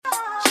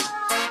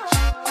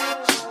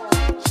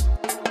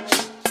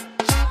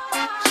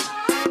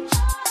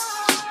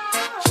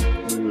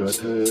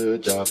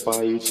ไฟ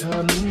ฉั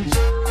น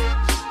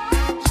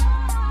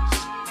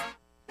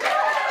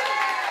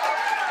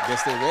I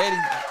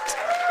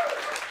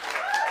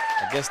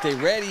guess they're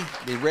ready.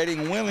 They ready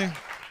and willing.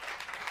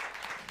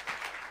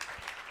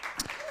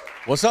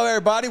 What's up,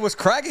 everybody? What's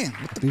cracking?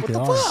 What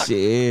the fuck?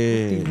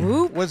 Shit.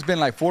 What's been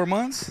like 4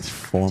 months?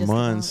 4 Just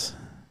months.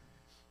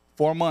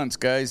 4 months,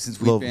 guys,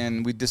 since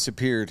we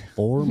disappeared.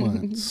 4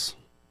 months.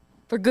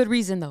 For good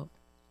reason, though.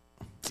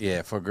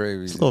 Yeah, for great It's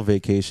a reason. little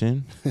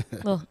vacation.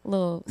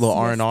 Little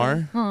R&R.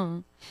 siesta. Huh.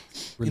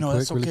 You know,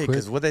 that's okay,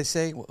 because what they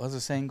say, what was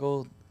the saying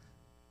go?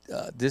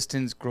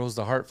 Distance grows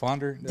the heart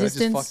fonder. Did I just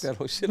fuck Distance that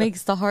whole shit up?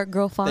 makes the heart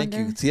grow fonder. Thank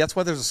you. See, that's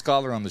why there's a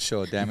scholar on the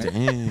show, damn it.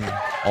 Damn.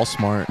 All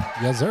smart.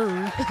 Yes, sir.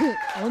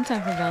 One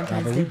time for Nah,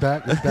 Valentine's but Day. we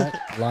back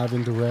live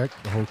and direct.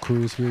 The whole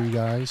crew is here, you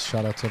guys.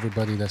 Shout out to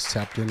everybody that's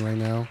tapped in right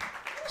now.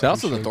 Shout out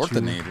to the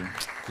Appreciate you. Tortonator.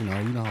 You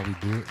know how we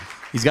do it.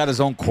 He's got his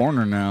own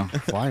corner now.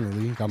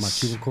 Finally, got my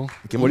cubicle.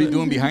 What are you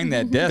doing behind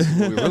that desk?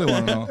 We really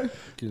want to know.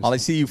 All I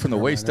see you from the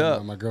waist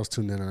up. My girl's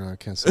tuned in and I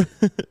can't say.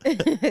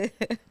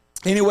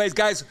 Anyways,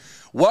 guys,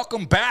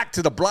 welcome back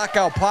to the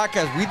Blackout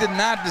Podcast. We did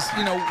not,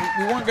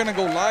 we weren't going to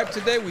go live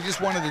today. We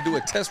just wanted to do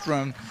a test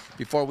run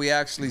before we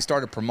actually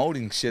started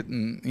promoting shit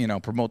and,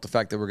 promote the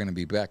fact that we're going to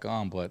be back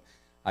on. But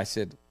I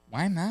said,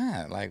 why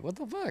not? Like, what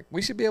the fuck?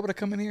 We should be able to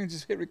come in here and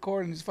just hit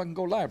record and just fucking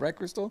go live, right,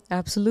 Crystal?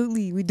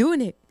 Absolutely. We doing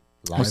it.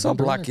 What's up,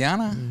 Live and direct.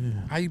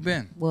 Blackiana? How you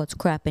been? What's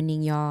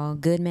crapping, y'all?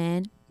 Good,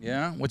 man.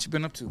 Yeah? What you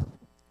been up to?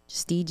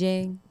 Just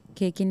DJing,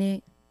 kicking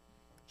it.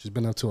 She's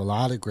been up to a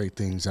lot of great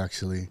things,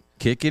 actually.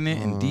 Kicking it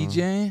and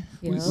DJing?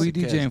 Yeah. What are you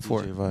DJing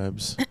for? DJ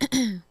vibes.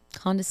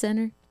 Honda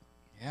Center.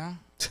 Yeah?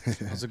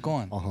 How's it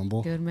going? All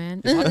humble. Good,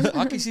 man. Is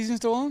hockey season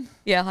still on?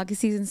 Yeah, hockey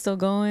season's still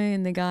going,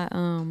 and they got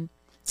all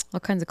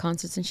kinds of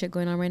concerts and shit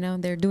going on right now.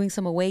 They're doing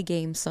some away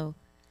games, so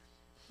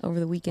over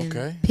the weekend.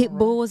 Okay.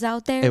 Pitbull was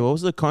out there. Hey, what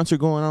was the concert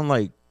going on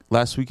like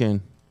last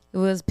weekend? It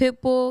was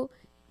Pitbull,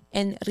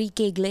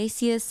 Enrique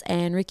Iglesias,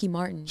 and Ricky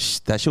Martin.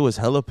 That shit was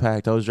hella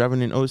packed. I was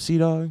driving in OC,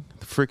 dog.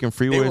 The freaking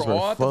They freeways were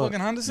all at the fucked. fucking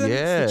Honda Center?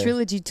 Yeah. The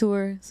trilogy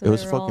tour. So It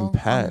was they were fucking all on the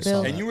packed.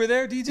 bill. And you were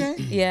there, DJ?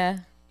 Yeah.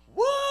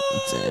 What?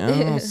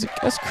 Damn, sick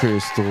as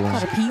Crystal.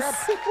 Got a Grab piece.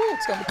 Pitbull.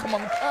 It's going to come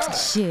on the pod.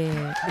 Shit.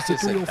 Mr.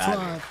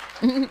 305.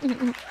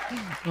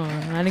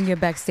 I didn't get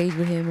backstage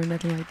with him or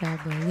nothing like that,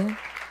 but yeah.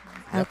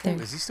 Out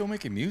there. Is he still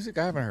making music?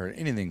 I haven't heard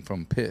anything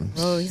from Pitt.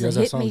 Oh, he's He a has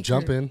that hit song, maker.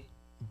 Jump In.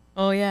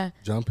 Oh, yeah.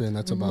 Jump In,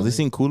 that's about Was he it.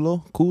 sing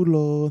Culo?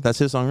 Culo. That's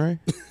his song, right?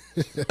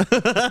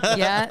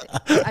 Yeah.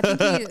 I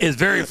think His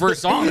very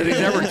first song that he's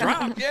ever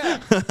dropped. Yeah.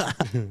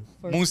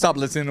 Moon stopped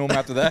listening to him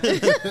after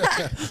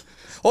that.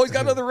 Oh, he's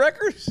got other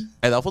records?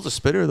 Hey, that was a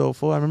spitter though,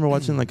 fool. I remember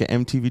watching like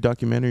an MTV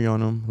documentary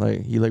on him.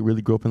 Like he like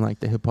really grew up in like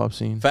the hip hop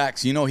scene.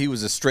 Facts. He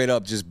was a straight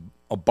up just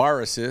a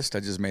bar assist. I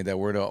just made that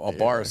word a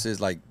bar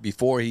assist. Like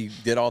before he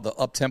did all the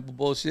up tempo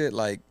bullshit,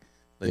 like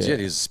legit, Yeah.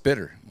 he was a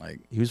spitter. Like,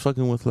 He was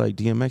fucking with like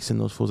DMX and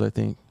those fools, I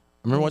think.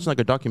 I remember watching like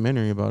a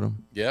documentary about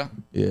him. yeah.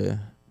 Yeah.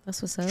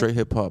 that's what's up. Straight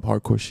hip hop,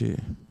 hardcore shit.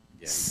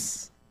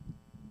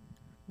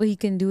 But he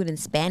can do it in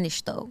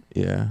Spanish, though.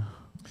 Yeah.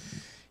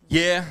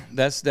 Yeah,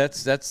 that's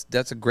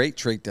a great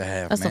trait to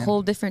have. That's man. a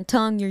whole different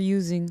tongue you're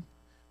using.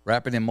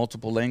 Rapping in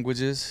multiple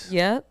languages.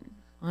 Yep.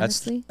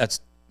 Honestly. That's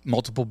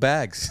multiple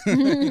bags. You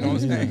know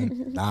what I'm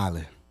saying?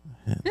 Dale.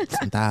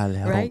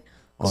 Dale, Right?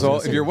 So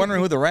if you're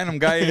wondering who the random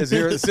guy is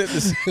here sitting,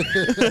 it's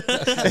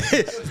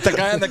the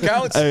guy on the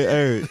couch.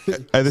 Hey,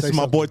 this is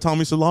my boy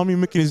Tommy Salami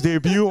making his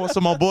debut. What's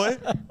up, my boy?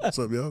 What's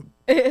up, yo?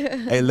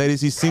 Hey,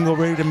 ladies, he's single,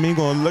 ready to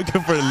mingle, and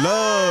looking for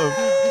love.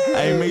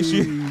 Hey,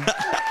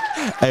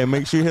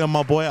 make sure you hit on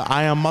my boy.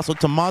 I am Maso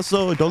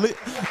Tommaso. Don't leave.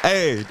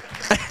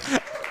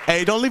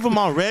 Hey, don't leave him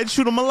on red.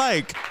 Shoot him a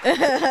like.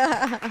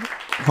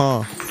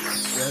 Huh?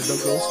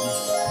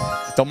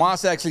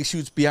 Tomas actually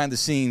shoots behind the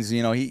scenes.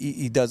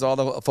 He does all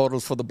the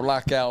photos for the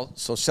Blackout.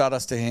 So shout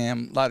outs to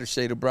him. Lighter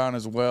Shade of Brown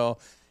as well.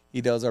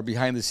 He does our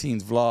behind the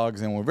scenes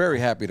vlogs, and we're very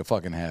happy to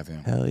fucking have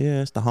him. Hell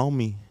yeah, it's the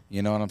homie.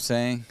 You know what I'm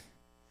saying?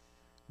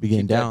 Be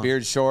getting Keep that down.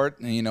 beard short,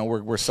 and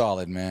we're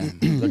solid, man.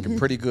 Looking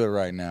pretty good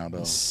right now,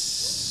 though.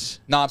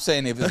 No, I'm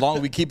saying as long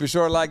as we keep it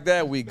short like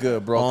that, we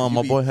good, bro. Oh,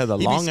 my boy had a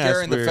he long be ass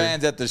scaring the beard.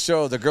 fans at the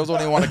show. The girls don't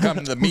even want to come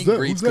to the meet and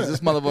greets because this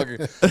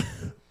motherfucker.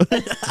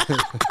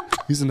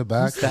 He's in the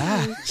back. Shit.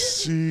 Camera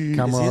Is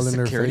he all in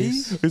their security?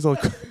 face. He's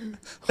like,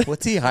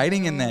 What's he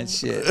hiding in that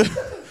shit?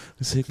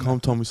 say, calm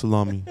Tommy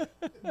Salami.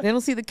 They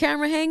don't see the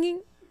camera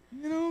hanging.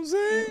 You know what I'm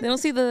saying? They don't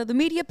see the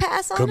media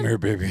pass on Come him. here,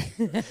 baby.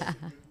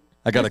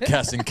 I got a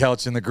casting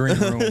couch in the green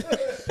room.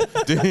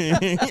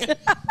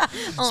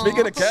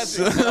 Speaking of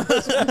casting,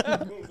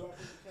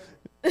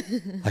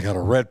 I got a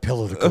red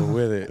pillow to go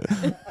with it.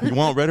 You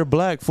want red or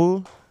black,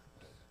 fool?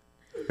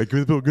 Hey, give me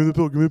the pillow, give me the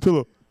pillow, give me the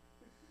pillow.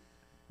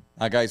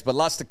 All right, guys, but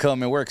lots to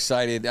come, and we're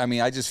excited. I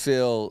mean, I just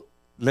feel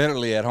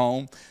literally at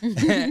home.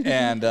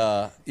 And,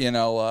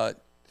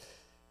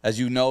 as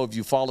you know, if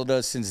you followed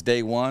us since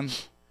day one,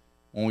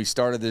 when we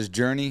started this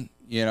journey,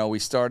 we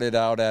started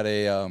out at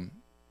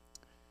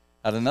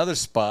at another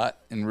spot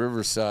in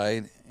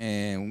Riverside,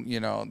 and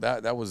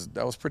that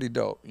was pretty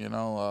dope.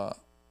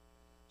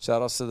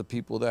 Shout outs to the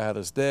people that had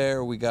us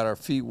there. We got our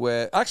feet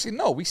wet. Actually,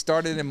 no, we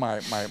started in my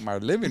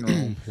living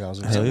room. Yeah, I was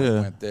and gonna we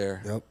yeah. went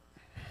there. Yep.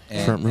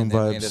 And, Front room and then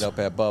we vibes. ended up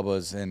at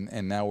Bubba's,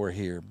 and now we're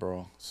here,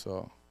 bro.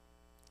 So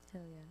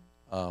Hell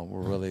yeah.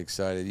 we're really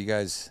excited. You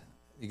guys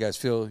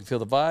feel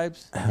the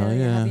vibes? Hell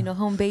yeah. Having a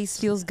home base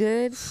feels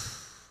good,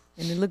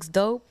 and it looks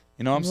dope.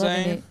 You know what I'm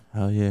loving saying? it.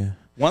 Hell yeah.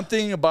 One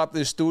thing about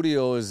this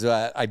studio is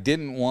that I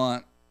didn't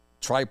want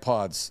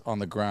tripods on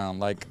the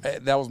ground. Like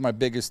that was my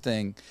biggest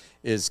thing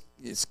is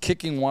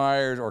kicking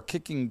wires or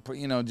kicking,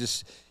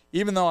 just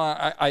even though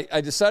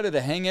I decided to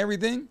hang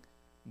everything,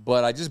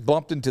 but I just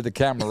bumped into the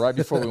camera right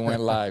before we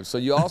went live. So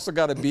you also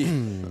got to be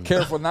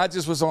careful, not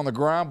just what's on the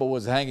ground, but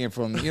what's hanging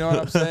from, you know what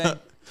I'm saying?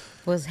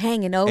 Was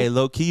hanging over. Hey,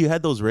 low key, you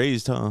had those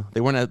raised, huh? They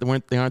aren't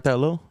that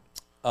low.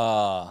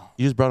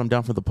 You just brought them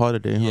down from the pod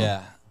today, huh?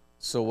 Yeah.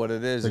 So what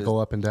it is, They go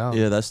up and down.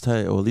 Yeah, that's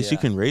tight. Well, at least you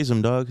Yeah. can raise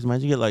them, dog. 'Cause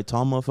imagine you get like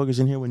tall motherfuckers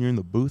in here when you're in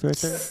the booth right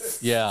there.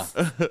 yeah,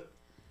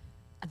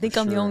 I think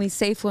I'm the only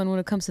safe one when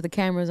it comes to the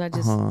cameras. I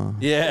just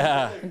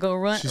yeah, go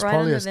run She's right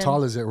probably under as them.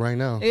 tall as it right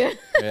now. Yeah.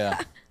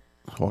 yeah.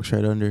 Walks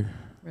right under.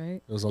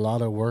 Right. There was a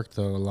lot of work,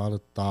 though, a lot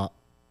of thought.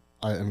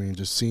 I mean,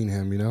 just seeing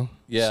him,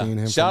 Yeah. Seeing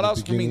him Shout from the outs.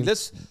 I mean, beginning.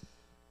 let's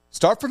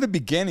start from the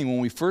beginning when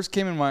we first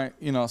came in my,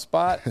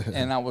 spot,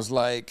 and I was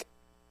like,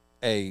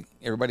 "Hey,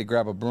 everybody,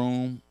 grab a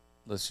broom.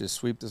 Let's just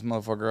sweep this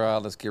motherfucker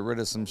out. Let's get rid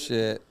of some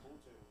shit."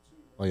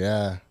 Oh,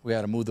 yeah. We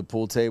had to move the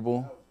pool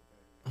table.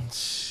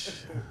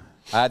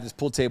 I had this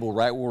pool table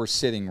right where we're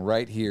sitting,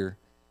 right here,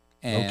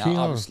 and Okay,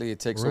 huh? obviously it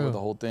takes For over real. the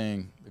whole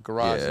thing, the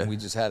garage, Yeah. and we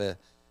just had to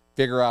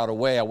figure out a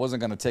way. I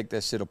wasn't gonna take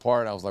that shit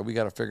apart. I was like, we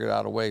got to figure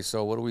out a way.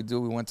 So what do?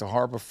 We went to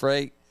Harbor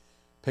Freight,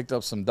 picked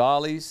up some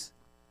dollies,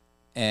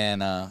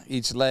 and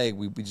each leg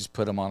we just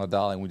put them on a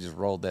dolly and we just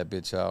rolled that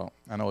bitch out.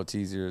 I know it's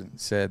easier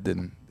said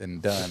than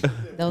done.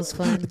 That was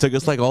fun. It took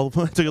us like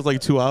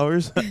 2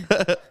 hours.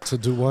 To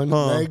do one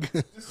leg.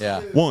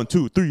 Yeah. 1,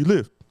 2, 3,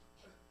 lift.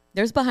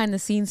 There's behind the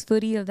scenes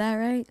footage of that,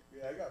 right?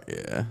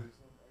 Yeah.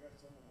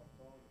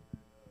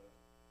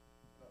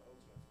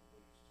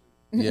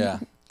 Yeah.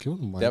 Give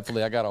him the mic.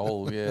 Definitely. I got a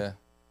whole, yeah.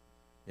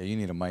 Yeah, you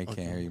need a mic. Can't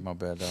hear you. My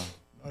bad, dog.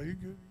 Oh, you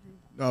good?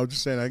 No, I was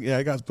just saying.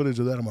 I got footage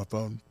of that on my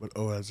phone, but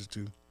O has it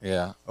too.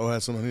 Yeah. O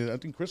has some on here. I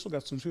think Crystal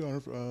got some too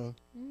on her.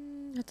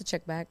 Have to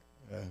check back.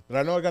 Yeah, but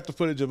I know I got the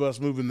footage of us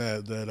moving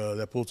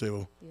that pool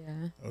table. Yeah.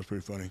 That was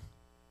pretty funny.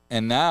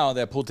 And now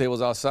that pool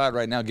table's outside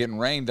right now getting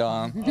rained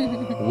on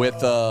with,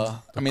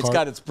 it's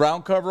got its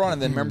brown cover on,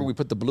 and then remember we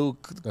put the blue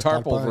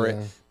tarp tarp over on, it.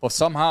 yeah. But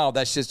somehow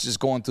that shit's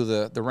just going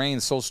through the rain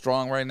is so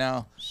strong right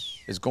now.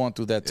 It's going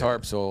through that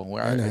tarp. So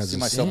And it I has see a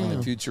myself in the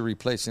seal. future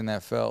replacing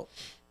that felt.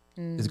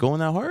 It's going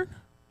that hard?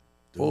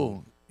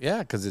 Oh, yeah,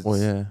 because it's, Oh,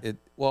 yeah.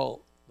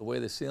 The way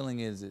the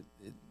ceiling is,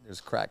 there's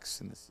cracks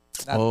in this.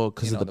 Oh,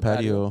 because of the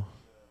patio.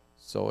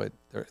 So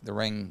the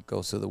rain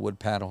goes to the wood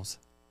paddles.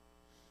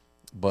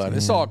 But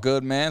it's all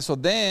good, man. So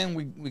then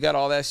we got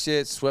all that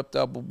shit swept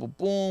up, boom, boom,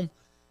 boom.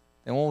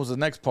 And what was the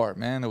next part,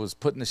 man? It was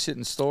putting the shit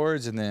in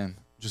storage and then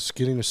Just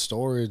getting the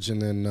storage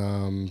and then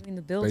Doing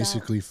the build out.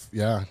 basically,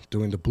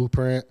 doing the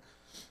blueprint.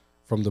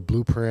 From the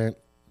blueprint,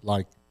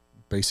 like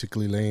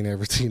basically laying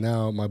everything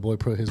out. My boy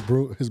put his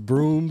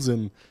brooms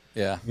and,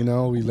 yeah.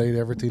 we laid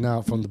everything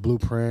out from the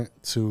blueprint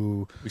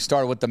to We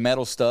started with the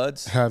metal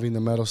studs. having the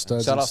metal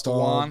studs Shout out to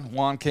installed. Juan.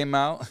 Juan came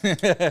out.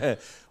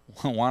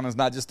 Juan is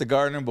not just the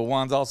gardener, but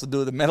Juan's also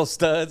doing the metal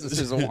studs. This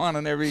is a Juan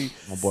in every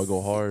My boy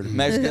go hard.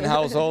 Mexican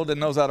household that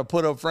knows how to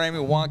put up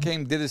framing. Juan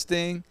came, did his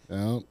thing.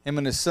 Yeah. Him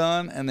and his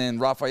son, and then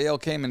Raphael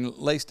came and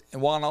laced.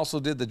 And Juan also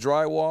did the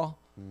drywall.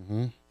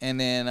 And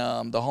then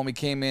the homie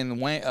came in.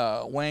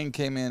 Wayne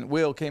came in.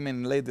 Will came in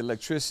and laid the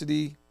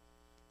electricity.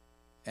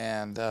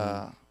 And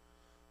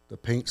The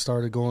paint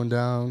started going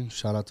down.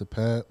 Shout out to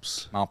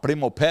Peps. my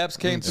primo Peps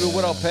came through.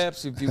 What up,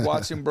 Peps? If you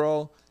watching,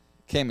 bro,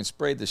 came and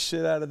sprayed the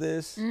shit out of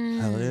this. Hell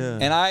yeah.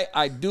 And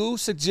I do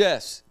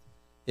suggest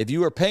if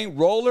you are paint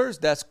rollers,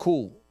 that's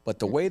cool. But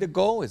the way to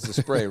go is the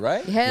spray,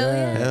 right? Hell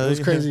yeah. Yeah, it was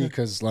yeah. crazy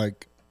because,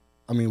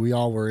 we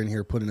all were in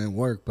here putting in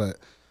work, but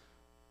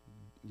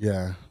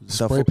yeah,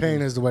 spray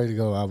paint is the way to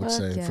go, I would Fuck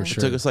say, yeah. for It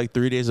sure. Took us like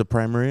 3 days to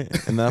primer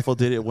it, and Naffle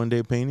did it one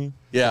day painting.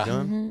 Yeah.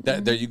 Done?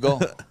 There you go.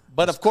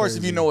 But of course,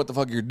 if you know what the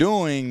fuck you're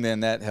doing, then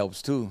that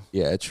helps too.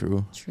 Yeah,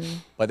 true. True.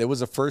 But it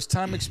was a first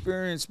time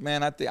experience,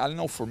 man. I don't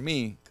know for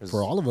me because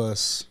For all of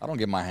us, I don't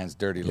get my hands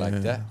dirty like Yeah.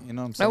 that. You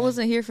know what I'm I saying?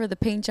 wasn't here for the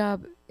paint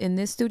job in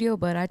this studio,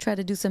 but I tried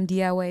to do some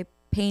DIY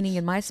painting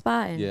in my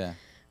spot, and Yeah.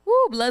 woo,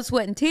 blood,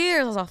 sweat, and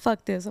tears. I was like,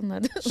 "Fuck this! I'm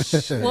not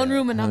one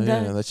room and I'm Hell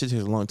yeah, done." that shit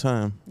takes a long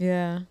time.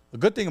 Yeah. The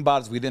good thing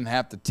about it is we didn't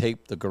have to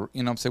tape you know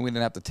what I'm saying? We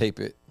didn't have to tape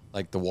it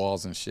like the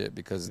walls and shit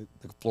because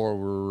the floor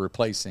we were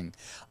replacing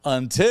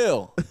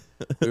until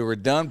we were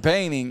done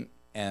painting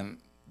and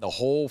the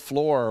whole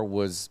floor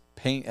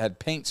had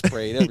paint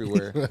sprayed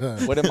everywhere.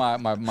 What did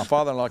my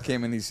father-in-law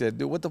came in, he said,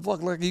 "Dude, what the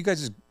fuck? Like you guys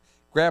just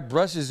grabbed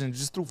brushes and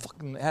just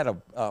had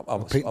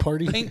a paint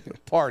party?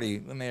 paint party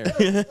in there.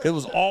 It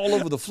was all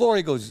over the floor."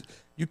 He goes,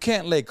 "You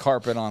can't lay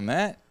carpet on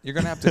that. You're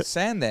gonna have to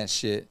sand that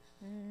shit."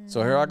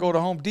 So here I go to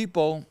Home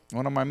Depot,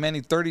 one of my many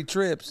 30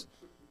 trips,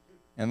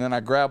 and then I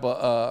grab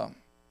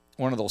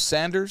one of those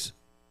sanders.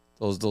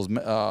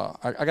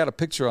 I got a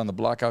picture on the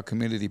Blackout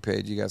community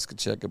page. You guys could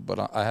check it. But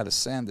I had to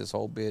sand this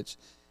whole bitch.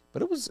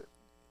 But it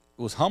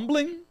was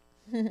humbling,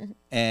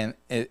 and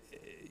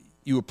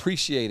you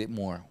appreciate it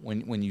more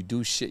when you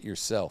do shit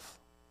yourself.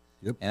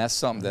 Yep. And that's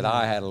something that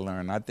I had to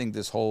learn. I think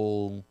this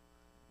whole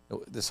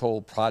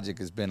project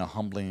has been a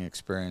humbling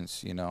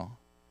experience, you know.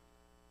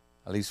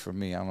 At least for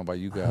me. I don't know about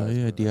you guys. Oh,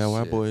 yeah, but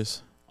DIY shit.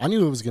 boys. I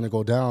knew it was gonna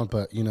go down,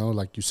 but you know,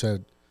 like you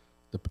said,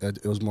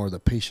 it was more the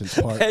patience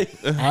part. Hey.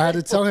 I had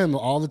to tell him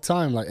all the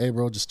time, like, "Hey,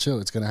 bro, just chill.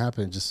 It's gonna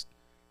happen. Just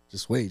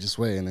wait,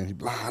 And then he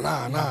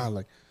nah.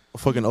 Like,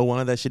 Fucking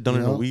wanted that shit done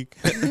in a know? week.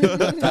 Facts.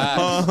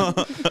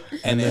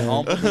 And it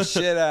humbled the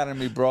shit out of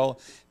me, bro.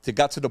 It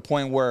got to the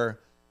point where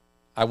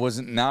I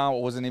wasn't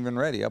even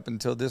ready. Up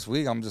until this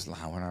week, I'm just like,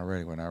 we're not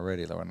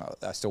ready. Like,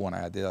 I still want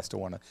to add this. I still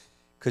want to.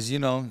 Because, you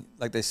know,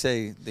 like they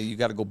say, that you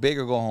got to go big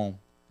or go home.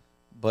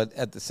 But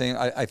at the same,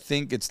 I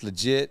think it's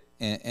legit.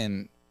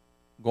 And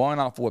going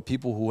off of what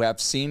people who have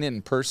seen it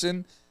in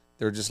person,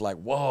 they're just like,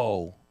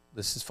 whoa,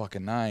 this is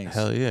fucking nice.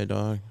 Hell yeah,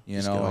 dog. You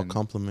Just know, get all and-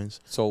 compliments.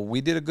 So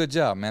we did a good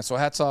job, man. So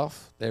hats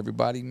off to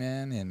everybody,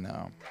 man. And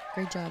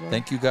Great job.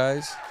 thank you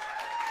guys.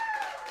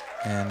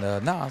 And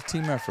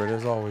team effort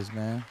as always,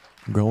 man.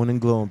 Growing and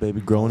glowing,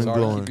 baby. Growing and Sorry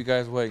to glowing. keep you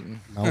guys waiting.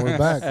 now we're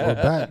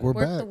back. We're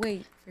Worth back. the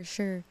wait for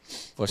sure.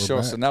 For sure.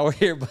 back. So now we're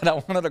here, but I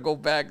wanted to go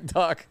back,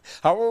 Doc.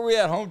 How were we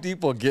at Home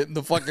Depot getting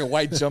the fucking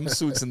white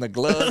jumpsuits and the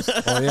gloves?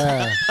 Oh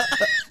yeah.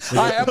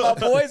 I have my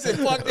boys in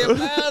fucking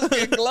masks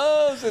and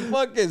gloves and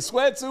fucking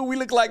sweatsuit. We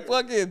look like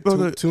fucking.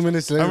 Bro, 2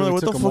 minutes I later, remember we what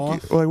took the them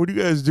fuck? off. Like, what are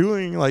you guys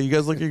doing? Like, you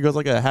guys like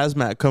a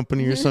hazmat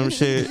company or some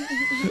shit.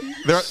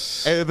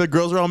 The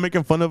girls are all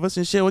making fun of us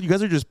and shit. What, you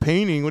guys are just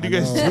painting. What are you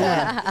guys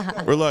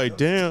doing? We're like,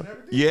 damn.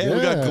 Yeah,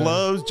 we got Yeah.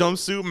 gloves,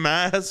 jumpsuit,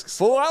 masks.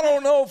 Fool, I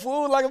don't know,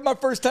 fool. Like, it's my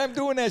first time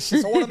doing that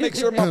shit. So I want to make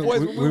sure my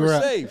boys We we were were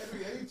at- safe.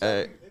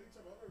 Hey,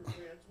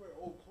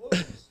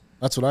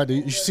 That's what I do.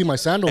 You should see my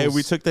sandals. hey,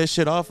 we took that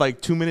shit off like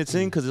 2 minutes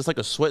in because it's like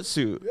a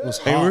sweatsuit. was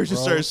And we hot, just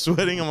bro. started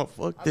sweating. I'm like,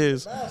 fuck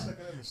this.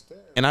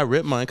 And I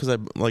ripped mine because I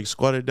like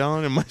squatted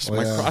down and my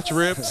yeah. crotch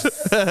ripped.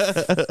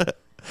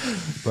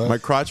 But My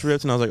crotch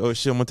ripped and I was like, oh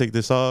shit, I'm going to take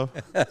this off.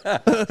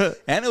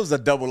 And it was a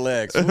double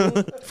leg.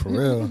 Fool. for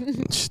real.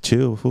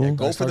 Chill, fool.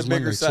 Go for the starts bigger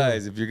Monday, too.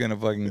 size if you're going to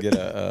fucking get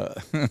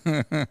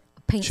a.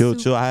 Paint Chill, suit.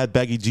 chill. I had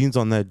baggy jeans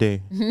on that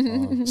day.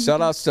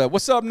 Shout outs to,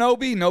 what's up,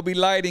 Nobi? Nobi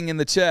Lighting in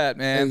the chat,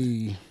 man.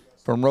 Hey,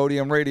 From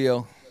Rhodium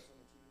Radio.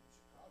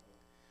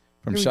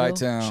 From Here we go.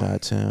 Chi-Town.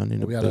 Chi-Town in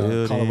the we got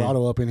building.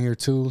 Colorado up in here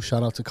too.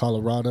 Shout out to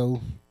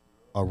Colorado.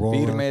 Aurora,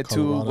 Vita Med 2,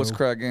 Colorado. what's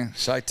cracking?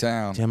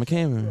 Chi-Town. Damn, I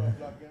came.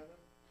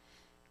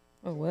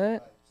 Or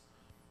what?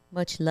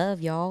 Much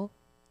love, y'all.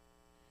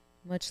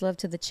 Much love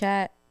to the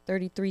chat.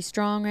 33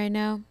 strong right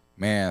now.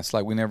 Man, it's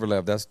like we never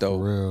left. That's For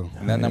dope. real.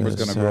 And that number's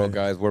Yes, going to grow, sir.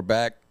 guys. We're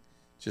back.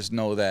 Just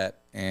know that.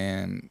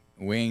 And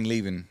we ain't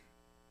leaving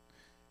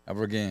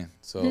ever again.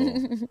 So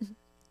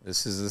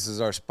this is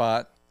our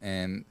spot.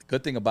 And the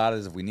good thing about it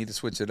is if we need to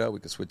switch it up, we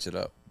can switch it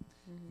up.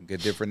 We can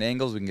get different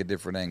angles. We can get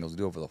different angles.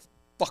 Do whatever the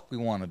fuck we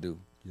want to do.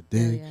 You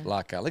Hell dig? yeah.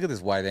 Block out. Look at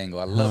this wide angle.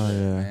 I love Oh, it,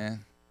 yeah.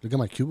 man. Look at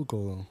my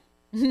cubicle.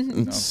 You know what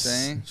I'm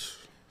saying?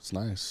 It's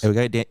nice. Hey, we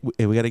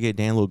got to get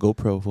Dan a little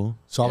GoPro, fool.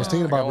 So I was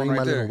thinking I got about one bringing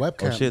right my little there.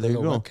 webcam, Oh, shit, there the you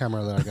little go. web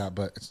camera that I got,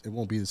 but it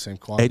won't be the same Hey,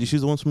 quality. did you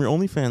choose the ones from your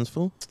OnlyFans,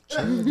 fool?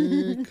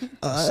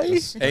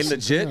 Hey,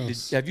 legit.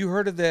 else. Have you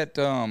heard of that?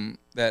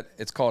 That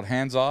it's called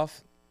Hands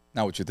Off.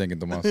 Not what you're thinking,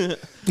 Tomas.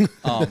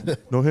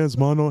 No hands,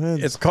 ma, no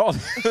hands. It's called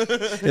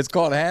it's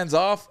called Hands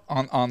Off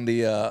on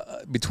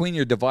the between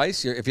your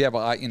device. If you have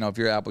a if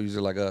you're an Apple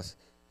user like us,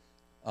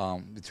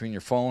 between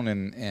your phone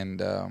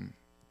and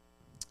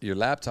your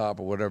laptop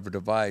or whatever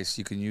device,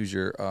 you can use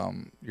your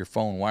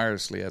phone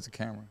wirelessly as a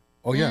camera.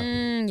 Oh yeah.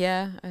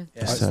 Yeah. Yeah,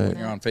 That's so tight. when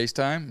you're on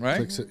FaceTime, right?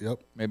 Clicks it, yep.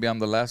 Maybe I'm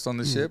the last on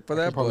the ship for I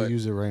that, could probably but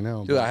use it right now.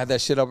 dude, but I had that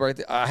shit up right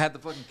there. I had the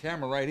fucking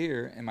camera right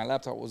here, and my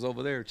laptop was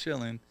over there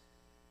chilling. And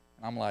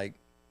I'm like,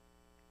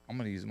 I'm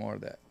gonna use more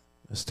of that.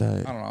 That's tight.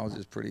 I don't know. I was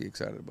just pretty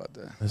excited about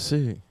that. Let's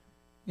see.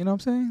 You know what I'm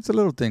saying? It's the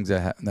little things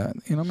that you know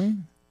what I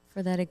mean?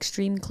 For that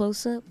extreme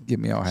close up. Get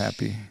me all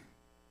happy.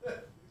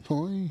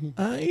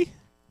 Aye.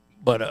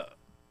 But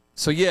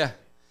so yeah,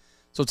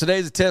 so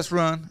today's a test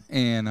run,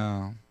 and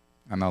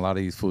I know a lot of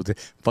these fools.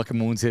 Fucking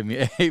Moons hit me.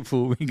 Hey,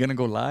 fool, we gonna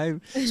go live?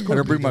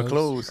 Better bring my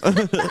clothes. I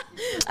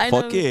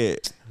Fuck know.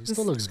 it. It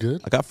still looks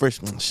good. I got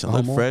fresh, little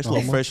Homo, little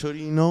homo. fresh hoodie,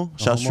 you know.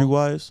 Shot Homo.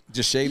 streetwise.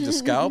 Just shave the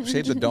scalp,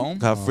 shave the dome.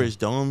 Got fresh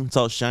dome. It's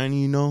all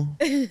shiny, you know.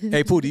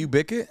 Hey, fool, do you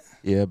bick it?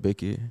 Yeah,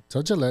 Bicky.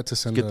 Tell Gillette to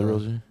send Get the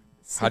rosy.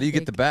 How do you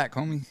get the back,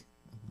 homie?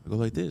 Go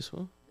like this,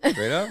 fool.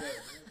 Straight up.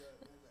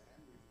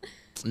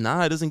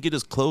 Nah, it doesn't get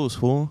as close,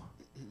 fool.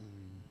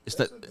 It's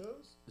that.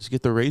 Just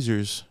get the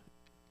razors.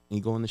 And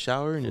you go in the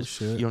shower and just,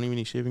 shit. you don't even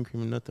need shaving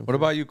cream or nothing. What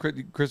about you,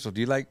 Crystal?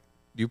 Do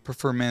you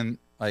prefer men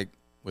like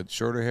with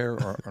shorter hair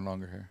or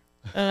longer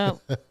hair?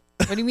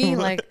 What do you mean?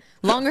 Like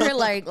longer hair,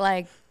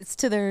 like it's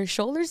to their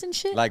shoulders and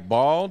shit? Like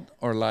bald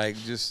or like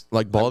just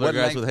Like bald or what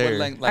guys with hair?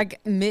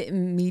 Like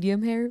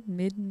medium hair,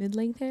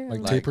 mid-length hair?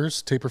 Like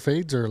tapers, taper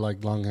fades, or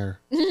like long hair?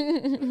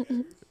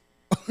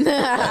 Edgar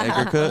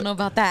I cut? don't know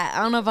about that.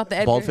 I don't know about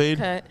the Bald Edgar fade?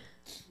 cut.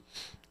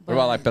 what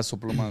about like Peso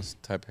Plumas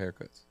type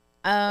haircuts?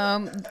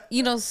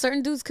 You know,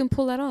 certain dudes can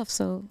pull that off,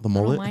 so The I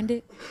mullet? don't mind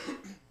it.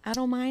 I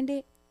don't mind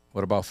it.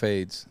 What about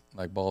fades?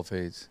 Like bald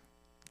fades?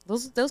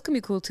 Those can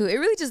be cool too. It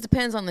really just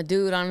depends on the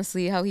dude,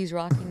 honestly, how he's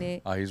rocking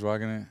it. Oh, he's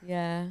rocking it.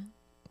 Yeah, I'm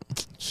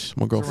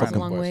gonna grow It's a fucking.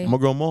 long way. I'm gonna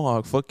grow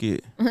mohawk. Fuck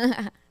it.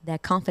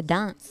 that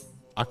confidence.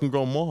 I can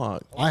grow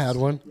mohawk. I had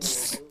one.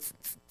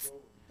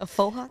 A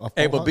faux hawk. A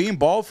Hey, faux but hawk. being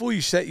bald, fool,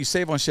 you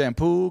save on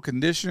shampoo,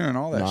 conditioner, and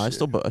all that. Nah,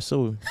 shit. I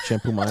still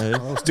shampoo my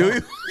head. do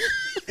you?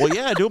 Well,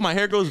 yeah, dude, my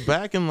hair grows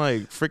back in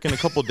like freaking a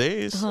couple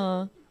days.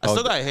 Huh. I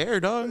still got hair,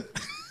 dog.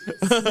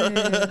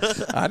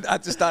 I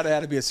just thought it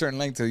had to be a certain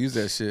length to use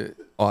that shit.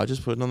 Oh, I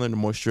just put it on there to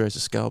moisturize the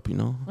scalp, you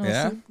know. Oh,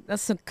 Yeah?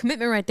 that's some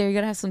commitment right there. You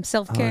gotta have some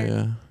self Oh care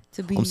yeah.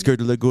 to be. I'm scared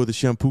to let go of the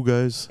shampoo,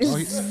 guys. Oh,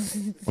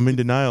 he- I'm in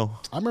denial.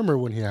 I remember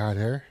when he had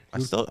hair. I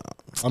still. I mean,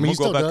 I'm he gonna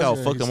still go back does, out.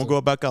 yeah, Fuck he it. I'm gonna still-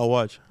 go back out.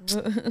 Watch.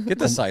 Get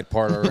the side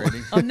part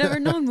already. I've never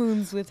known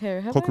moons with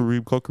hair. Have I?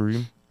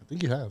 Kokareeb. I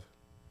think you have.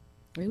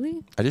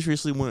 Really? I just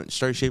recently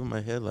started shaving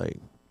my head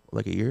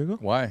like a year ago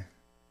Why?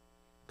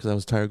 because I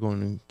was tired of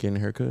going and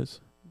getting haircuts.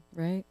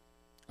 Right.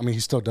 I mean,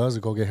 he still does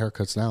go get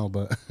haircuts now,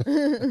 but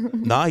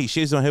Nah, he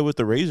shaves my head with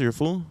the razor,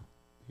 fool.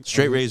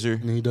 Straight razor.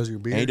 and he does your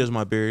beard. And he does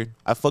my beard.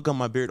 I fuck up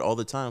my beard all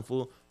the time,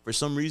 fool. For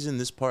some reason,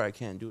 this part I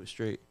can't do it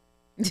straight.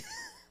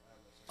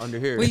 Under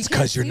here. Well, you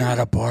can't see it.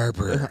 a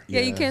barber.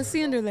 Yeah, you can't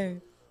see under there.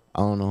 I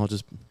don't know. I'll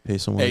just pay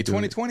someone. Hey, to do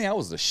it. 2020, I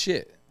was the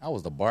shit. I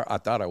was the bar. I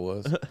thought I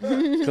was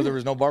because there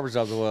was no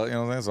barbershops. Well, you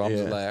know what I'm saying. So I'm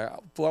just Yeah. like,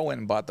 fool, I went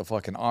and bought the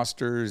fucking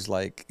Osters,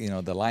 like the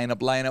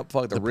lineup,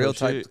 fuck the The real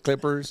pro type shit.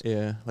 clippers.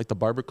 Yeah, like the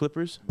barber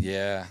clippers.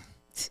 Yeah,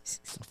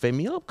 Fade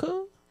me up,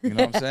 cuz. you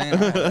know what I'm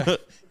saying.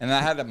 And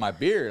I had my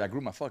beard. I grew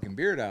my fucking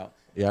beard out.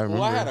 Yeah, I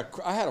remember. Well,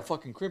 I had a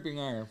fucking crimping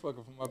iron,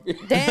 fucking for my beard.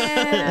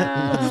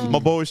 Damn. My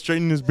boy was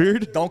straightening his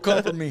beard. Don't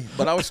come for me,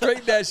 but I would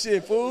straighten that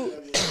shit, fool.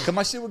 Cause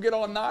my shit would get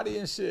all knotty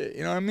and shit.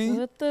 You know what I mean?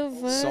 What the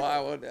fuck? So I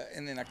would,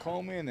 and then I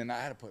comb it, and then I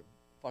had to put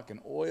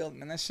fucking oil.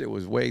 Man, that shit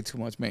was way too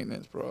much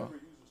maintenance, bro.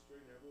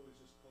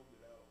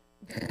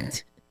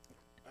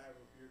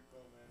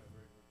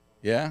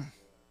 Yeah,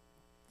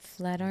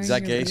 Flat iron. is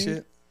that your gay beard?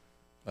 shit?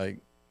 Like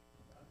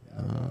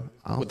I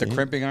don't with the think-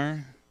 crimping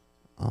iron?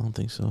 I don't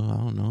think so. I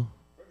don't know.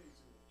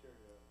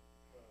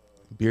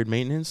 Beard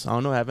maintenance? I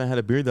don't know. I haven't had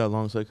a beard that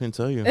long, so I couldn't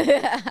tell you.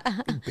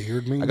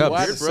 beard me. I got Well,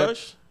 I beard had to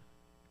brush.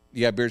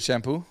 You got beard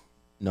shampoo?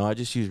 No, I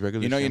just use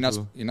regular. You know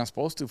shampoo. you're not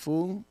supposed to,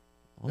 fool.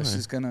 That's Why?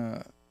 just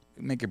gonna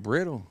make it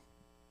brittle.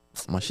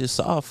 My shit's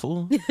soft,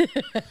 fool.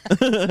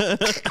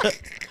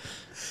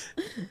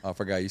 I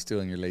forgot you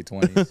still in your late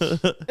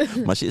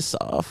 20s. My shit's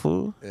soft,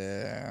 fool.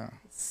 Yeah.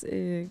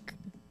 Sick.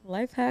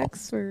 Life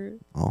hacks for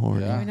Oh,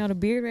 Yeah. growing out a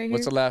beard right here.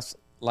 What's the last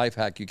life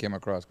hack you came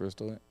across,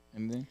 Crystal?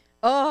 Anything?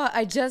 Oh,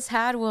 I just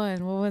had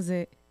one. What was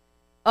it?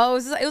 Oh,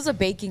 it was a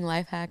baking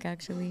life hack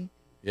actually.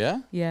 Yeah.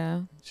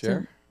 Yeah.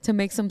 Sure. To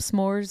make some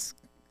s'mores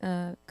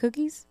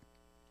cookies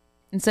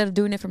instead of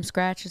doing it from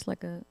scratch, just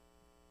like a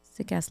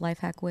sick ass life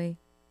hack way,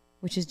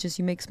 which is just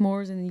you make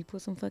s'mores and then you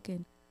put some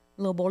fucking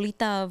little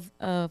bolita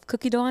of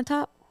cookie dough on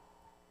top,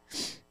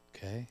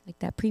 Okay. like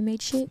that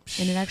pre-made shit,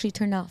 and it actually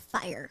turned out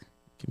fire.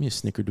 Give me a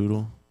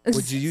snickerdoodle.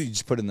 What'd you use? You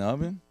just put it in the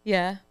oven?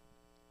 Yeah.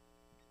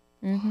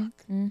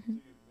 Mm-hmm.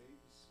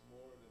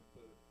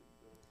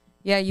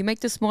 Yeah, you make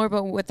the s'more,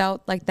 but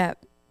without like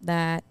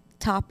that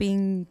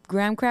topping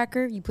graham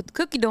cracker. You put the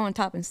cookie dough on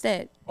top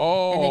instead.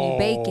 Oh. And then you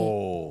bake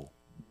it.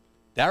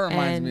 That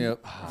reminds And me of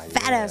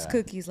fat ass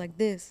cookies like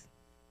this.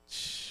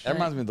 That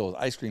reminds me of those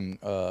ice cream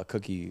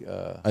cookie.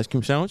 Ice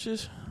cream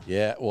sandwiches?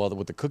 Yeah, well,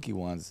 with the cookie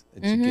ones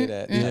that you get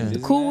at Yeah.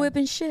 Disneyland. Cool Whip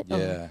and shit. Oh,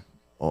 Yeah.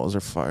 Oh, those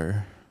are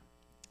fire.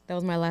 that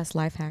was my last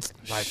life hack.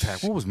 Life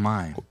hack. What was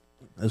mine?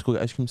 Let's go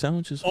get ice cream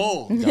sandwiches.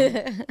 Oh,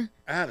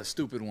 I had a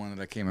stupid one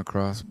that I came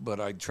across,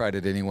 but I tried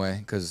it anyway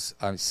because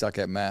I suck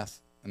at math.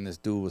 And this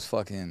dude was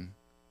fucking,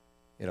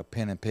 he had a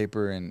pen and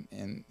paper,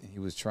 and he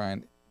was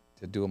trying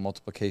to do a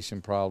multiplication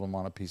problem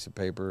on a piece of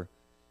paper.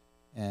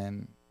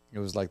 And it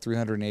was like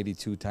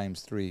 382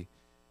 times 3. And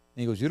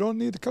he goes, you don't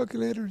need the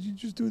calculator. You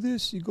just do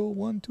this. You go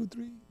 1, 2,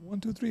 3, 1,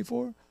 2, 3,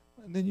 4.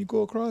 And then you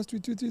go across 3,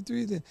 2, 3,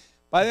 3. Then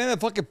by the end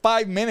of fucking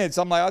 5 minutes,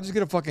 I'm like, I'll just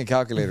get a fucking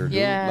calculator, dude.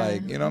 Yeah.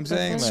 Like, you know what I'm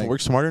saying? So Like,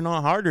 work smarter,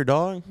 not harder,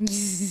 dog.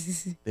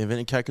 They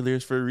invented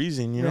calculators for a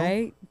reason, you know?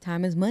 Right?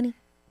 Time is money.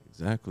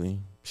 Exactly.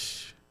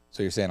 Psh.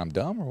 so you're saying I'm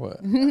dumb or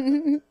what?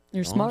 You're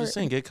No, smart. I'm just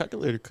saying, get a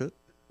calculator, cut.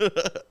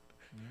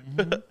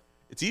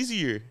 It's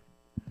easier.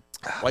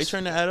 Why you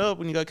trying to add up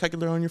when you got a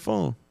calculator on your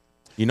phone?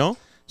 You know?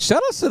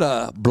 Shout out to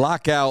the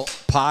Blackout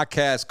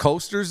Podcast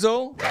coasters,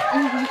 though.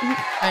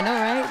 I know,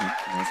 right?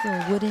 Nice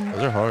little wooden.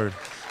 Those are hard.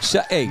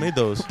 Hey, Made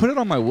those. Put it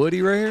on my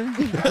Woody right here.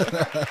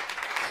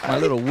 My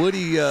little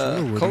Woody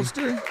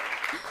coaster.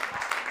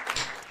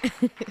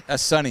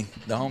 That's Sonny,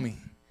 the homie.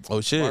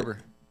 Oh, shit. Barber.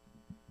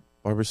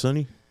 Barber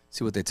Sonny?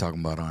 See what they talking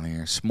about on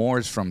here.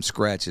 S'mores from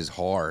scratch is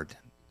hard.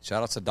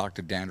 Shout out to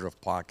Dr. Dandruff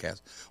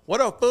Podcast.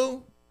 What up,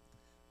 fool?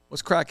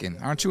 What's cracking?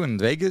 Aren't you in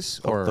Vegas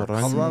or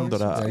Colorado?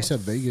 Yeah, he said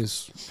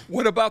Vegas.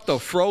 What about the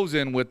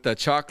frozen with the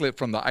chocolate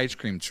from the ice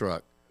cream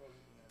truck?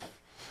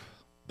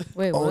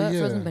 Wait, Oh, what? yeah.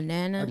 Frozen I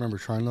banana? remember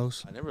trying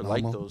those. I never Malmo.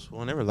 liked those.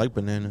 Well, I never liked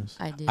bananas.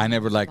 I did. I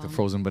never liked the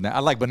frozen banana. I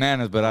like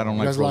bananas, but I don't You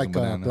like guys frozen like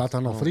bananas.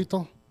 plátano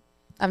frito?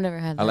 I've never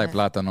had that. I like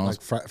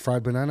plátanos. Like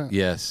fried banana?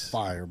 Yes.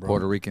 Fire, bro.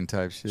 Puerto Rican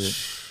type shit.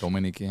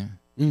 Dominican.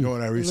 You know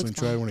what I recently looks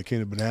tried fine. when it came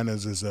to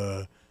bananas is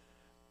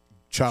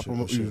chop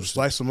them up, you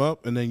slice them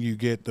up, and then you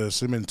get the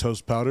cinnamon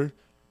toast powder,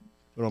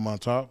 put them on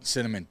top.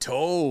 Cinnamon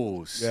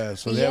toast. Yeah,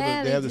 so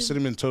Yeah, they they have the do.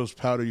 cinnamon toast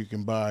powder you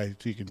can buy,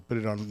 so you can put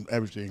it on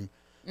everything.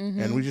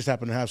 And we just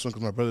happen to have some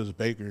because my brother's a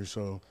baker,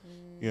 so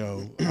you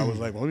know I was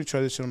like, well, let me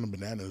try this shit on the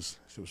bananas.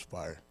 Shit was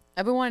fire.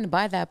 I've been wanting to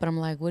buy that, but I'm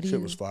like, what do Shit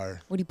you? was fire.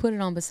 What do you put it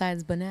on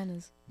besides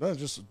bananas? No,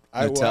 just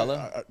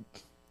Nutella?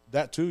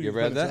 that too. You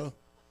ever had put that? Nutella.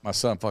 My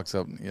son fucks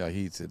up. Yeah,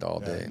 he eats it all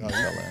day. no,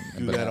 Nutella and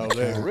do that banana. all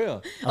day. For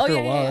real. After yeah,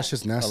 a while, yeah, that's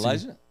just nasty.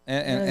 Elijah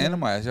and Yeah.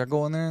 Anamai, y'all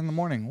go in there in the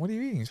morning. What are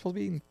you eating? You're supposed to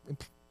be eating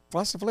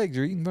Frosted Flakes.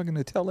 You're eating fucking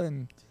Nutella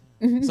and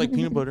It's like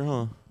peanut butter,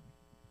 huh?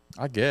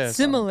 I guess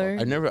Similar.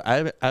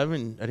 I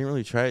didn't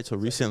really try it till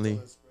recently.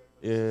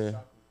 Yeah,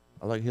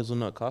 I like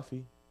hazelnut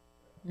coffee.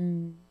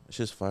 It's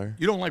just fire.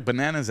 You don't like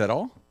bananas at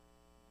all?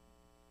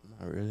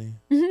 Not really.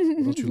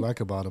 What don't you like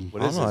about them?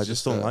 What I is don't know. it? I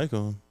just don't like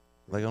them.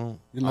 Like I don't.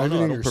 You're I not don't know. even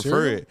I in don't your prefer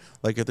cereal? it.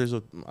 Like if there's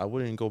I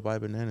wouldn't go buy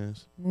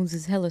bananas. Moons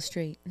is hella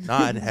straight. Nah,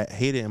 I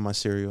hate it in my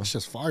cereal. It's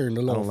just fire in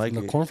the little like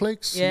the it.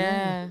 cornflakes.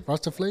 Yeah.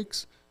 Frosted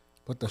Flakes.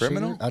 Put the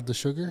Criminal? sugar. Add the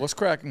sugar. What's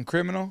cracking,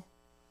 criminal?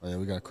 Oh, yeah,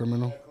 we got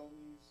criminal.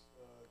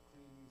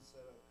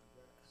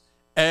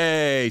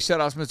 Hey, shout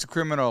out to Mr.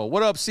 Criminal.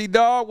 What up,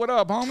 C-Dog? What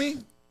up,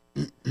 homie?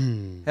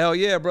 Hell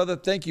yeah, brother.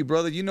 Thank you,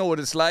 brother. You know what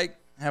it's like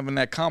having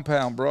that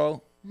compound,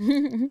 bro.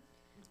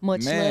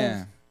 Much Man,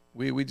 love.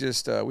 we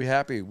just we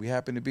happy. We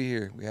happy to be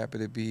here. We happy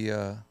to be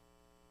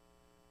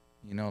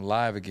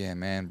live again,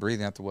 man.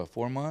 Breathing after what,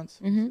 4 months?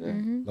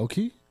 Low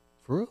key?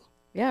 For real?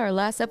 Yeah, our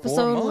last 4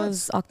 episode months?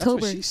 was That's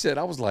October. what she said.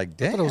 I was like, I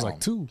damn. thought it was like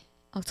 2.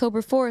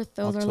 October 4th.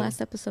 That was our October.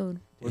 last episode.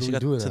 Where She do we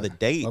got do it to at? the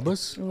date.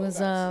 Bubba's? It was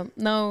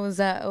no, it was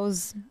at it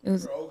was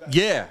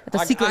Yeah, the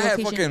secret I had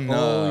location. fucking.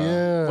 Oh,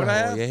 yeah. What I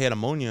Oh, have? yeah, he had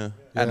ammonia.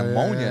 I had Yeah,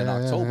 pneumonia yeah, in yeah,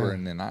 October, yeah.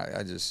 and then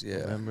I just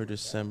November,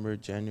 December,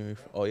 January.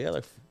 Oh yeah,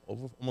 like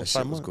over that almost shit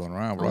 5 was months. going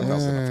around, bro. I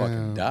was gonna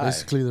fucking Yeah, die.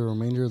 Basically the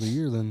remainder of the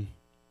year then.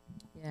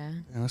 Yeah.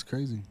 Yeah, that's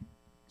crazy.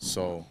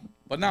 So,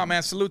 but now,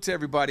 man, salute to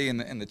everybody in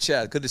the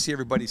chat. Good to see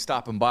everybody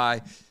stopping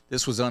by.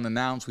 This was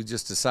unannounced. We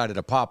just decided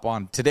to pop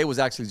on. Today was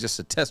actually just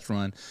a test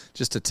run,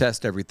 just to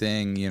test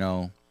everything.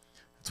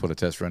 That's what a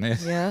test run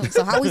is. Yeah.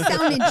 So how we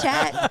sound in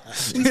chat?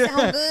 We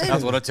sound good.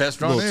 That's what a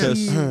test run Little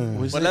is. test.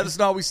 What is But it? let us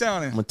know how we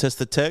sounding. I'm gonna test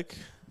the tech.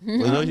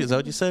 Is that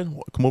what you said?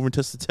 Come over and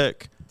test the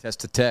tech.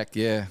 Test the tech,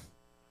 yeah.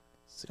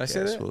 Did I say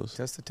Yeah, that? suppose.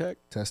 Test the tech.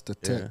 Test the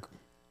Yeah. tech.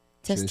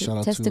 Test Shout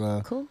out it.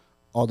 to, Cool.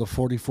 All the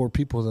 44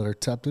 people that are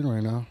tapped in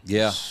right now.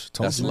 Yeah,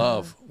 Told that's you.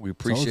 love. We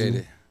appreciate you.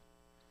 it.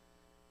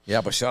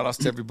 Yeah, but shout outs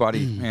to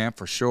everybody, man,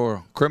 for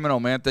sure. Criminal,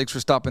 man, thanks for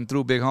stopping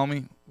through, big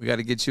homie. We got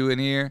to get you in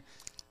here.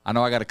 I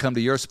know I got to come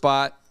to your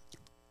spot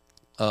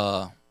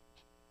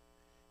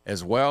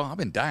as well. I've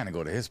been dying to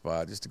go to his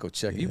spot just to go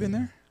check. You been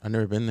there? I've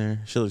never been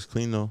there. Shit looks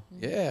clean though.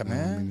 Yeah, Me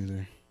man.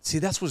 neither. See,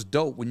 that's what's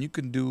dope when you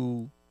can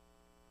do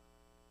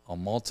a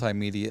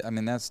multimedia. I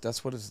mean,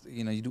 that's what it's,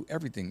 you do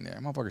everything there.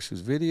 Motherfucker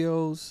shoots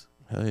videos,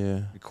 Hell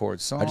yeah. record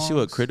songs. I just see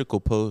what Critical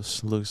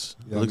posts looks.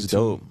 Yeah, It looks me too.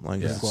 dope.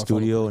 Like Yeah. the Cool. I follow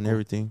studio and Critical.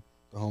 everything.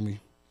 The homie.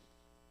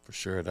 For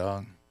sure,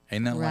 dog.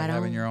 Ain't nothing Right like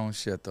having on. your own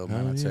shit, though, man.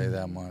 Hell I'll tell you yeah.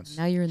 that much.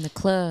 Now you're in the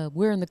club.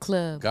 We're in the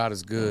club. God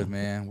is good,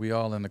 man. We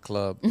all in the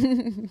club.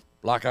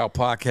 Blackout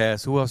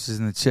Podcast. Who else is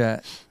in the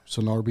chat?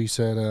 So Norby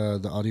said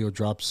the audio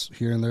drops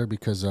here and there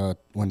because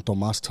when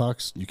Tomas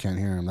talks, you can't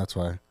hear him. That's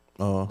why.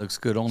 Oh, Looks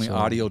good. Only So-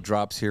 audio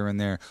drops here and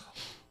there.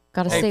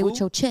 Gotta Hey, say with fool.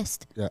 your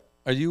chest.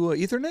 Are you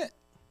Ethernet?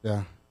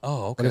 Yeah.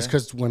 Oh, okay. But it's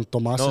because when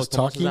Tomas no, is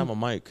Tomas talking, doesn't have a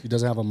mic. he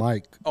doesn't have a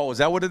mic. Oh, is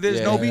that what it is,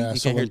 Yeah, Nobi? yeah. You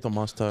So can't hear when-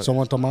 Tomas talk. So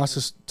when Tomas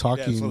is Yeah,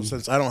 talking, so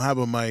since I don't have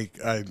a mic,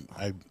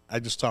 I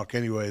just talk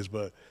anyways.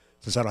 But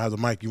since I don't have the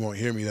mic, you won't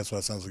hear me. That's why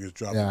it sounds like it's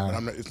dropping. Yeah.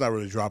 But it's not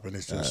really dropping.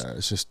 It's just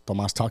it's just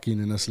Tomas talking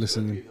and us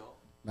listening.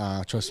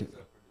 Nah, trust me.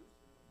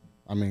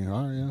 I mean,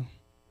 all right, yeah.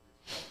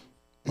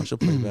 Watch the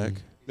playback.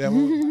 yeah.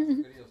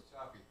 Well,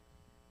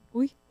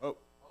 Oui.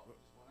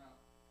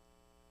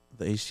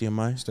 The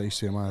HDMI. It's the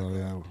HDMI, though,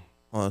 yeah.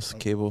 Oh, that's the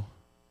cable.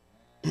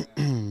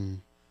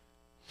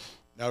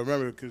 now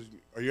remember, because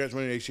are you guys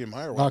running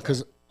HDMI or No, what?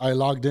 because I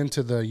logged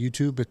into the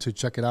YouTube to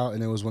check it out,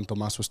 and it was when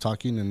Tomas was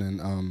talking, and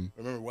then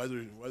Remember, weather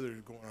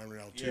is going on right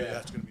now too.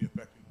 That's going to be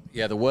affecting.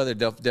 Yeah, the weather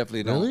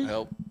definitely don't Really?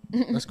 help.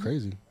 that's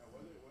crazy.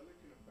 Weather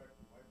can affect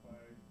the Wi-Fi,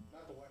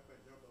 not the Wi-Fi,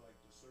 but like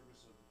the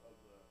service of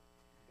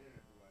the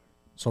internet provider.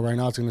 So right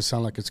now it's gonna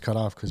sound like it's cut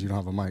off because you don't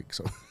have a mic.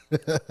 So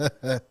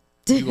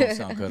You gonna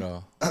sound cut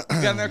off.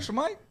 You got an extra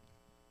mic?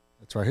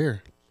 it's right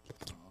here.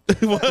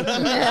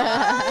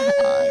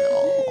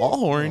 All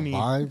horny.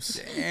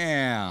 Vibes.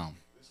 Damn.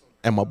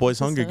 And my boy's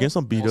hungry. Get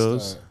some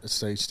B-dubs. It's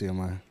the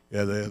HDMI.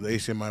 Yeah, the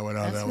HDMI went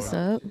out That's that what's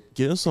one. up.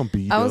 Get some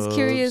B-dubs. I was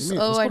curious.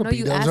 Let's Oh, go I to know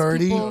you B-dubs asked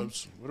already. people.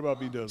 What about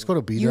B Dubs? Let's go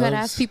to B-dubs. You had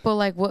asked people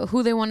like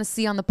who they want to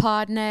see on the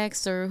pod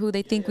next, or who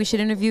they think we should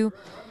interview.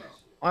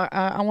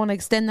 I want to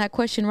extend that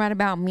question right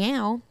about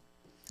meow.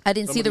 I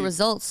didn't see the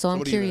results, so I'm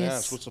Somebody even curious.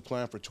 asked, what's the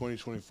plan for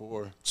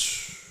 2024?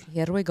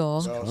 Here we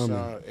go. South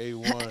Sound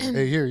A1.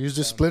 Hey, here, use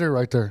this splitter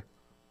right there.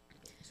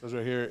 Says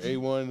right here,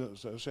 A1.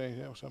 So I'm saying,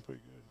 yeah, sound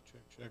pretty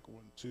good. Check, 1,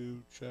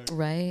 2, check.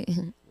 Right,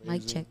 mic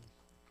Amazing. check.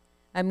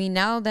 I mean,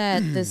 now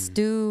that this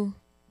stew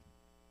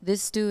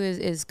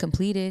is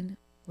completed,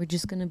 we're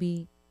just gonna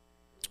be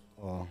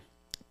Oh,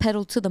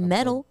 pedal to the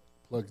metal.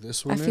 plug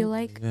this I one feel in.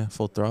 like. Yeah,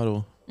 full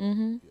throttle.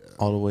 Mm-hmm.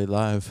 All the way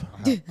live.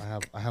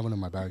 I have one in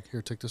my bag.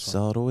 Here, take this It's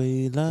one. all the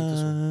way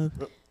live.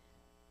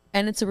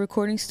 And it's a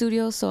recording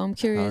studio, so I'm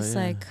curious,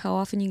 yeah. like, how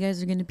often you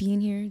guys are gonna be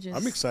in here. Just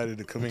I'm excited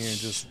to come in here and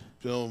just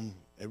film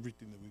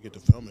everything that we get to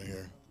film in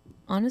here.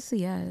 honestly,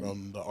 yeah.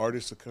 From the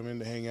artists that come in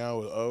to hang out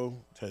with O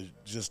to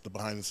just the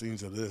behind the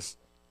scenes of this.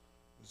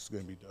 This is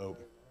going to be dope.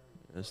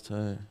 That's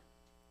tight.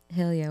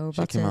 Hell yeah, we're She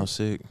about came to out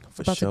sick.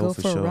 For about to sure, go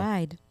for for a sure.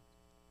 ride.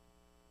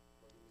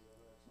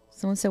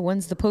 Someone said,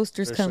 "When's the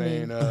posters They're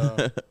coming?"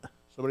 saying,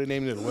 somebody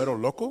named it Güero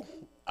Loco.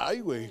 Ay,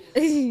 güey.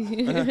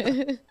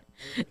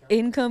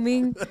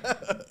 Incoming.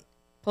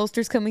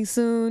 Posters coming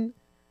soon.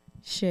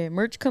 Shit,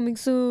 merch coming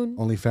soon.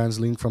 OnlyFans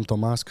link from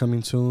Tomas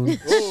coming soon.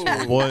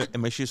 Boy,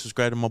 and make sure you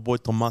subscribe to my boy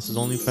Tomas's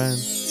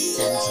OnlyFans.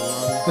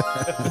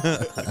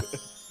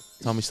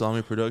 Tommy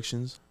Salami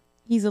Productions.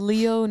 He's a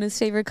Leo in his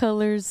favorite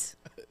colors.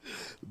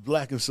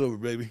 Black and silver,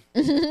 baby.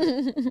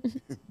 I'm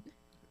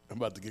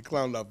about to get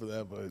clowned out for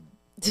that, but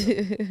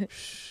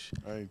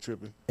I ain't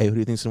tripping. Hey, who do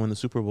you think's gonna win the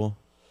Super Bowl?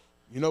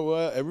 You know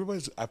what?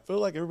 I feel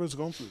like everybody's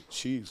going for the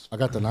Chiefs. I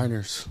got the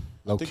Niners.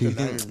 Low think key.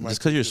 the Niners might Just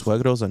because your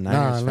be- Suegro's a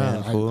Niners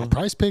fan, fool.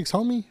 Price Pigs,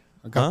 homie.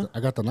 I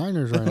got the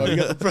Niners right Oh, now. you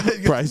got the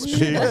price. Price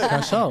pig.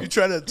 Cash out. You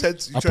try to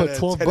I put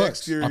 12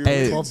 bucks. I put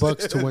Hey.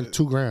 $12 to win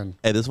 $2,000.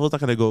 Hey, this fool's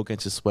not gonna go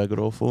against your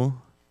Suegro, fool.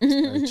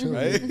 Hey, chill.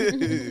 Right?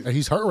 Hey,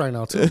 he's hurt right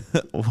now too.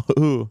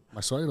 Who? My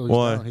suegro,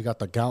 Why? he got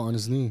the gout on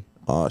his knee.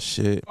 Oh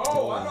shit.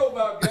 Oh, I know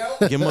about Gal.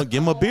 Give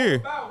him a beer.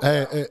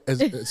 Hey,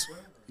 it's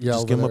yeah. Just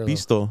over give him a there,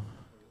 pisto.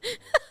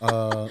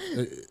 though.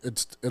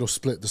 It'll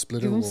split the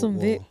splitter. Give him will- some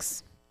will-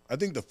 Vicks. I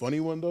think the funny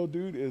one though,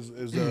 dude, is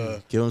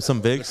Give him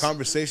some the Vicks.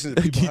 conversations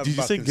that people Did have you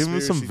about say give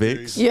him some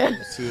conspiracy Vicks?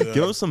 theories Yeah. to,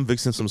 Give him some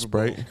Vicks and some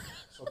Sprite.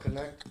 So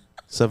connect.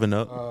 7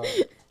 Up. oh,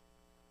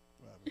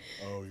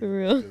 For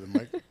real. to the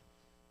mic.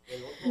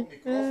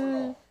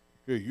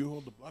 Here, you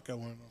hold the blackout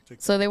one. I'll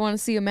take. So they want to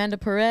see Amanda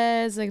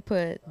Perez. They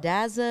put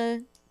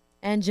Daza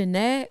and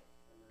Jeanette.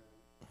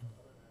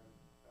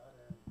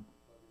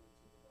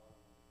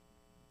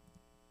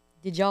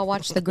 Did y'all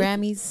watch the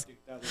Grammys?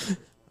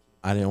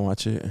 I didn't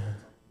watch it.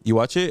 You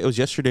watch it? It was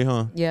yesterday,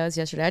 huh? Yeah, it was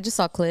yesterday. I just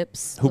saw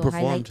clips. Who little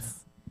performed?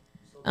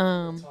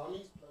 highlights.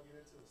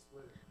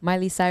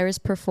 Miley Cyrus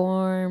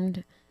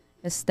performed.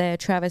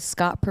 Travis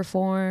Scott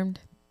performed.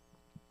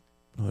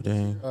 Oh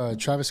dang.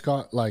 Travis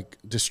Scott like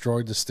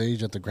destroyed the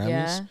stage at the Grammys.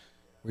 Yeah.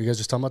 Were you guys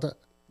just talking about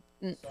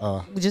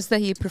that? Just that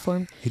he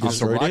performed. He On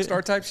some destroyed rock it.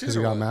 star type shit. Because he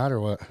or got what? mad or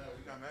what?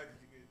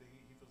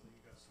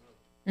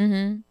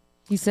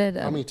 He said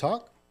I mean,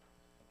 talk.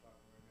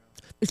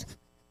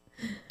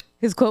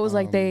 his quote was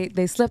like they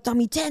slept on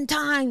me 10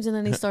 times, and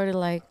then he started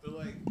like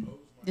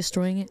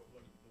destroying it.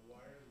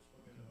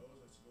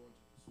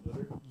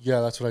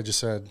 Yeah, that's what I just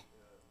said.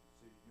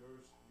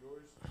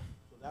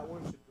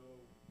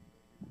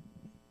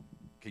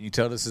 Can you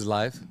tell this is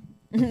live?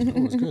 It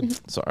was good.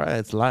 It's alright.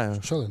 It's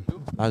live. Chilling.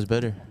 Live's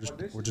better.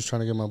 We're just trying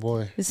to get my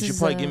boy. This You should is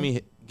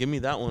probably give me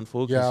that one,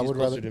 fool. 'Cause Yeah, I he's would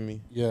closer rather. to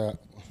me. Yeah.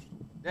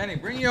 Danny,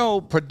 bring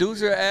your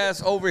producer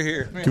ass over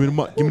here. Give me the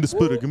mic. Give me the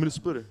splitter. Give me the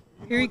splitter.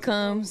 Here he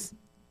comes.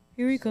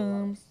 Here he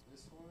comes.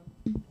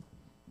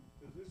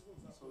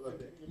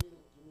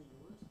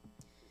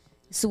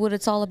 This is what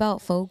it's all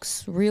about,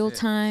 folks. Real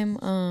time.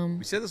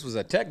 We said this was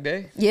a tech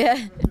day.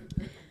 Yeah,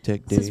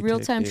 Tech day. this is real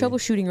tech time day.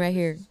 troubleshooting right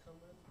here.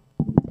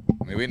 I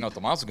mean, we didn't know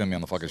Tomas was gonna be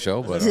on the fucking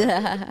show, but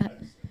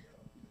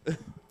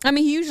I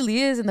mean, he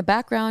usually is in the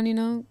background, you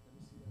know,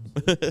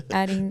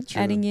 adding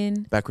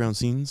in. Background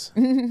scenes.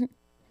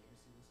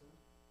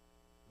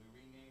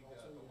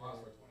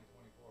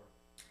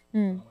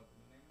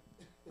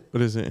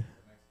 What is it?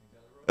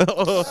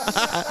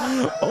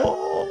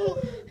 Oh.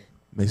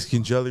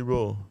 Mexican jelly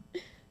roll.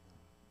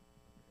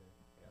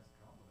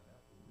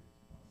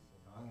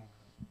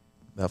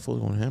 That fool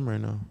going ham right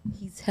now.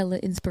 He's hella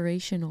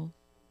inspirational.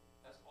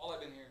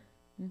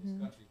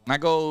 when I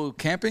go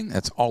camping,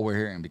 that's all we're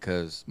hearing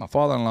because my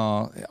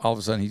father-in-law, all of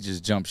a sudden, he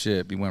just jumped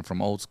ship. He went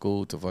from old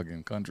school to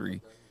fucking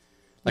country.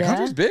 Like, Yeah.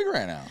 country's big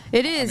right now.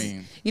 It is.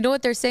 mean- You know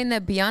what they're saying,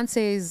 that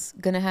Beyonce's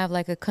gonna have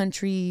like a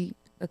country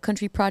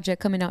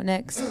project coming out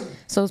next,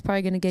 so it's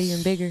probably gonna get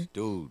even bigger.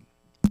 Dude,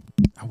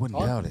 I wouldn't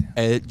doubt it.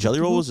 Hey, Jelly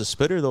Roll was a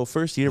spitter though.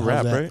 First, he did How's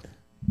rap, that? right?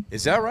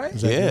 Is that right?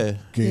 Is that Yeah. good?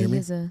 Can you hear He me?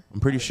 is a I'm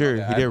pretty sure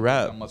he did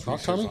rap. Much Talk,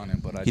 research Tommy? on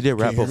him, but I He did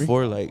rap Can you hear me?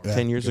 before, like Yeah,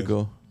 10 years good.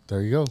 ago.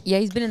 There you go. Yeah,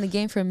 he's been in the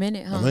game for a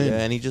minute, huh? Man. Yeah,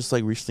 and he just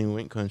like recently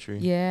went country.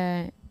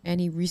 Yeah, and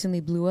he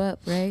recently blew up,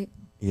 right?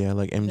 Yeah,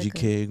 like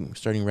MGK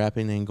starting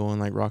rapping and going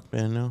like rock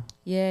band now.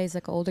 Yeah, he's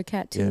like an older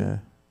cat too. Yeah.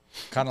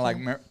 Kind of like,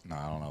 no,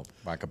 I don't know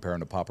if I compare him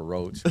to Papa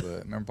Roach, but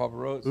remember Papa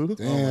Roach? Yeah,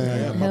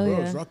 Damn. my Hell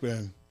bro's yeah. rock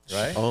band.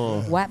 Right?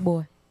 Oh, White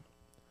boy.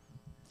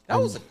 That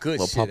was a good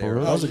Well, shit Papa era.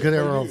 Roach. That was a good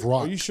era of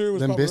rock. Are you sure it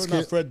was Limp Papa Roach, not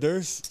Bizkit? Fred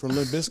Durst from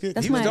Limp Bizkit?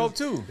 That's He was my- dope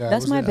too. Yeah,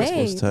 That's it my was- what's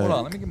babe. tight. Hold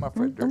on, let me get my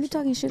Fred Don't be Durst.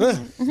 talking shit about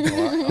him. I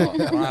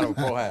don't have a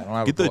pro hat. I don't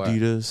have get a the pro hat.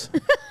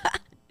 Adidas.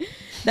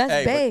 That's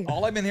Hey, babe. but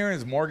all I've been hearing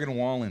is Morgan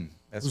Wallen.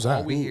 That's Who's all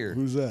that? we hear.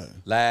 Who's that?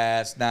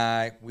 Last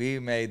night we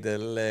made the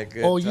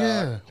liquor. Oh,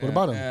 yeah. What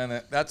about him?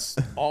 And that's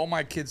all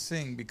my kids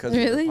sing because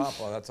Really? of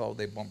Papa. That's all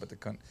they bump at the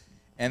country.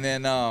 And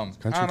then I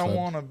don't club.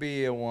 want to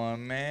be a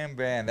one man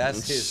band.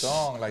 That's his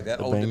song, like that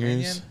The Old bangers.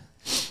 Dominion.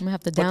 I'm gonna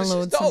have to But this is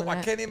download some dope. of I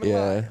that. can't even Yeah.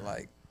 lie.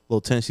 Like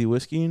Little Tennessee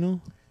whiskey, you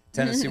know.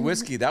 Tennessee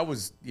whiskey. That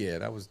was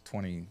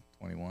 20,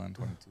 21,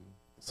 22.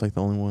 It's like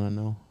the only one I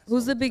know.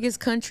 Who's the biggest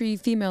country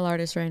female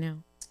artist right now?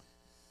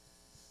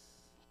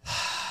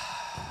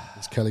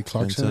 Is Kelly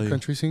tell Clarkson a you.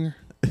 country singer?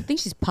 I think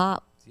she's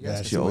pop.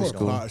 Yeah, she she old more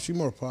school. pop. She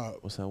more pop.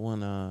 What's that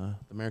one? The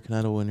American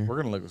Idol winner. We're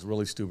gonna look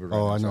really stupid right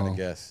Oh, now I trying know. to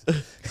guess.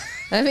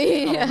 I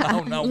mean, I yeah.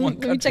 don't know one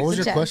Let me check What was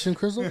the your chat. question,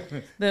 Crystal?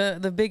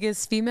 The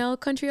biggest female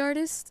country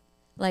artist,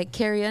 like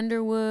Carrie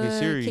Underwood, Hey,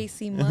 Siri.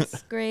 Casey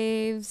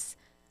Musgraves.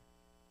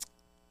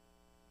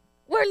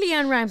 Where'd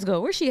Leanne Rhymes go?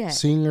 Where's she at?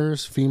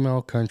 Singers,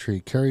 female country.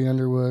 Carrie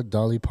Underwood,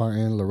 Dolly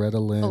Parton, Loretta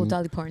Lynn. Oh,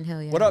 Dolly Parton,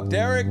 hell yeah. What up,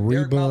 Derek? Derek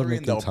Reba Mallory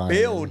in the McEntire.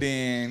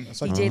 building.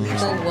 That's like DJ the Lethal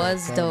first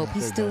was time dope. He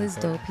they still got is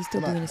that. dope. He's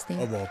still Not doing his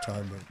thing. of all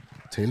time,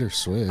 but Taylor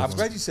Swift. I'm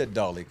glad you said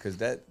Dolly because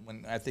that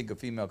when I think of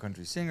female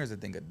country singers, I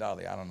think of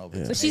Dolly. I don't know if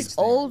it's But an she's age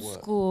thing or old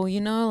what. school, you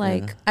know.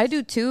 Like I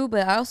do too,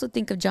 but I also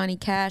think of Johnny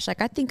Cash.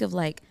 Like I think of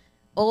like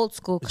old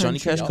school country. Johnny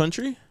Cash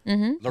country?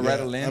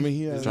 Loretta yeah, Lynn. I mean,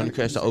 he has Johnny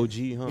Cash, the OG,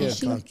 huh? Yeah,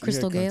 she country,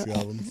 Crystal he had Gale?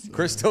 country albums.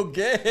 Crystal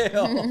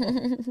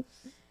Gale.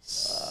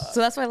 So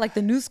that's why like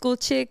the new school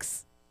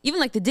chicks, even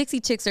like the Dixie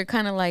chicks, are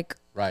kind of like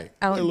Right.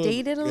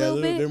 outdated a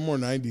little they're bit, more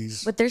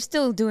 90s. but they're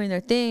still doing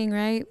their thing,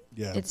 right?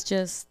 Yeah. It's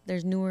just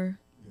there's newer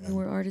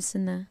artists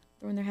in the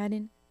throwing their hat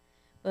in.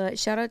 But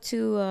shout out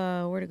to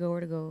where to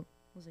go?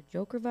 Was it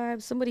Joker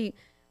Vibes? Somebody.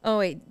 Oh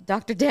wait,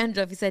 Dr.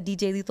 Dandruff. He said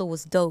DJ Lethal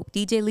was dope.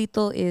 DJ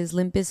Lethal is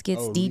Limp Bizkit's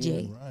Oh,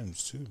 DJ. Leanne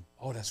Rhymes too.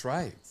 Oh, that's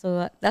right.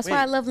 So that's why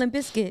I Wait. love Limp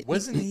Bizkit.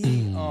 Wasn't he?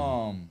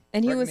 And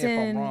he correct was me if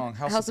I'm in wrong,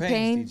 House of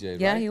Pain. DJ,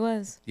 Yeah, right? he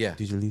was. Yeah.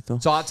 DJ Lethal.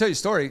 So I'll tell you a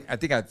story. I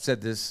think I've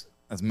said this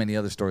as many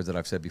other stories that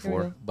I've said Here we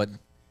before. go. But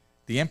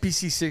the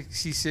MPC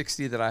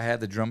C60 that I had,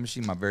 the drum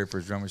machine, my very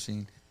first drum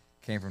machine,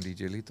 came from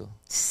DJ Lethal.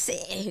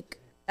 Sick.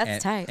 That's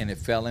and, tight. And it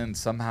fell in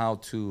somehow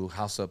to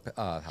House of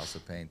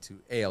Pain,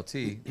 to ALT,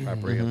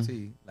 rapper ALT,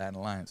 Latin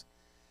Alliance,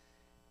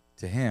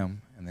 to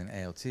him, and then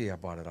ALT. I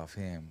bought it off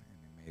him, and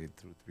it made it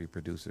through 3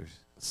 producers.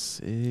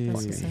 Sick. That's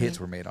Fucking sick. hits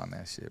were made on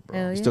that shit, bro.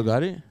 Hell You yeah. still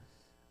got it?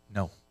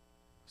 No,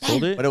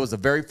 Sold it? but it was the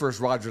very first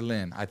Roger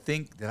Lynn. I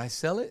think, did I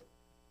sell it?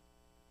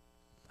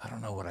 I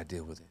don't know what I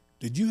did with it.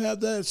 Did you have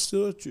that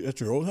still at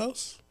your old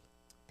house?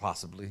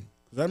 Possibly.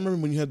 Because I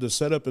remember when you had the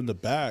setup in the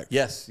back.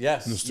 Yes. In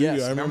the studio,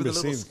 yes. I Remember remember the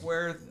little seeing-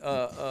 square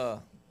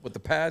with the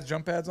pads,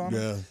 jump pads on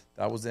Yeah. it?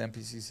 That was the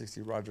MPC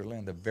 60 Roger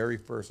Lynn, the very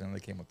first, and they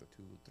came up to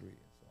 2 or 3.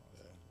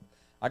 So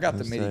I got the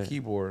That's MIDI tight.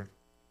 keyboard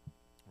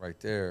right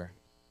there.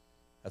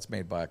 That's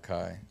made by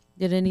Akai.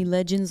 Did any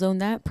legends own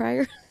that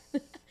prior?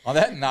 On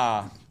that,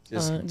 nah.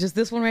 Just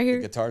this one right here.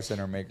 Guitar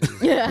Center makers.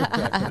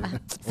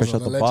 Fresh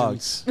out the the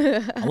box.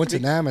 I went to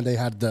NAMM and they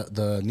had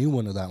the new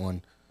one of that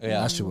one.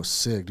 Yeah. That shit was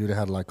sick, dude. It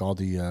had like all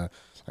the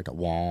like a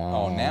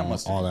wah. Oh, Nam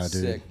must have all been that,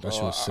 dude. sick. That shit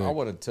bro. was sick. I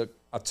would have took.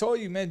 I told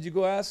you, man. Did you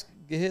go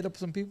hit up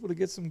some people to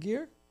get some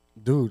gear?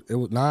 Dude, it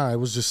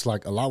was just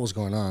like a lot was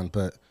going on,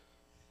 but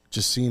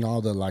just seeing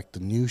all the like the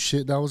new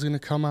shit that was gonna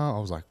come out, I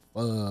was like,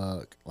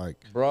 fuck, like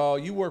Bro,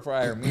 you work for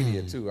Iron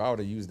Media too. I would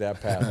have used that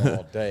pad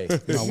all day.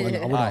 I went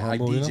I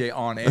humble, you know? DJ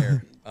on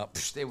air.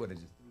 They would have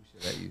just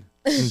threw shit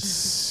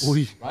at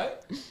you. Ooh, Right?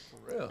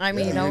 For real. I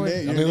mean, Yeah, I would.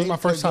 I mean, it was my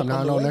first time.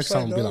 Now I know next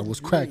time I'll be like, what's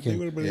cracking?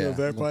 Yeah. I'm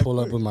gonna pull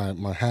up with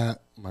my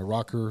hat, my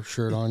rocker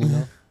shirt on, you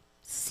know,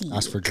 See.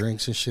 ask for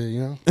drinks and shit, you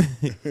know,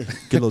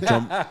 Get a little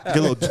drum. Get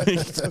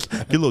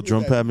a little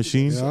drum pad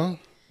machine. you know.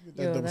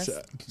 Yo, that's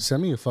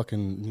Send me a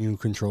fucking new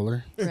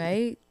controller.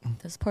 right.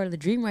 That's part of the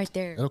dream right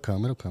there. It'll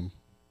come. It'll come.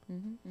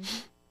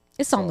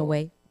 It's on the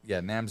way. Yeah,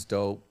 Nam's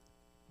dope.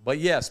 But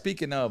yeah,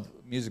 speaking of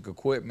music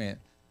equipment,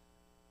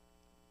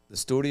 the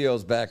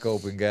studio's back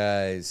open,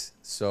 guys.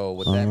 So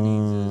what that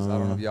means is, I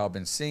don't know if y'all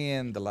been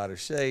seeing the Lighter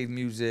Shade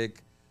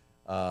music.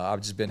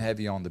 I've just been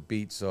heavy on the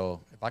beat.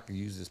 So if I could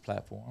use this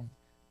platform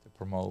to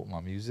promote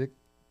my music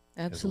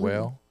Absolutely. as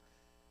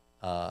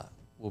well,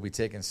 we'll be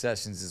taking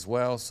sessions as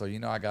well. So, you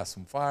know, I got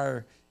some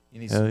fire. You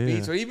need Hell some yeah.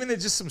 beats or even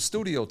just some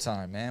studio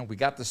time, man. We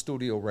got the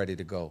studio ready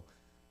to go.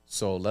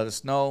 So let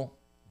us know.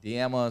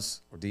 DM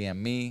us or DM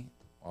me.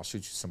 I'll shoot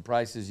you some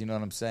prices. You know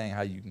what I'm saying?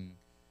 How you can,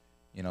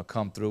 you know,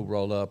 come through,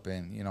 roll up,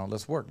 and, you know,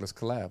 let's work. Let's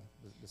collab.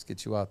 Let's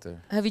get you out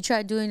there. Have you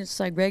tried doing just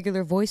like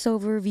regular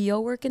voiceover VO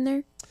work in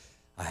there?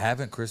 I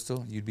haven't,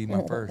 Crystal. You'd be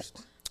my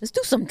first. Let's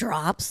do some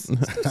drops.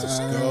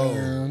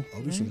 Go.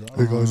 I'll do some drop.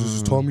 Hey guys, this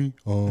is Tommy.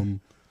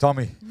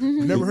 Tommy,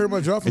 You never heard my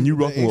drop? And you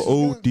from rocking with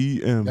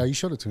Aces, man? ODM. Yeah, you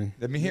showed it to me.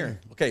 let me hear.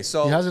 Okay,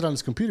 so He has it on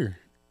his computer.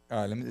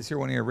 all right, let's hear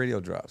one of your radio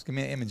drops. Give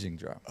me an imaging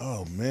drop.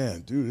 Oh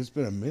man, dude, it's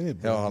been a minute.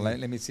 Hold Bro.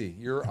 on, let me see.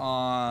 You're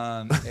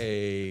on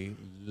a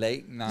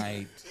late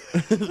night,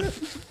 1 in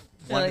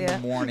the yeah.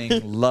 morning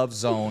love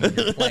zone. And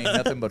you're playing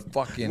nothing but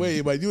fucking. Wait,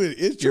 am I doing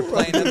intro? You're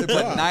playing nothing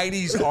but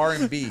 90s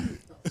R&B.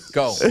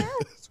 Go.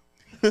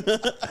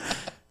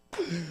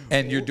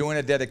 And you're doing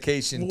a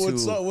dedication What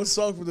to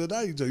song from the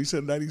 90s? Joe? You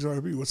said 90s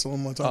R&B. What song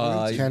am I talking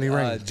about? Candy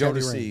Rain. Candy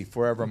Jodeci, Rain.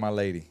 Forever My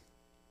Lady.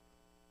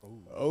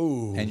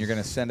 Oh, And you're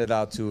going to send it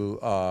out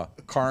to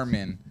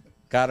Carmen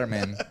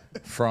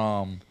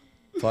from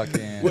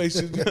fucking... wait,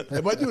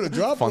 am I doing a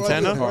drop?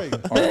 Fontana? Or am I doing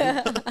a break?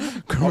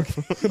 Am I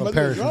doing a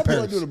Paris, drop or am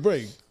I Paris. doing a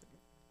break?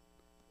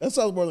 That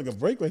sounds more like a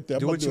break right there.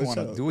 Do I'm what you about want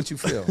to to. do Do what you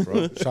feel,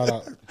 bro. Shout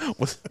out.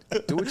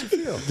 Do what you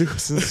feel. Dude,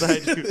 what's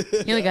inside you?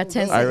 You only got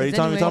 10 All right, seconds ready,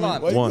 Tommy? anyway. Tommy?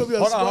 Why you put me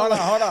One. on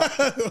Hold on.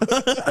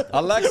 We're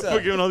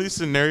Alexa, giving all these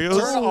scenarios.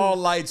 turn all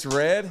lights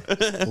red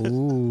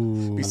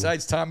Ooh.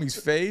 besides Tommy's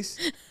face.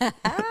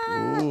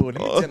 Ooh,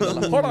 let me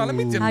dim hold on, let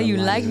me dim How the you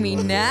lights. like me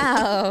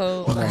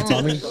now?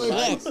 Tommy,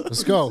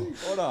 let's go.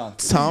 Hold on.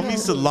 Tommy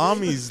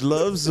Salami's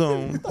Love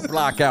Zone.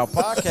 Blackout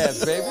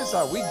podcast, baby. That's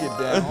how we get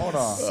down. Hold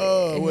on.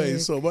 Oh, wait.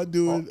 So am I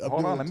doing? I'm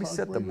Hold doing on, a let me talk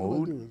set the break? What am I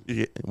mood. doing?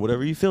 Yeah,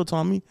 whatever you feel,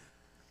 Tommy.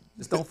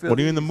 Just don't feel. What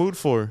are you in the mood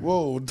for?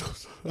 Whoa,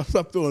 I'm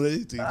not feeling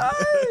anything.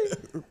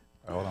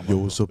 Hold on, Yo,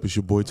 what's up? It's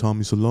your boy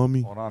Tommy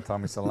Salami. hold on,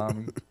 Tommy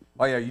Salami.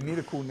 Oh yeah, you need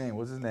a cool name.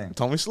 What's his name?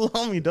 Tommy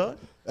Salami, dog.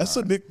 That's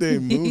a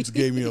nickname Moods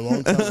gave me a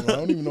long time ago. I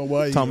don't even know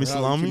why you Tommy how he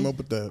Salami? came up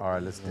with that. All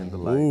right, let's dim the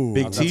light. Ooh,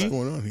 Big what's T?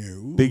 going on here?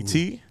 Ooh. Big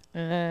T. The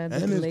And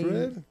it's delay.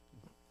 red.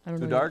 I don't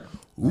Too know. dark?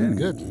 Ooh,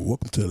 good.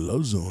 welcome to the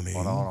Love Zone. Eh?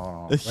 Hold on, hold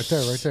on. Right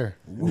there, right there.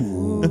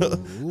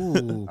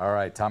 Ooh. All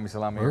right, Tommy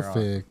Salami. you're on.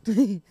 Perfect.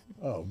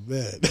 Oh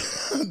man,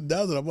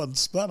 now that I'm on the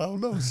spot, I don't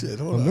know shit.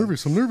 Hold I'm on.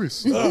 nervous. I'm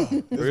nervous. It's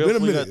been a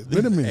minute. It's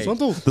been a minute.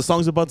 Santo. The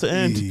song's about to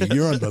end. Hey,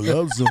 you're on the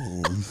Love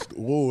Zone.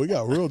 Whoa, it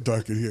got real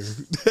dark in here.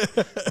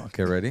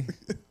 Okay, ready?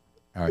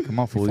 All right, come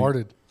on, fool.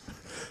 Farted.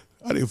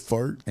 I didn't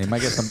fart. Hey, you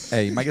might get some.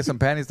 Hey, you might get some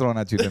panties thrown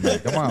at you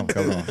tonight. Come on.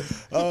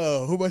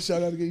 Who am I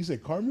shout out again? You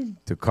said Carmen?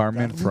 To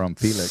Carmen from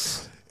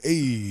Felix.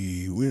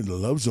 Hey, we're in the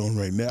Love Zone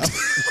right now.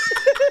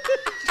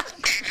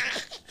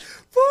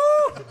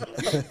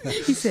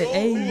 He said,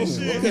 hey.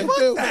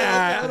 Hold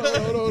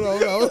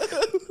on.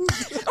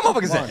 I'm up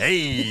against it.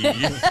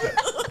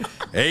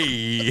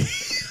 Hey.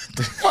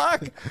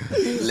 Fuck.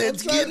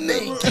 Let's get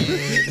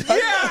naked.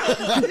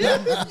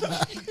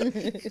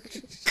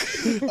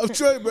 I'm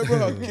trying to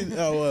remember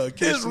how It's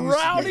Casey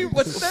rowdy.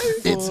 What's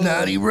that? It's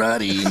naughty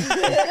ruddy.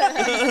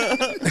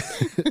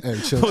 Hey,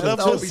 chill. What up,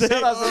 Don't be Jose?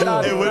 shut up,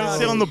 shut Hey, what did you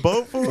say on the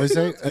boat for? What do you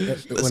say?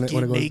 Let's get it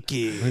goes-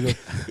 naked. when it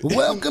goes,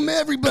 Welcome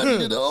everybody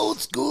to the old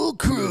school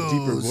deeper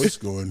cruise. voice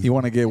going. You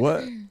want to get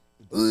what?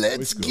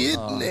 Let's get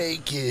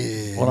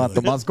naked. Hold on.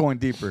 Tomas going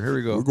deeper. Here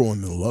we go. We're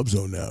going to the Love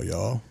Zone now,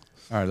 y'all.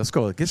 All right, let's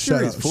go. Get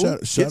serious, fool.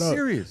 Get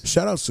serious.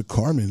 Shout outs to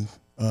Carmen.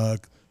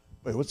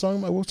 Wait, what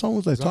song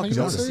was I talking how you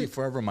about? say See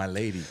forever, my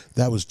lady.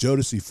 That was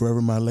Jodeci,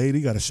 Forever My Lady.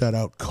 Got to shout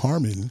out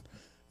Carmen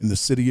in the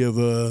city of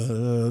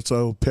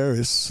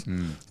Paris,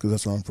 because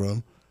that's where I'm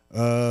from.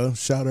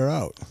 Shout her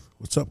out.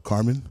 What's up,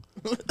 Carmen?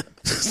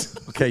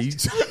 Okay. You,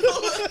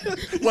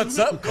 what's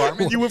up,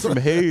 Carmen? You went from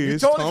hey, You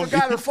it's totally Tommy.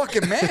 forgot her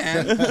fucking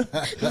man.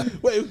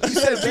 Wait, You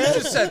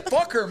just said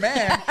fuck her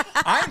man.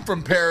 I'm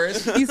from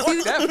Paris. You Fuck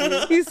see, that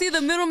fool. you see, the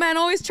middleman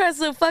always tries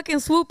to fucking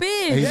swoop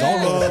in. He's all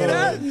Look over. at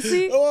that. You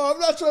see? oh, I'm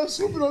not trying to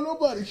swoop it on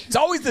nobody. It's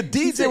always the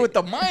DJ with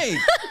the mic.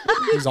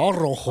 He's all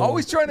rojo.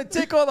 Always trying to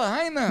take all the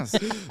highness.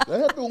 That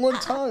happened one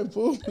time,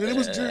 fool. And it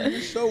was during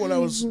your show when I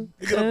was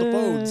picking up the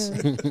phones.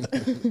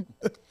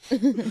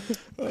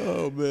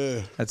 Oh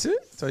man, That's it?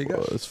 That's all you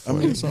got? That's I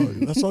mean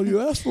that's all you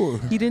asked for.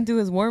 He didn't do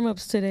his warm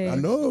ups today. I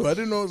know. I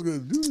didn't know I was gonna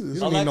do You this.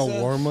 don't need no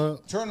Alexa. warm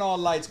up. Turn all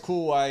lights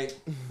cool white.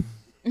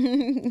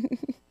 fucking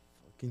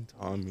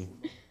Tommy.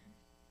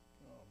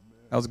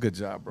 That was a good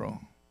job, bro.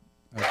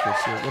 That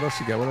was good shit. What else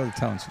you got? What other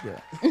talents you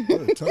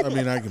got? I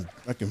mean,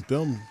 I can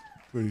film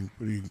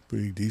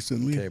pretty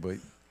decently. Okay, but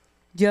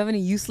Do you have any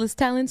useless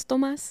talents,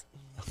 Tomas?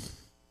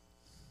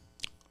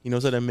 He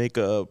knows how to make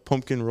a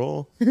pumpkin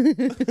roll. Well,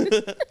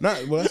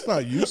 that's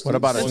not useful. what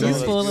about a Well, tooth?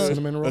 useful.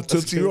 Cinnamon roll. A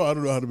Tootsie Roll? I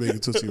don't know how to make a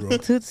Tootsie Roll.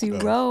 Tootsie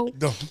Roll.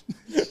 No.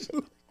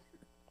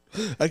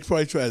 I could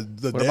probably try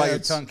the What about your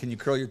dance. tongue? Can you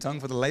curl your tongue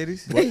for the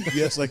ladies? What?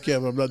 Yes, I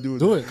can. But I'm not doing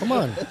Do it. Come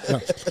on. Yeah.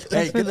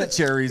 Hey, get the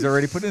cherries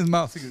already. Put it in his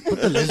mouth.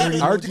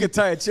 I heard you could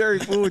tie a cherry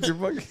food with your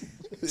fucking.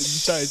 You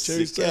try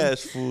cherry Sick stuff?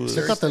 ass food.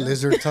 Check out the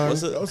lizard tongue.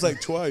 That was like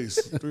twice,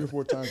 3 or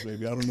 4 times,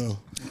 maybe. I don't know.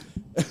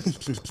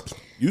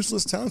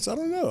 Useless talents? I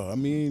don't know. I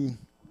mean,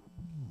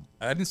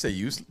 I didn't say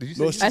useless. Did you say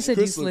no, useless? I said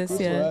Crystal useless,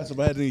 Crystal yeah. asked if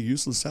I had any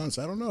useless talents.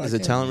 I don't know. Is I a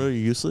can't- talent really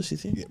useless, you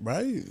think? Yeah,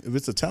 right? If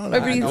it's a talent, I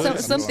mean, know some,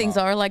 this. some things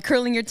are like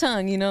curling your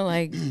tongue, you know,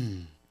 like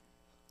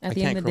at I the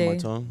can't end of curl the my day.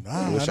 tongue. Nah,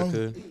 I wish I I don't-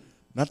 could.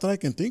 not that I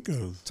can think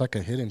of. It's like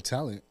a hidden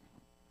talent.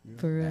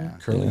 For real. Yeah.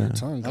 Curling Yeah. your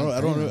tongue.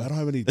 I don't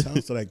have any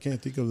talents that I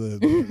can't think of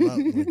that are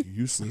not like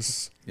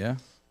useless. Yeah.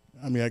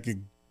 I mean, I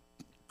could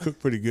cook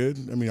pretty good.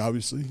 I mean,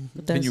 obviously,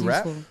 But that's you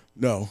rap? useful.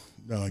 no,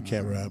 I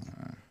can't rap.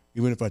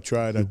 Even if I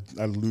tried,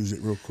 I'd lose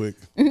it real quick.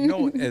 You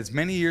know, as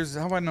many years.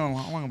 How long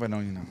have I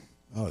known you now?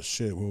 Oh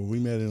shit! Well, we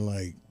met in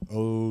like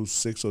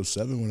 06,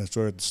 07 when I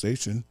started at the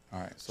station. All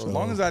right. So, as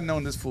long as I've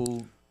known this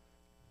fool,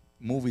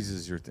 movies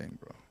is your thing,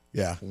 bro.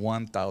 Yeah,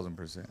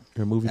 1,000%.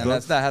 Your movie And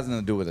buff? that has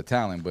nothing to do with the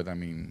talent, but I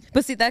mean,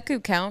 But see, that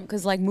could count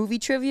because like movie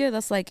trivia,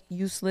 that's like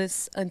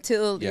useless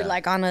until Yeah. you're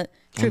like on a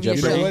trivia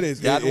Jeopardy. you know show. what?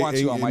 It's, Yeah, I'd want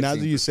you on my now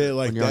team that you for say it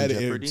like When you're on that,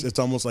 Jeopardy? it's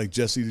almost like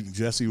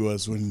Jesse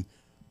was when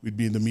we'd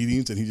be in the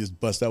meetings and he just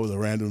bust out with a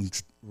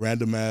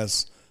random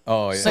ass.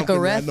 oh yeah, It's like a something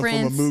random from a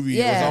reference. movie.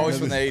 Yeah. it's always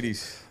from the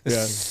 80s.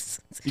 Yeah,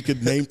 he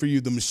could name for you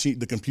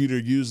the computer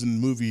used in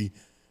the movie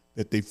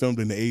that they filmed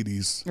in the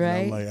 80s.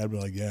 And Right. I'd be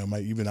like, yeah,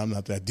 I'm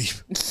not that deep.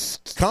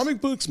 Comic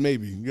books,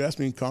 maybe. You ask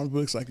me in comic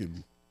books, I could.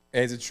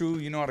 Hey, is it true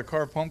you know how to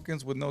carve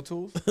pumpkins with no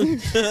tools?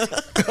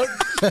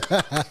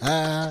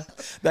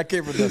 that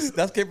came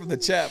from the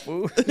chat,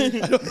 fool.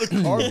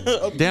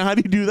 Damn, how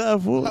do you do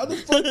that, fool? How the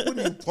fuck would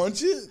you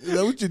punch it? Is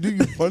that what you do?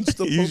 You punch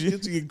the Usually-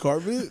 pumpkin so you can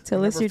carve it?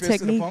 Tell us Never your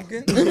fisted a technique.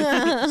 pumpkin?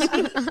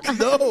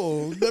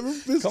 No, never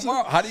fisted. Come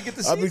on, how do you get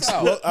the I've seeds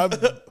out?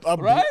 explo-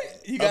 Right?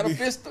 You got to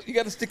fist. You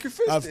got to stick your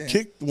fist I've in.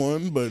 kicked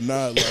one, but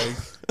not like.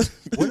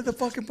 What did the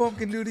fucking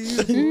pumpkin do to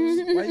you?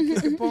 fool? Why you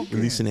kicking pumpkin?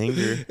 Releasing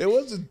anger. It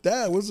wasn't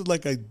that. It wasn't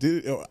like I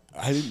did.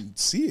 I didn't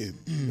see it.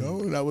 You know,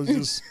 and I was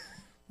just.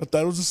 I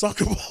thought it was a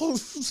soccer ball.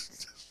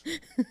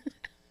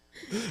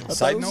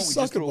 Side note: we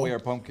just threw away our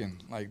pumpkin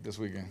like this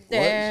weekend.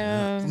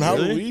 Damn. From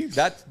Halloween.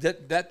 That's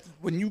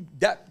when you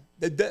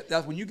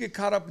that's when you get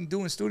caught up in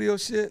doing studio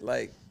shit.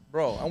 Like,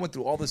 bro, I went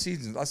through all the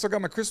seasons. I still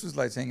got my Christmas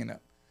lights hanging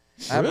up.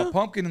 I have a Really?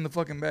 pumpkin in the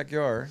fucking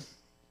backyard.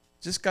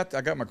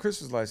 I got my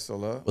Christmas lights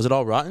still up. Was it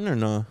all rotten or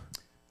no?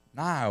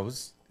 Nah, it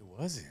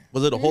wasn't.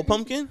 Was it a whole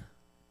pumpkin?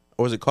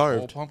 Or was it Whole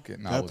carved?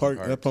 pumpkin. Nah, it That wasn't part.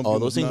 carved. That pumpkin. Oh,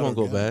 those was things not won't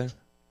go organic. bad.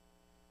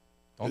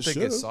 Don't It they get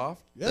should've.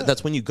 soft? Yeah.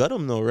 That's when you gut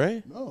them, though,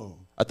 right? No.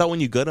 I thought when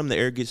you gut them, the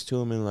air gets to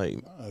them and like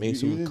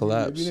makes them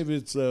collapse. Even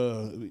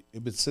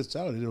if it sits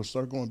out, it'll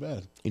start going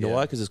bad. You know Yeah.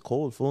 why? Because it's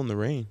cold, full in the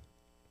rain.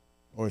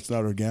 Or it's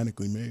not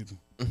organically made.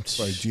 It's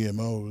like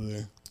GMO over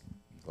there.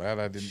 Glad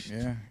I didn't.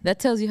 Yeah. That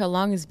tells you how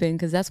long it's been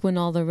because that's when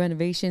all the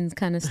renovations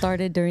kind of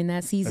started during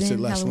that That season. shit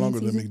lasts Halloween longer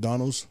than season.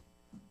 McDonald's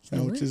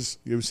sandwiches.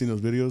 You ever seen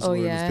those videos Oh, where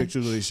yeah. there's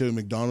pictures where they show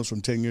McDonald's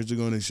from 10 years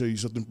ago and they show you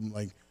something from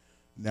like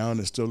now and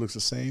it still looks the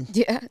same?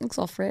 Yeah, it looks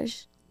all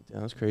fresh. Yeah,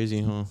 that's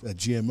crazy, huh? That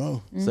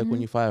GMO. It's like when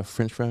you find a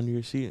French fry under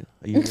your seat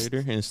a year later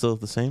and it's still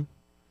the same.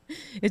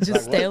 It's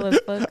just stale as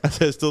fuck. I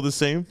said it's still the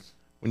same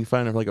when you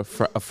find like a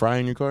fry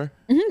in your car.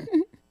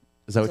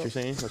 Is that what you're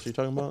saying? That's what you're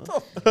talking about?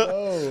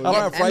 I don't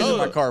have fries in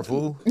my car,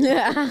 fool.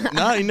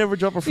 No, you never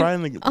drop a fry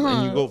in the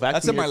and you go vacuum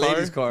That's in my your car?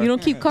 lady's car. You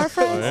don't keep car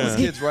fries? This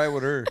kid's right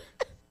with her.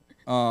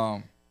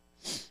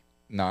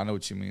 No, I know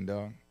what you mean,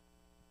 dog.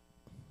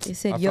 They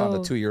said, I yo,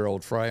 found a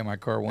 2-year-old fry in my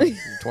car once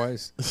or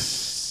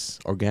twice.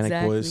 Organic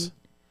Exactly. boys.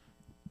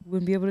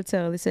 wouldn't be able to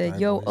tell. They said,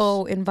 Bad yo, boys.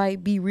 oh,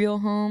 invite Be Real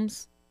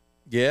Homes.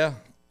 Yeah.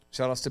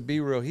 Shout outs to Be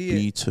Real.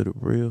 Be to the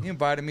real. He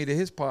invited me to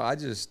his pod. I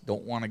just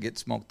don't want to get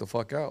smoked the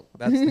fuck out.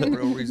 That's the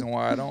real reason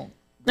why I don't.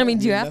 I mean,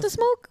 do you have to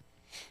smoke?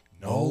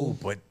 No,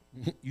 but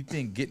you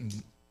think getting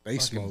They fucking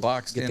smoke.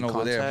 boxed Get in the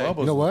over there, contact. Bubba's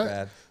You know was what?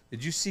 bad.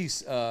 Did you see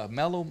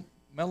Mellow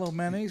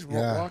Mayonnaise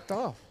Yeah. walked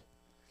off?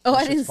 Oh,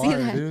 I That didn't shit's see fire,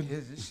 that. dude.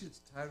 This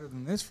shit's tighter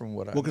than this from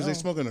what I Well, because know. they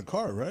smoke in a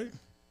car, right?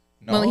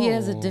 No, Well, he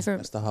has a No, different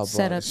that's the hot bar.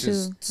 setup it's too.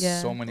 just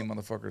Yeah. so many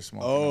motherfuckers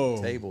smoking Oh.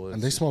 on the table. And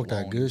it's they just smoke that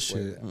blowing good this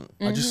way shit. down.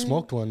 I just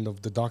smoked one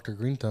of the Dr.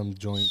 Green Thumb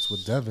joints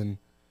with Devin,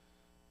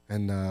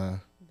 and I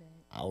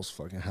was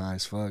fucking high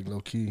as fuck, low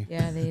key.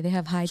 Yeah, they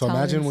have high So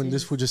imagine when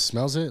this tolerances. food just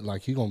smells it,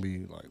 like he gonna be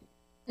like,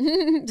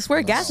 Just wear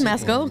a gas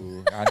mask, go.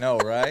 Ooh, I know,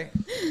 right?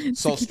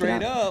 So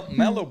straight up,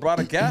 Mello brought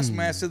a gas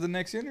mask to the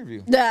next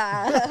interview. He did.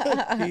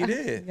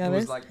 Yeah, It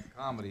was that's- like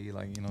comedy,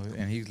 like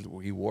and he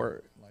wore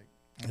it like.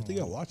 I think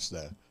I watched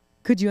that.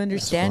 Could you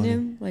understand funny.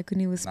 him, like when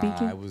he was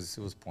speaking? Nah, it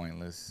was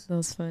pointless. That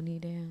was funny,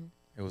 damn.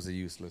 It was a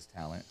useless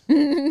talent.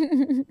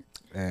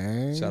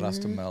 eh? Shout outs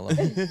to Mello.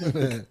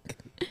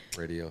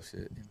 Radio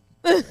shit.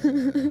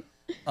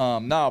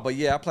 No, but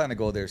yeah, I plan to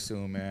go there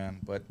soon, man.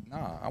 But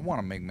nah, I want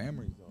to make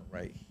memories though,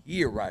 right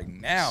here, right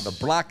now. The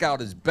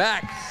blackout is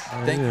back.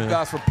 Thank you yeah.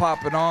 guys for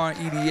popping on.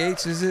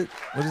 EDH, is it?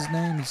 What's his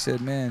name? He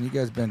said, man, you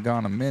guys been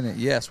gone a minute.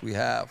 Yes, we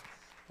have.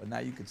 But now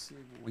you can see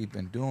what we've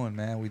been doing,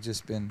 man. We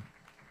just been,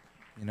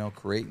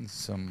 creating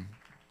some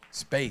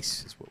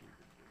space is what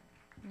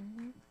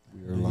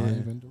we We are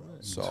live and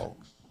direct. so.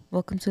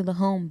 Welcome to the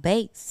home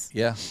base.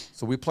 Yeah.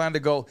 So we plan to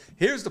go.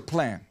 Here's the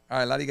plan. All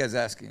right, a lot of you guys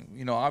asking.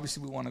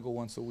 Obviously we want to go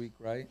once a week,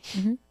 right?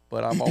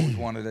 But I've always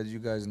wanted, as you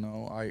guys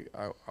know,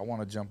 I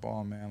want to jump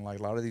on, man. Like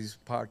a lot of these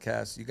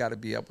podcasts, you got to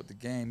be up with the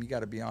game. You got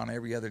to be on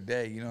every other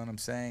day. You know what I'm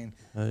saying?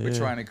 We're yeah.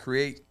 trying to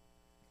create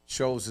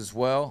shows as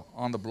well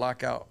on the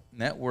Blackout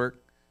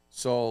Network.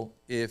 So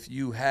if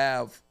you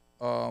have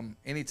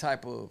any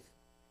type of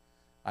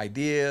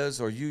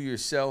ideas, or you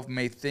yourself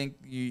may think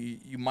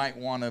you might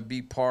want to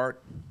be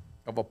part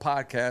of a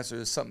podcast,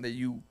 or something that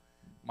you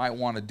might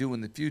want to do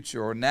in the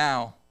future, or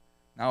now's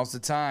the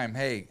time.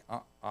 Hey,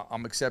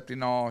 I'm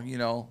accepting all,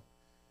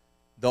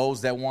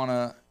 those that want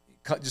to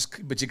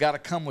but you got to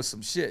come with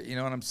some shit. You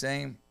know what I'm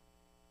saying?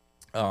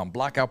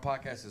 Blackout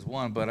Podcast is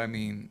one, but I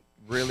mean,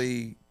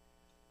 really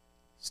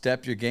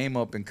step your game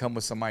up and come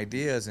with some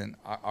ideas, and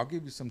I'll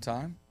give you some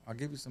time. I'll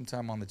give you some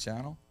time on the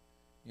channel.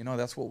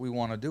 That's what we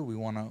want to do. We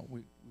want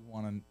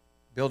to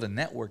build a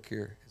network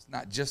here. It's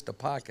not just a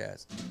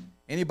podcast.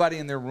 Anybody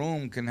in their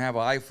room can have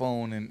an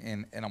iPhone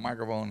and a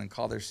microphone and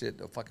call their shit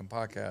a fucking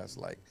podcast.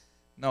 Like,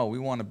 no, we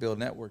want to build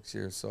networks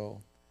here.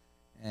 So,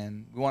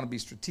 and we want to be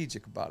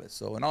strategic about it.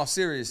 So, in all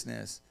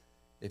seriousness,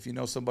 if you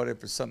know somebody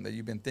for something that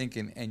you've been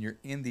thinking and you're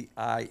in the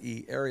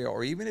IE area,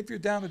 or even if you're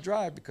down to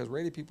drive, because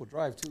radio people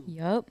drive too.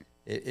 Yup.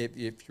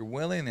 If you're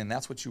willing and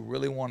that's what you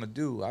really want to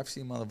do, I've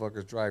seen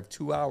motherfuckers drive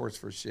 2 hours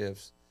for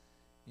shifts,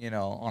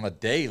 on a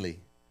daily.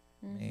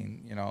 I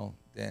mean,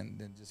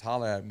 then just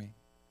holler at me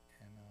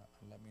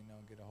and let me know,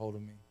 get a hold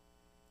of me.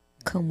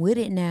 Come with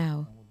it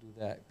now. And we'll do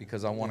that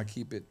because I want to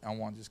keep it. I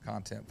want just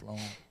content flowing.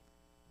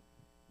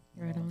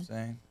 You Right know what on. I'm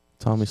saying?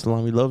 Tommy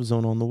Salami Love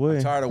Zone on the way.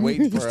 I'm tired of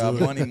waiting for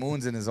Money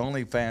Moons and his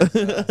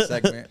OnlyFans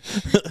segment.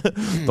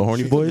 The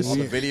Horny Boys. All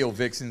the video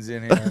vixens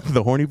in here.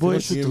 The Horny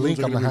Boys. Shoot the link,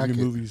 I'm gonna hack it.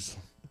 movies.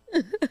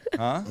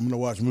 Huh? I'm gonna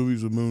watch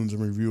movies with Moons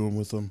and review them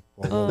with them.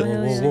 Whoa, Oh, whoa,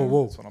 hell whoa, yeah. whoa,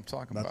 whoa. That's what I'm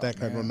talking Not about. that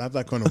kind man. of, not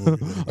that kind of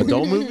movie. though.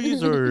 Adult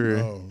movies or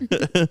No.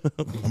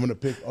 I'm gonna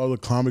pick all the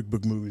comic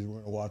book movies.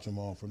 We're gonna watch them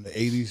all from the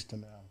 80s to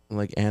now.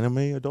 like anime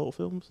adult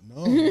films?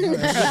 No,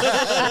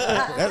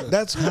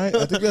 that's high.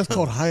 I think that's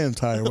called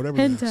hentai or whatever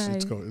Hentai.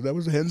 it's called. That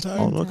was a hentai. I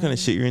don't know what kind of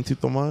shit you're into,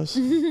 Tomas.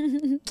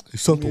 Hey,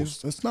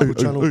 Santos, That's not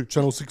what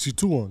channel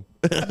 62 on.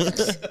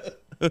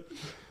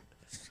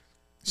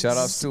 Shout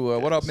outs to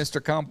what up,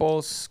 Mr.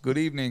 Campos? Good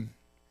evening.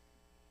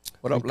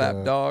 What up, think,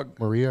 Lap Dog?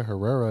 Maria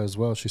Herrera as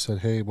well. She said,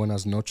 "Hey,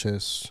 buenas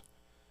noches."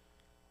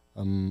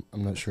 I'm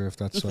not sure if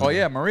that's. Oh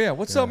yeah, Maria.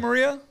 What's up,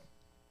 Maria?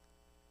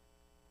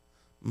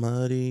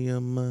 Maria,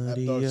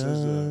 That dog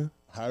says Maria.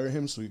 hire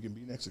him so he can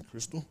be next to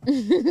Crystal.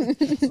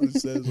 That's what it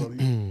says on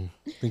here.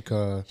 I think.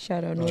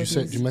 Shout out.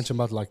 Did you mention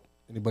about like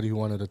anybody who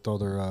wanted to throw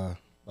their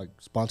like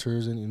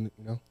sponsors in?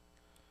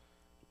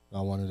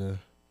 I wanted to.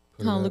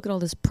 Put Oh, it look at all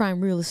this prime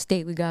real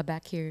estate we got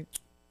back here.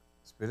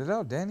 Spit it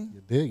out, Danny.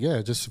 You did,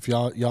 yeah. Just if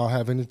y'all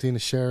have anything to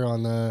share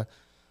on the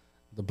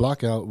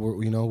blackout,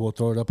 we'll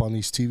throw it up on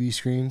these TV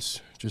screens.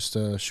 Just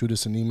shoot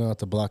us an email at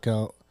the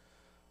blackout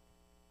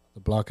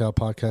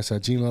podcast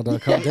at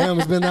gmail.com. Damn,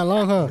 it's been that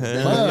long, huh?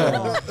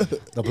 Wow.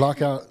 The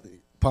blackout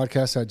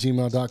podcast at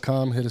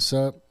gmail.com. Hit us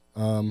up.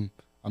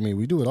 I mean,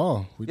 we do it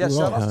all. We Yeah, do it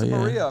shout all. outs to yeah.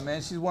 Maria,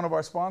 man. She's one of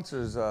our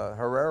sponsors,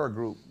 Herrera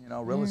Group,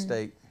 real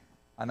estate.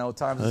 I know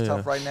times is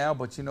tough right now,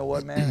 but you know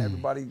what, man?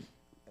 Everybody,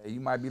 you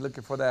might be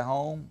looking for that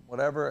home,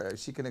 whatever.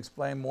 She can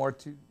explain more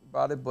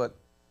about it, but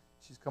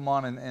she's come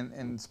on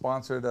and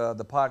sponsored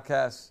the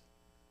podcast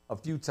a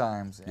few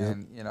times,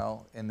 and,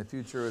 in the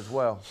future as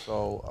well.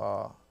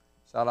 So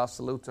shout out,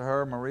 salute to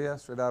her, Maria,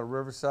 straight out of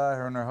Riverside,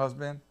 her and her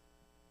husband.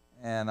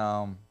 And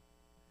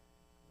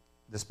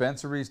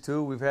dispensaries,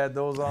 too. We've had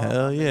those on.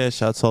 Hell yeah!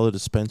 Shouts to all the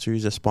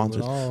dispensaries that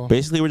sponsors. all.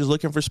 Basically, we're just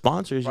looking for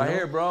sponsors. Right you know?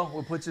 here, bro.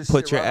 We'll put your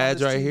Put shit your right on ads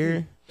this right TV.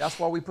 here. That's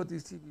why we put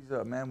these TVs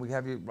up, man. We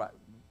have you right.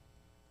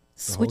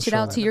 Switch it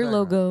whole out shot. to your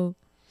logo.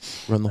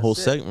 Run the whole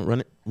That's it.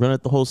 segment. Run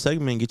it the whole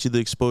segment. Get you the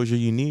exposure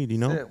you need. You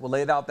know. That's it. We'll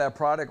lay out that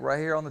product right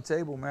here on the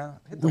table, man.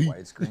 Hit the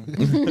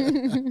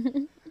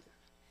widescreen.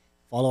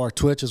 Follow our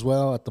Twitch as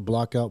well at the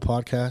Blackout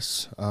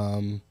Podcast.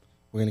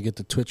 We're going to get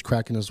the Twitch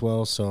cracking as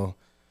well, so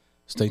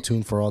stay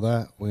tuned for all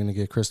that. We're going to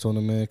get Crystal in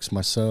the mix,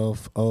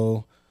 myself,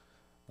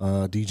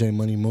 DJ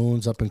Money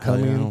Moons up and Hell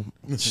yeah. coming.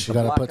 We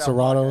got to put Blackout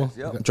Serato.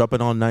 Podcast, yep.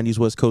 Dropping on 90s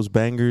West Coast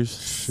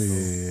bangers.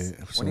 Shit.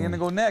 When are you gonna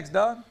go next,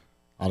 dog?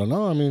 I don't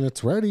know. I mean,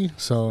 it's ready.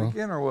 So,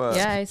 Weekend or what?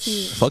 Yeah, I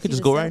see. Fuck it,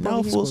 just go right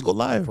now. Full. Let's go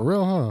live. for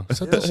real, huh?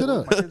 Set Yeah, that shit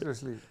up. My kids are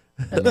asleep.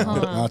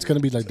 No, it's going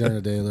to be like during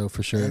the day, though,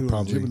 for sure. I go to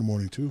the gym in the Probably.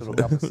 morning too. Little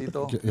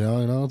cafecito.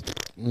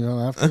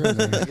 After. and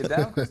then- Take it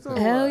down, Crystal, or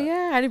Hell what?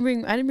 yeah! I didn't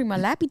bring my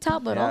lappy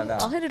top, but Yeah, I'll, nah.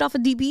 I'll hit it off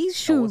of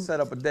DB's We'll shoe. set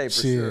up a day for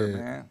sure, Shit.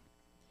 man.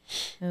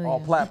 Hell All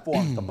yeah.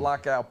 platforms, the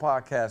Blackout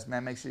Podcast,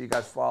 man. Make sure you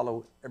guys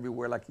follow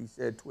everywhere, like he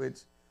said, Twitch,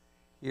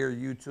 here,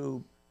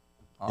 YouTube,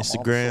 all the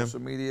Instagram.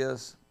 social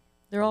medias.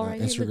 They're all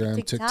right here. Look Instagram,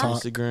 at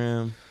TikTok. TikTok.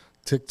 Instagram.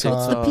 TikTok.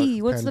 What's the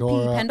P? What's the P?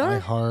 Pandora,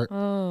 Pandora? iHeart,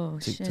 Oh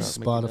TikTok. shit!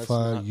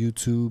 Spotify,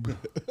 YouTube.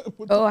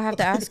 Oh, I have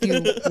to ask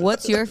you,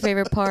 what's your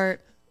favorite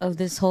part of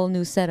this whole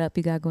new setup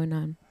you got going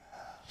on?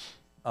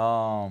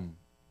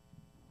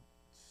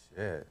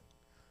 Shit.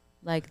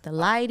 Like the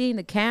lighting,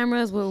 the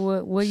cameras.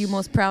 What are you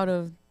most proud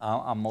of?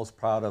 I'm most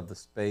proud of the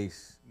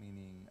space,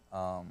 meaning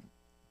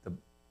the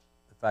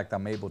fact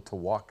I'm able to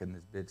walk in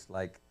this bitch.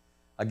 Like,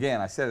 again,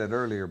 I said it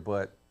earlier,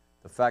 but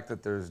the fact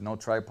that there's no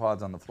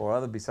tripods on the floor,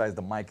 other besides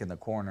the mic in the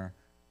corner,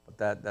 but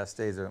that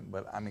stays there.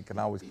 But I mean, can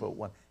always put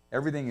one.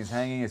 Everything is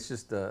hanging. It's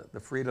just the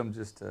freedom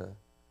just to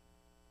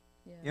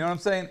You know what I'm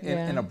saying?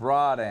 Yeah. In a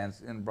broad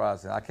sense,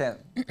 I can't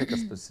pick a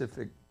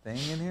specific thing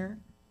in here.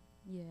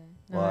 Yeah.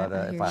 But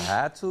hear if I you.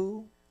 had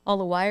to, all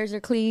the wires are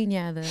clean.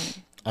 Yeah.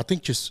 I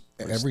think just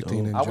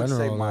everything in I would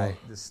general. say my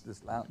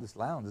though. this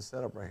lounge, this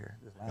setup right here,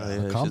 this lounge, Oh, yeah,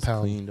 it's just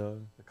compound. clean,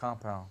 dog. the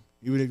compound.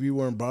 Even if you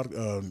weren't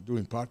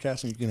doing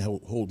podcasting, you can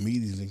hold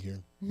meetings in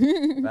here.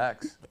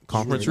 Facts.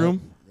 Conference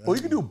room. Well,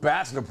 you can do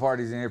bachelor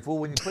parties in here, fool.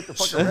 When you put the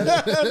fucking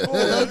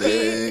red.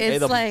 Hey,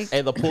 It's like.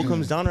 hey, the pool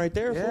comes down right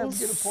there. Yeah, fool. we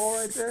get a pole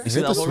right there. You see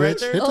Hit that the hole right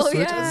switch. there? Hit the Oh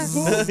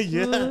switch.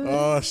 yeah. yeah.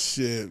 Oh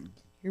shit!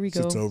 Here we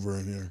go. It's over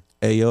in here.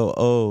 Hey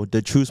yo,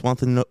 the truth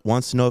wants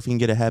to know if he can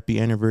get a happy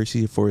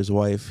anniversary for his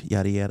wife.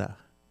 Yada yada.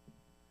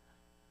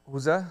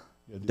 Who's that?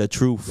 The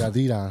truth.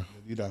 Yadira.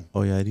 You done?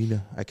 Oh yeah, I need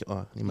I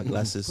need my Put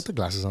glasses. the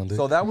glasses on, dude.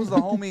 So that was the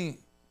homie.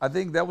 I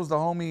think that was the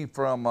homie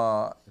from.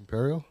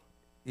 Imperial?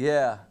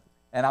 Yeah.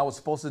 And I was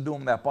supposed to do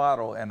him that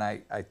bottle, and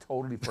I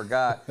totally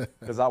forgot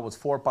because I was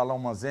 4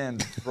 palomas in,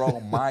 bro,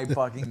 my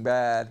fucking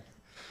bad.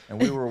 And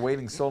we were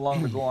waiting so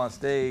long to go on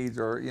stage,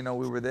 or, you know,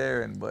 we were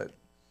there, but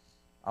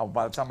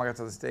by the time I got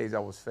to the stage, I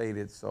was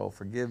faded. So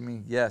forgive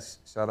me. Yes,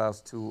 shout outs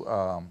to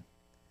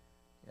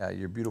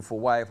your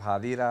beautiful wife,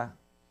 Hadira,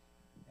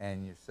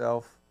 and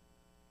yourself.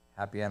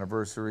 Happy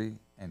anniversary,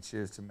 and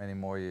cheers to many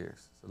more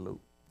years.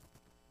 Salute.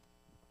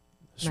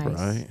 That's Nice.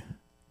 right.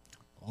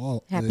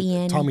 Oh, Happy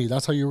Annie. Tommy,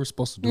 that's how you were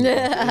supposed to do it.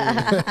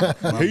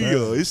 Hey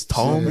yo, it's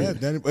Tommy.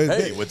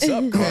 Hey, what's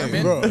up,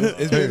 Carmen? bro?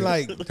 It's been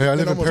like Hey, I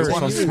live in almost Paris.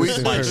 20 I'm years. sweet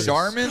in Paris.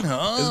 Charmin,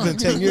 huh? It's been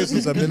 10 years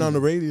since I've been on the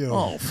radio.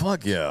 Oh,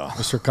 fuck yeah.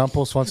 Mr.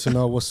 Campos wants to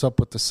know what's up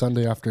with the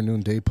Sunday afternoon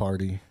day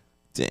party.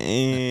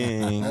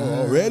 Dang.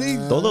 Already?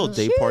 Throw a little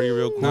day party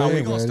real quick. No, Y'all we're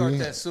ain't going to start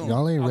ready. that soon.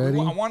 Y'all ain't ready.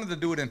 I wanted to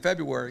do it in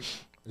February.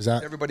 Is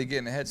that Everybody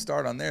getting a head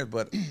start on theirs,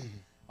 but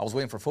I was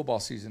waiting for football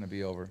season to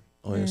be over.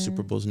 Oh yeah,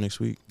 Super Bowl's next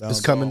week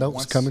it's coming though? It's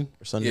once- coming.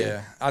 or Sunday.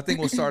 Yeah, I think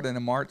we'll start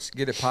in March,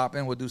 get it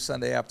popping. We'll do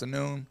Sunday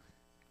afternoon.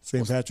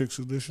 St. Patrick's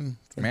edition.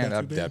 St. Man,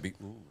 Patrick's Day?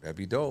 that'd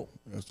be dope.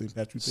 St.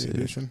 Patrick's Day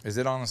edition. Is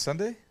it on a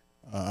Sunday?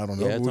 I don't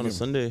know. Yeah, it's We'll on a get-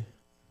 Sunday.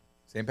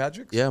 St.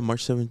 Patrick's? Yeah,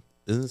 March 7th.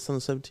 Isn't it on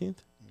the 17th?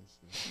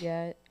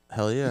 Yeah.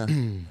 Hell yeah. Let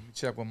me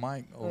check with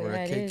Mike over yeah,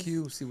 at it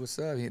KQ, see what's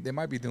up. They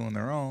might be doing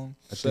their own.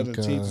 I think,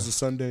 17th is a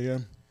Sunday, yeah.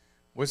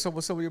 What's up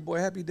with your boy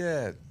Happy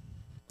Dad?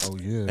 oh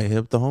yeah. Hey, hit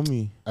up the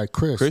homie. Hey,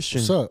 Chris.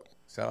 Christian. What's up?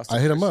 Shout out to I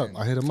hit him Christian.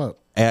 up. I hit him up.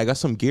 Hey, I got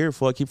some gear,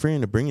 fool. I keep forgetting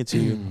to bring it to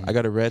you. I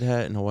got a red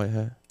hat and a white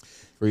hat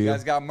for You you.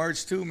 guys got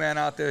merch too, man,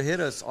 out there. Hit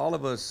us, all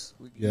of us.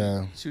 We can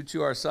Yeah. shoot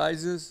you our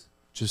sizes.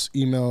 Just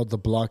email the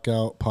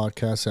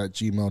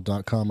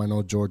blockoutpodcast@gmail.com. I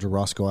know Georgia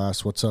Roscoe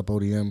asked, what's up,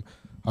 ODM?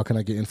 How can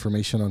I get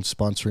information on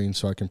sponsoring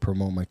so I can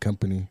promote my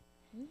company?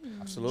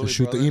 Absolutely, Just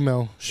shoot brother. the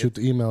email. Shoot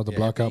the email, the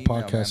Yeah, hit the email,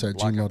 man,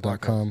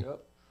 blockoutpodcast@gmail.com. blockoutpodcast, yep.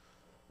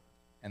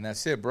 And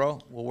that's it, bro.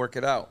 We'll work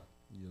it out.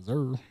 Yes,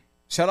 sir.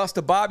 Shout outs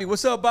to Bobby.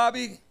 What's up,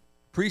 Bobby?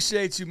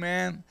 Appreciate you,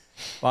 man.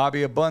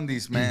 Bobby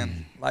Abundis,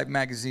 man. Life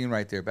Magazine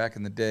right there back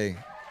in the day.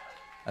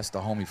 That's the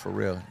homie for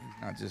real.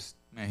 He's not just,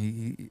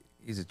 man,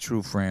 he's a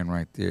true friend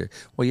right there.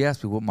 Well, you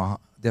asked me what my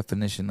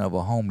definition of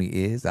a homie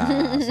is.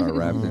 I start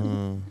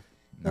rapping.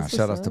 Nah, That's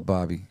shout what's outs to up.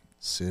 Bobby.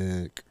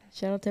 Sick.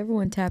 Shout out to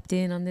everyone tapped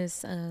in on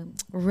this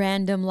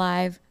random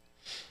live.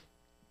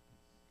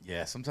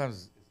 Yeah,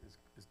 sometimes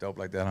it's dope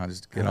like that, huh?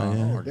 Just get Oh, on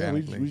yeah. Yeah,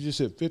 organically. we just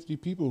hit 50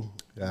 people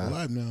Yeah.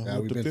 live now. Yeah,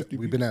 Up to 50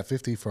 we've been at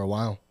 50 for a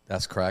while.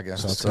 That's crack.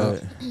 That's what's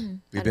That's up.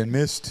 We've been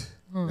missed.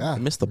 Yeah. I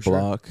missed the for sure.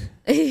 block.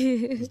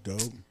 It's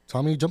dope.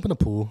 Tommy, jump in the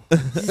pool.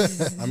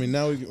 I mean,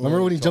 now we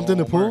Remember when he jumped in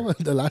the pool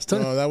the last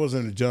time? No, that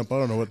wasn't a jump. I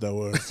don't know what that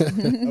was.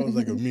 That was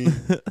like a me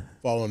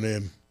falling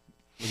in,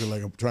 looking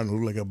like I'm trying to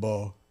look like a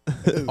ball.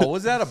 Oh,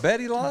 was that a bet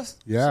he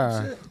lost?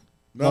 Yeah.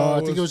 No, I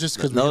think it was just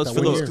because we No, had it's that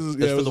for one the year. it's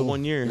Yeah, it for was the a-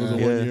 1 year. It was a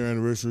Yeah. 1 year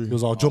anniversary. He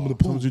was all jump in the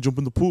pool. Sometimes you jump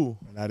in the pool.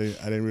 And I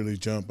didn't really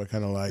jump. I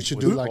kind of like You should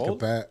was do it like a cold?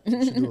 bet.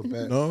 You should do a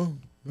bet. no.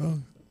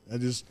 I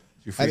just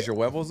You freeze your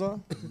huevos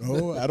on?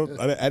 no. I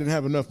didn't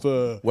have enough.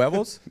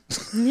 Huevos?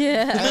 I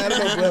Yeah. had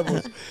enough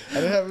levels. I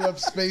didn't have enough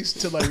space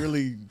to like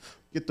really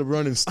get the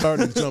run and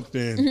start and jump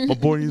in. My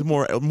boy needs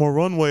more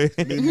runway.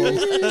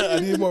 I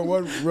need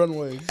more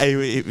runway.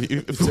 Hey,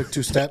 if Took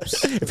 2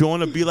 steps. you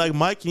want to be like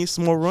Mike, you need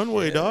some more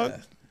runway, dog.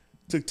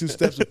 Took 2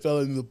 steps and fell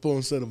into the pool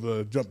instead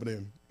of jumping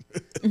in.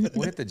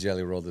 We'll hit the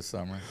jelly roll this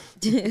summer.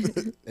 Hey,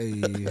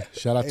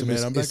 shout out Hey, to man,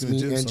 Miss I'm back It's in the Me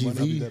gym, so I might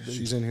not be that NGV. big.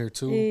 She's in here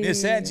too.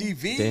 Miss Angie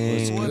V.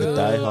 Dang, What the up?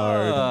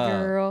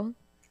 diehard. Girl. What up,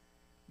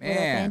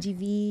 Man, Angie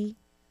V?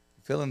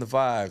 feeling the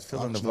vibes,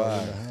 feeling the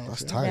vibes.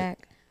 That's We're tight.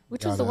 back.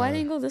 Which was the Gotta- wide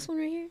angle? This one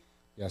right here?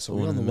 Yeah, so The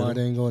we one on the in the wide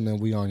angle, and then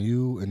we on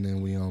you, and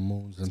then we on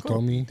Moons and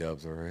Tommy.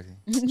 Dubs already.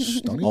 Shh,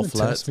 don't All even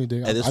flat. test me,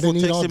 dude. Hey, I didn't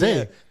eat all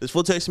day. This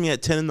fool texted me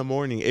at 10 in the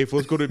morning. Hey,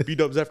 let's go to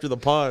B-Dubs after the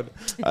pod.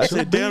 I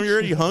said, damn, you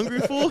already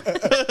hungry, fool? Hey,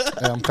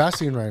 I'm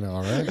fasting right now,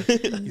 all right?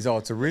 He's all,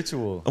 it's a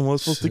ritual. I'm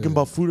supposed to thinking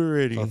about food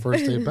already. Our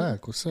first day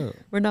back. What's up?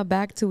 We're not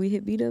back till we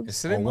hit B-dubs.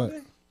 Is today On what?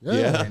 Monday?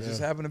 Yeah. It just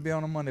happened to be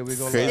on a Monday. We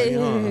go Crazy,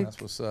 live. huh? That's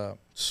what's up.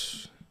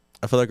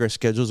 I feel like our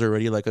schedules are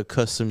already like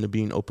accustomed to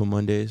being open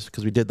Mondays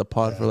because we did the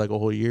pod for like a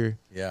whole year.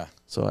 Yeah.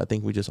 So I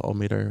think we just all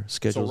made our So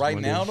schedules. right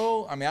Monday. now,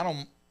 though, I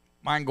mean,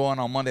 mine going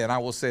on Monday, and I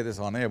will say this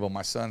on air, but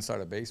my son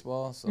started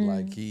baseball, so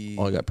like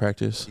Oh, I got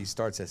practice. he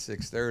starts at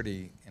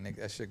 6:30, and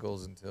that shit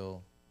goes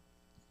until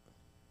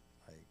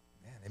like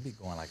they be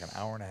going like an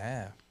hour and a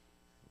half.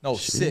 No,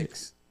 Shit.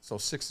 6. So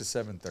 6 to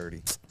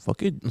 7:30.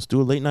 Fuck it. Let's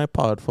do a late night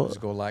pod. Fuck.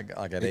 Just go like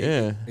at 8.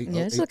 Yeah.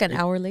 Yeah, it's like an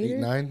hour later.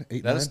 8, 9,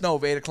 8, Let 9. us know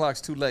if 8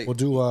 o'clock's too late. We'll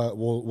do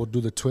we'll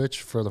do the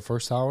Twitch for the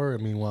first hour. I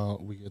mean, while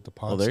we get the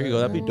podcast. Oh, there you go.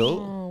 That'd be dope.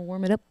 Oh,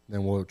 warm it up.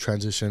 Then we'll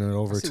transition it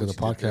over see to what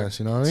the you did there. podcast.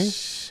 You know what I mean?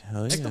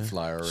 Hell Make yeah. the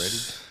flyer already.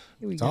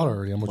 Here we It's go. out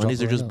already. I'm gonna Mondays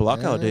drop are it just right now.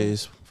 blockout Yeah.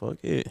 days. Fuck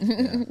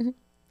it.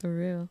 For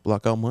real.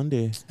 Blockout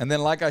Monday. And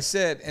then, like I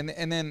said, and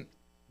then,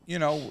 you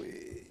know,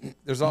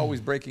 there's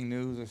always breaking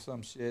news or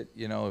some shit.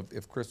 You know,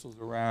 if Crystal's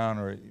around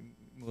or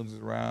Moon's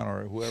around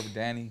or whoever,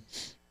 Danny,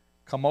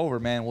 come over,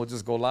 man. We'll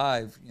just go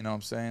live. You know what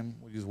I'm saying?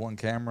 We'll use one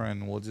camera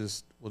and we'll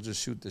just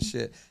shoot the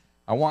shit.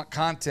 I want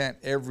content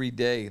every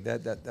day.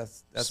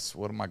 That's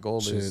what my goal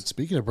Shit. is.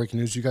 Speaking of breaking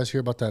news, you guys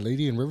hear about that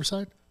lady in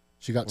Riverside?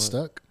 She got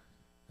stuck,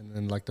 and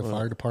then like the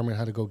fire department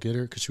had to go get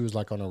her because she was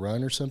like on a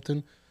run or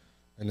something,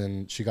 and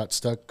then she got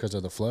stuck because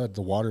of the flood.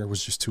 The water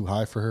was just too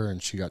high for her,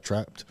 and she got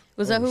trapped.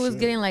 Was that who was shit.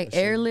 getting like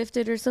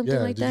airlifted or something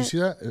Yeah, like did that? you see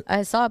that?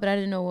 I saw it, but I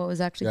didn't know what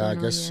was actually Yeah, I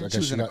going guess- on. I Yet. She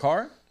was she in a got-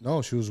 car?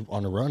 No, she was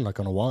on a run, like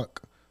on a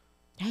walk,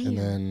 Damn. and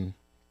then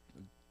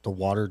the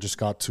water just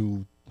got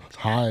too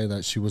high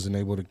that she wasn't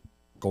able to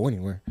go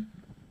anywhere.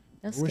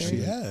 That's Where's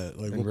scary. she at? Like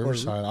In what part of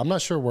Riverside, I'm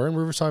not sure where in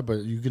Riverside,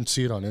 but you can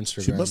see it on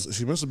Instagram.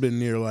 She must have been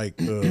near like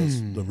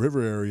the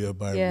river area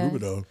by Yeah.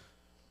 Rubidoux.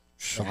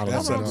 I don't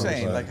That's know, what I'm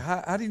saying. but- Like,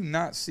 how do you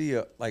not see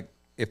a, like,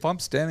 if I'm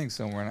standing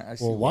somewhere and I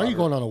see well, why are you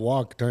water- going on a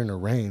walk during the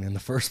rain in the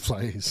first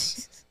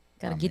place?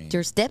 Gotta I get mean-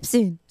 your steps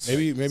in.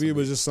 Maybe it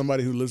was just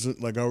somebody who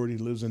already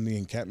lives in the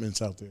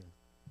encampments out there.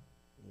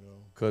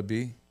 Could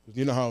be.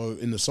 You know how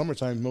in the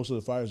summertime most of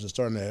the fires that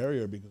start in that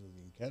area are because of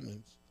the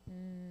encampments.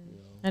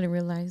 I didn't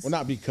realize. Well,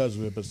 not because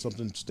of it, but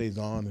something stays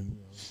on and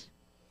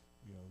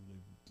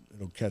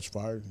it'll catch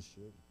fire and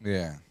shit.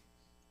 Yeah.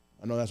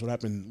 I know that's what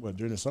happened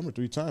during the summer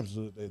 3 times.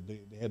 So they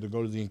had to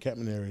go to the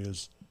encampment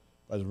areas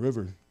by the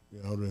river,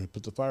 to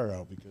put the fire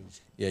out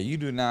because Yeah, you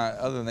do not,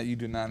 other than that, you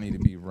do not need to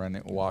be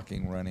running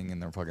in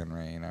the fucking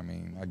rain. I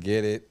mean, I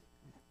get it.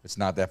 It's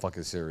not that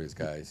fucking serious,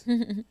 guys.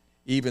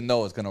 Even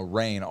though it's going to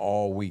rain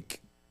all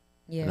week.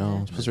 Yeah. No,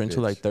 it's supposed to rain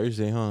until like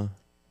Thursday, huh?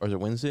 Or is it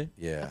Wednesday?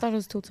 Yeah. I thought it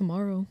was till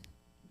tomorrow.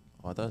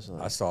 Oh, I thought it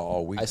was I saw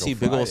all week. I till see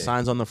big old Friday.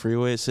 signs on the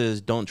freeway. It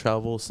says "Don't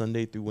travel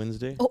Sunday through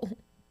Wednesday." Oh.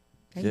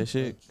 Yeah,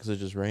 shit, because it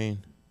just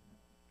rain.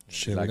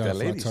 Shit, Like we got that a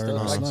lady flat tire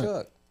stuff, last like night.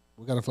 Chuck.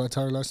 We got a flat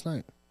tire last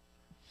night.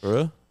 For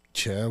real?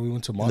 Yeah, we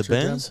went to In the Monster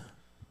Jam. Benz?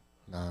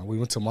 Nah, we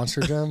went to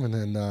Monster Jam, and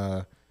then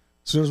as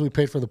soon as we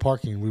paid for the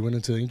parking, we went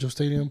into Angel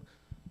Stadium.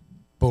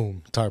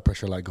 Boom, tire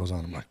pressure light goes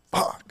on. I'm like,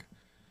 fuck.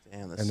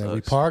 Damn, that And then we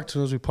sucks. parked. As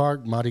soon as we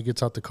parked, Marty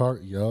gets out the car.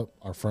 Yup,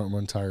 our front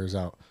one tire is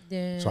out.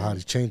 Yeah. So I had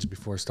to change it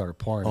before it started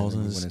pouring. I And was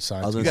then we gonna went s-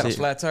 inside. I was You gonna got a say-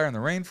 flat tire in the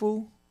rain,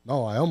 fool?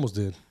 No, I almost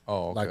did.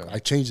 Oh, okay. Like I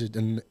changed it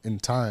in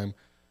time,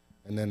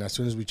 and then as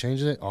soon as we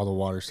changed it, all the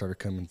water started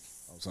coming.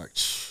 I was like,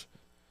 shh.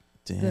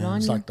 Damn. Good on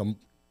It's you. like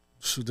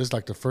this is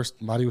like the first.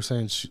 Marty was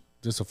saying this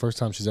is the first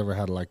time she's ever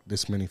had like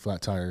this many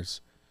flat tires.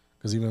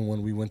 Because even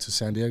when we went to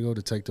San Diego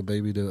to take the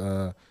baby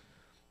to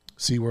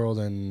SeaWorld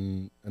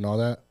and all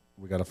that,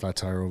 we got a flat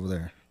tire over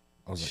there.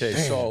 I was Okay, like,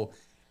 damn. so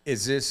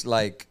is this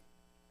like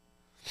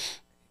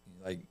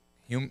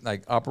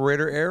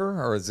operator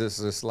error, or is this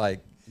just like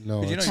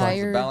No, 'cause you know it's you have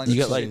Tire. to balance You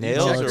your got, like, shit.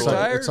 nails check or your it's, what?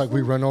 like, tires? it's like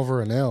we run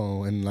over a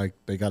nail and like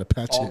they got to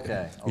patch it.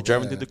 Okay. You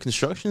driving Yeah. through the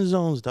construction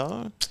zones,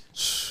 dog?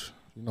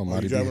 You know, you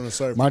Marty driving on be, the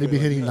side Marty be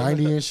freeway, hitting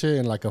 90 and shit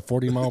in like a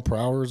 40 mile per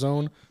hour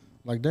zone. I'm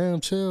like,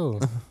 damn, chill.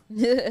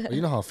 But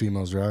you know how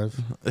females drive.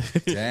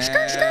 Damn.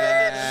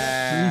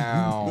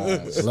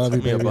 Love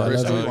you, baby. I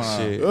Chris, love you you. wanna-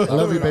 Shit. I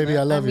love you, baby.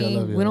 I I love you. I mean,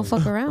 love you. we don't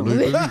fuck around.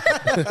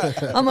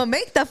 I'm gonna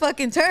make that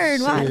fucking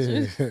turn. Watch.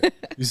 Shit.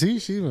 You see,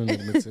 she even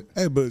admits it.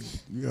 hey, but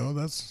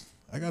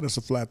I got us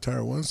a flat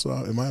tire once. So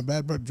am I a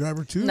bad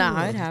driver too?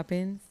 Nah, Or- it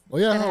happens.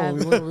 Well, yeah, It no, we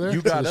happens. went over there.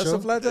 You to got the us show. a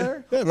flat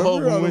tire? Yeah, remember Oh,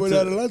 we on the went way to-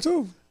 down the line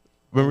too.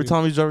 Remember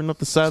Tommy driving up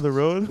the side of the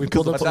road? We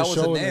pulled up But for that the was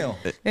a show. nail.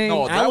 Hey,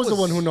 No, I that was the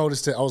one who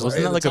noticed it. I was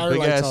Wasn't that like, like hey, a the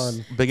big tire ass, light's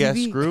on. big ass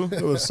You be- screw?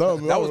 It was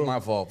something. That was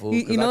my fault, fool.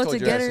 You Because know I what told to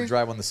you get I her? to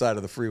drive on the side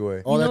of the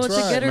freeway. Oh, You know that's what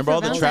to right. get her Remember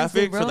all the Valentine's Day,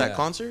 traffic for bro? that Yeah.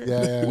 concert?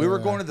 Yeah, We were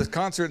going to this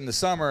concert in the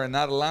summer in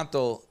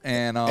Adelanto,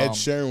 and Ed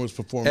Sheeran was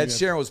performing. Ed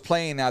Sheeran was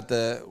playing at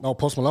the No,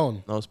 Post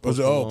Malone. No, it's Was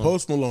it? Oh,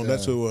 Post Malone.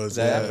 That's who it was.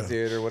 the Yeah.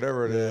 amphitheater,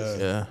 whatever it is.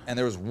 Yeah. And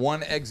there was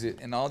one exit,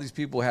 and all these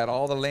people had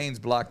all the lanes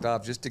blocked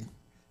off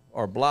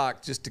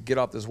blocked just to get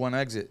off this one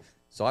exit.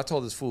 So I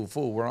told this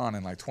fool, we're on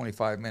in like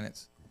 25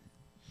 minutes.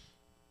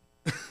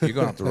 You're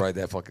gonna have to ride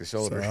that fucking So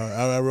shoulder.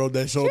 I rode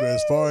that shoulder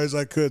as far as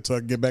I could so I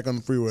could get back on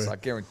the freeway. So I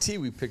guarantee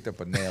we picked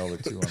up a nail or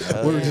two on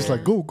that. We were just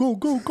like, go, go,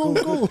 go, go,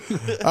 go.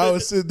 I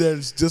was sitting there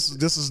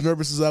just as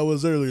nervous as I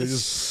was earlier.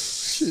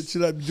 Just shit,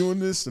 should I be doing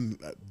this? And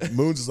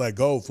Moon's just like,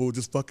 go, fool,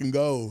 just fucking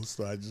go.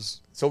 So I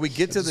just So we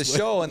get to the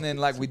show, and then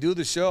like we do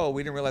the show,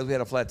 we didn't realize we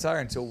had a flat tire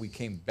until we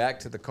came back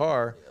to the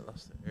car,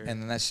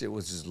 and then that shit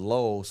was just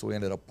low. So we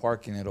ended up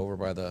parking it over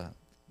by the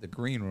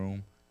green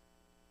room,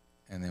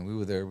 And then we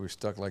were there. We were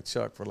stuck like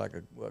Chuck for like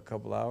a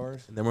couple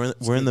hours. And then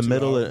we're in the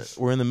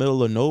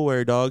middle of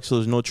nowhere, dog. So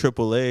there's no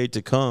AAA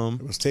to come.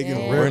 It was taking Yeah.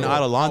 a We're in real.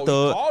 Adelanto.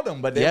 Oh, we called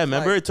them, but they Yeah, was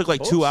remember like, it took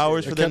like 2 bullshit.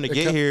 hours for them to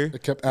get here.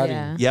 It kept adding.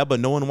 Yeah. Yeah, but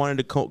no one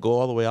wanted to go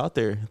all the way out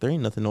there. There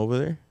ain't nothing over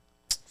there.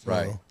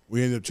 Right. So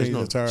we ended up changing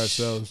no- the tire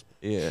ourselves.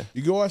 Yeah.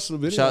 You go watch the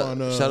video Shout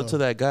on. out to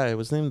that guy.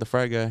 What's his name? The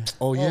fry guy.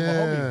 Oh, my yeah.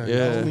 homie.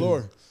 Yeah.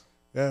 Lord.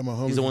 Yeah, my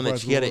homie. He's the one that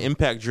from he had an Price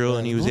impact drill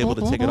and he was able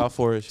to take it off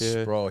for us.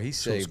 Yeah. Bro, he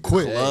saved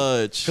quick.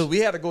 Clutch. Because we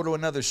had to go to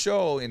another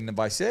show in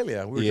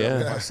Visalia. We were Yeah.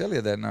 driving to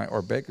Visalia that night,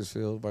 or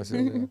Bakersfield,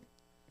 Visalia.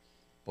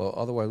 Well,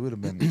 otherwise we would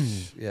have been.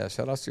 Yeah,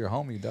 shout out to your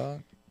homie,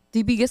 dog.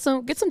 DB, get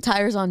some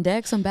tires on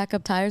deck, some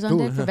backup tires on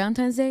deck for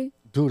Valentine's Day.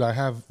 Dude,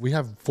 we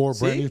have 4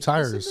 brand new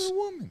tires. Listen to the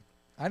woman.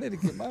 I need to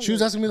get my. She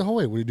was asking me the whole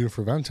way, what are you doing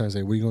for Valentine's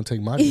Day? What are you going to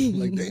take my day? I'm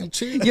like, damn,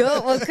 chill.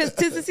 Yo, well, because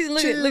 'tis the season.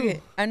 Look at.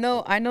 I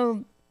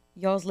know,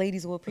 y'all's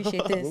ladies will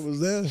appreciate What this. was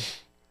that?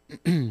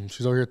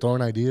 She's over here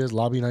throwing ideas,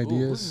 lobbying Ooh, what is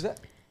ideas.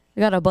 that? We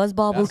got a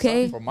buzzball That's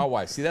bouquet. something for my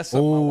wife. See, that's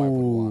something my wife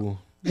would want.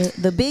 Oh,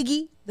 The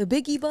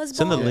biggie buzzball.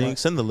 Send the link.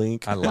 Send the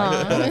link. I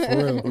like it. for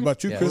real. What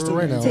about you, Yeah. Crystal?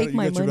 Right now. You Take got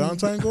my your money.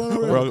 Valentine going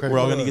on? We're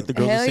all gonna get the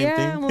girls Hell the same yeah,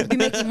 thing. I'm gonna be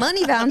making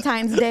money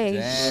Valentine's Day.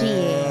 Damn.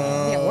 Shit,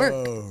 at work.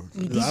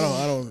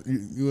 I don't.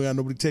 You ain't got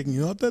nobody taking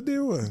you out that day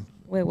or what?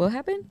 Wait, what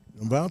happened?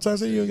 On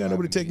Valentine's Day, you ain't got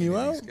nobody taking you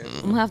out?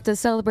 I'm gonna have to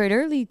celebrate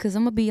early because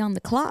I'm gonna be on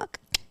the clock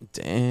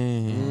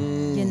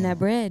Damn. getting that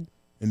bread.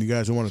 And you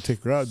guys don't want to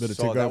take her out, better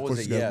So take her that out was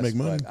before a she got to yes, make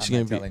money. but I'm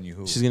not telling be you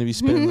who. she's gonna be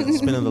spinning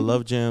the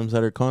love jams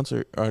at her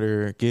concert at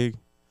her gig.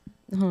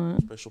 Huh.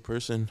 Special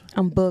person.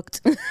 I'm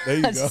booked. There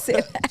you I go.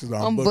 said She's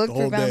I'm the booked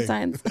whole for day.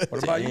 Valentine's.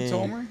 What about you, Damn.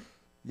 Tomer?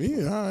 Me, I'm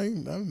You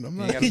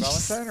not. got a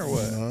Valentine or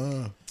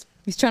what?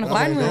 He's trying to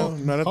find no,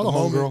 one. not at Call the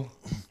the moment.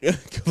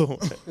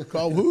 homegirl.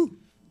 Call who?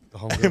 The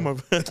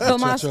homegirl.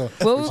 Tomas, Chill.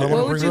 what I wanna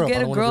would bring you her up. get I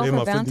a don't wanna girl bring for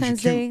her up. I think Valentine's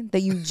she's Day that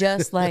you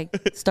just like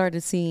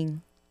started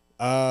seeing?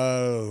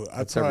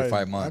 That's every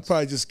 5 months. I'd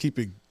probably just keep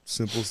it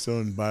simple still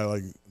and buy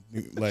like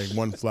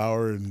one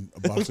flower and a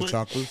box of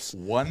chocolates.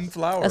 One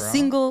flower. A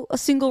single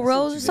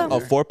rose or you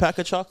something? A 4-pack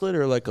of chocolate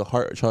or like a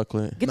heart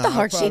chocolate? Get Nah, the it'd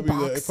heart shaped probably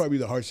be box. it'd probably be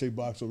the heart shaped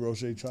box of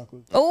Rocher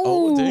chocolate.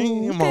 Oh,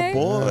 Damn, my okay.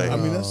 boy. I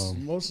mean, that's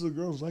most of the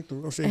girls like the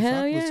Rocher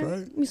Hell chocolates, yeah.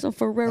 right? Give me some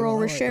Ferrero I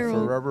like Rocher.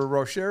 Forever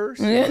Rochers.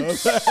 Yeah.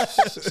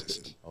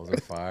 Those are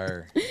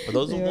fire. Are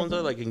those the ones that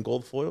are like in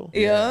gold foil?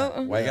 Yeah.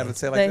 Why you gotta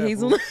say like That that?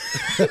 hazelnut.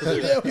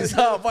 fool? He's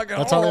all fucking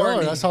That's how they are.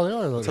 horny. That's how they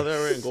are. So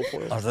they're in gold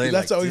foil. Are they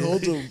That's like how he this?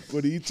 holds them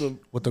when he eats them.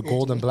 With the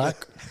gold and black.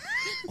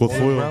 Gold Gold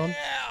and brown.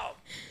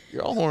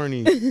 You're all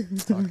horny.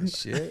 Talking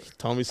shit.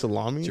 Tommy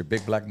Salami. It's your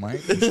big black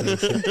Mike. The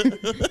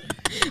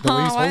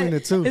way he's holding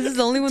it too. This is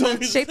the only one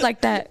that's shaped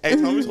like that. Hey,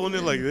 Tommy's holding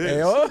it like this.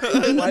 Hey, oh,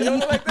 why you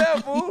look like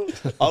that, fool?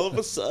 All of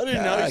a sudden,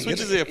 now Yeah, he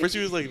switches it. At first,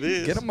 he was like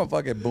this. Get him a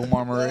fucking boom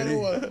arm already.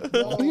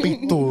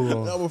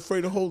 Pito. I'm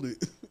afraid to hold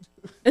it.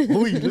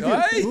 Uy, look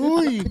at Hey.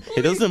 Uy.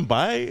 He doesn't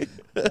bite.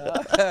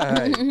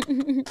 Hey,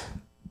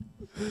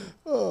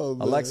 Oh,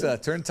 man. Alexa,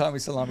 turn Tommy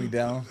Salami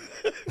down.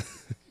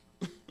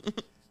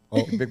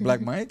 Oh. Big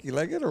black Mike, you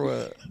like it or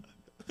what?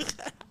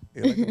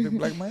 You like the big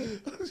black Mike?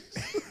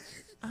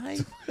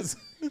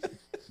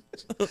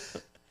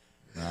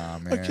 Nah,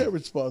 man. I can't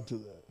respond to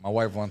that. My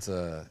wife wants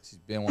she's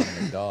been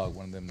wanting a dog,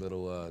 one of them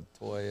little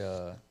toy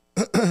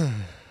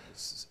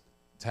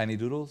tiny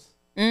doodles.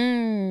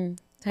 Tiny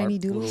Our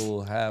doodles.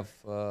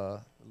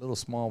 Little little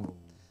small.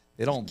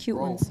 They don't Cute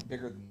grow ones.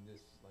 bigger than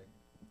this. Like,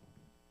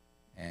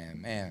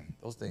 and man,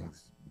 those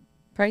things.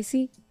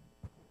 Pricey.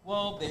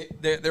 Well,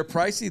 they're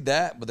pricey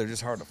but they're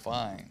just hard to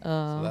find.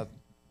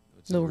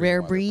 Which is Little the reason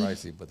rare why they're breed.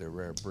 Pricey, but they're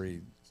rare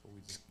breed. So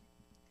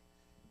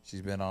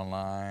she's been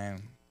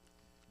online.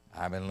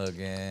 I've been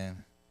looking.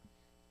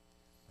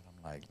 But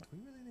I'm like, do we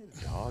really need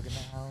a dog in the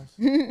house?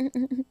 You know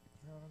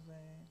what I'm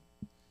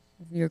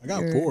saying? I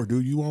got 4,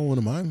 dude. You want one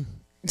of mine?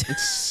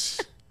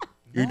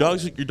 Your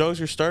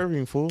dogs are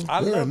starving, fool.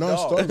 I They're love not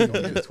dogs. starving.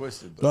 Don't get it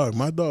twisted, but Dog,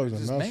 my dogs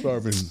Just are not man.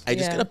 starving. I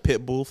just Yeah. got a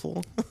pit bull,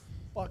 fool.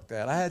 fuck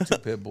that. I had 2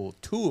 pit bulls,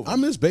 2 of them. I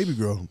miss Baby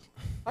Girl.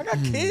 I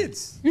got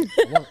kids.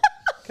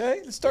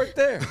 Okay, let's start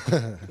there.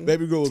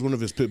 Baby Girl was one of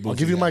his pit bulls. I'll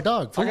give you my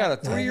dog. I fool. got a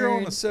 3-year-old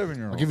and a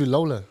 7-year-old. I'll give you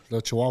Lola, the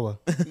Chihuahua.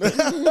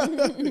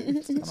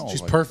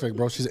 She's perfect,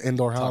 bro. She's an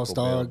indoor house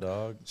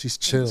dog. She's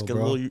chill, Got a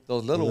bro. little-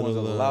 Those little ones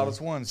are the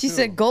loudest ones. She too.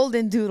 said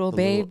golden doodle,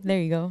 babe. There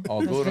you go. Oh,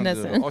 That's good.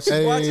 Vanessa. Oh,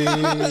 she's watching.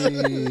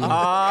 Hey.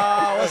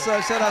 Ah, what's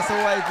up? Shout out to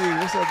Wifey.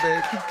 What's up,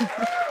 babe?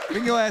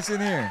 Bring your ass in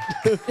here.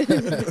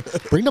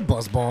 Bring the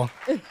buzz ball.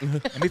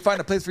 Let me find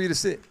a place for you to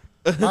sit.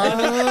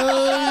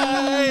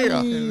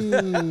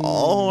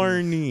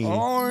 Horny.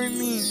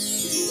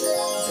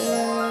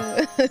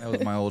 That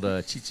was my old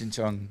Cheech and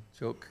Chong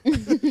joke. I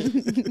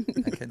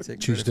can't take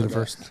Cheech credit did it for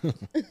first.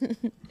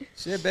 that.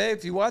 Shit, babe.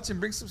 If you watching,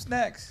 bring some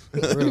snacks.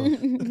 Real.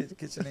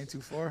 Kitchen ain't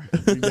too far.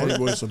 Daddy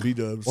boy some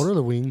B-dubs. Order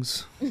the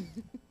wings.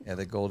 Yeah,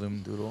 the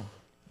golden doodle.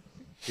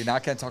 See, now I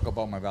can't talk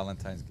about my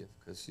Valentine's gift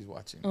because she's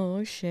watching.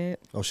 Oh shit.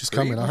 Oh, she's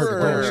coming. I heard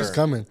it. Bro. She's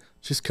coming.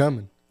 She's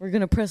coming. We're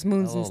gonna press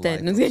moons Hello,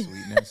 instead life of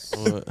sweetness.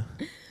 What?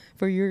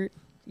 for your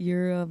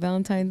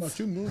Valentine's. About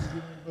 2 moons.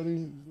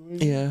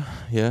 Everybody.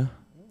 Yeah.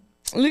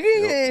 Look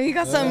at him. He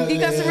got some. He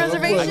got some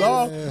reservations.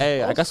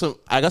 Hey, I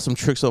got some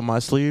tricks up my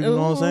sleeve. You know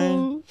what I'm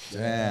saying?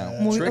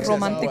 Damn. Muy Tricks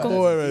romántico. as what?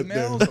 Boy, right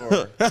there.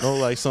 Emails or- No,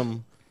 like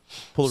some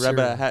pull a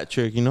rabbit out of a hat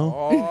trick. You know?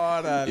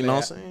 Órale. You know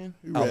what I'm saying?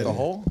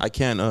 Alcohol? I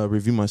can't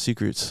review my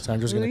secrets.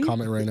 Sandra's gonna Really?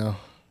 comment right now.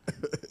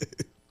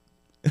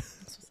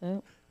 What's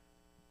up?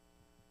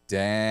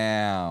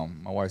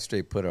 Damn. My wife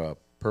straight put a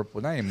purple,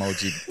 not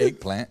emoji,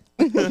 eggplant.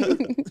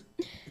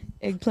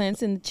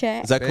 Eggplants in the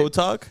chat. Is that code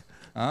talk?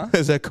 Huh?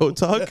 Is that code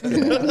talk? What do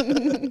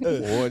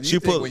you She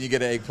think put- when you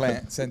get an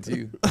eggplant sent to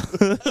you?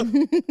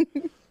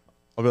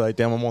 I'll be like,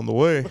 damn, I'm on the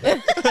way. So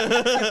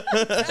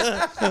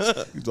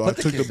I Put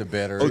the took kids the to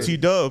bed early. OT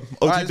Dub.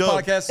 All OT right, this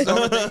Dub. podcast is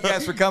over. Thank you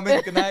guys for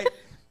coming. Good night.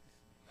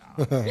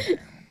 Oh, man.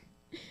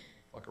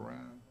 Fuck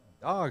around.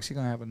 Dog, she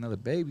gonna have another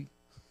baby.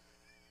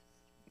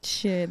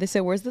 Shit. They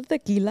said, "Where's the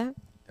tequila?"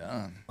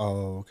 Done.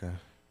 Oh, okay.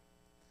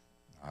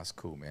 That's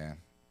cool, man.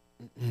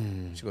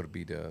 She go to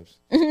B-Dubs.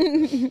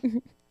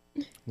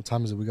 What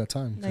time is it? We got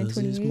time.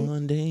 9:28.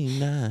 Monday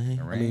night.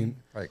 I mean,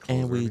 probably close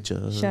And we early.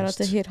 just. Shout out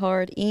to Hit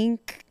Hard Inc.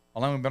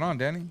 How long we been on,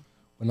 Danny?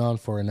 Went on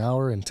for an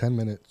hour and 10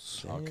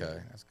 minutes. Okay,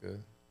 that's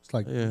good. It's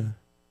like Yeah.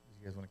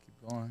 You guys want to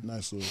keep going?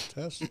 nice little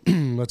test.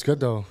 that's good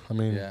though. I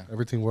mean, Yeah.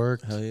 everything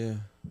worked. Hell yeah.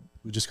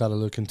 We just got to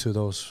look into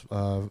those,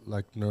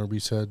 like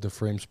Norby said, the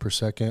frames per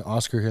second.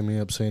 Oscar hit me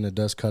up saying it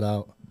does cut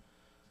out,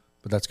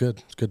 but that's good.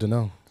 It's good to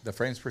know. The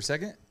frames per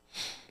second?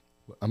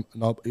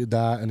 No,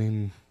 that I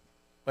mean,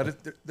 But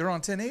they're on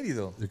 1080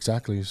 though.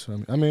 exactly.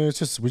 So I mean, it's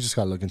just we just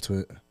got to look into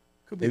it.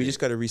 Could be Maybe the- just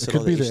got to It reset could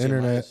all be the the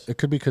internet. HDMIs. It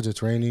could be because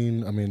it's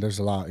raining. I mean, there's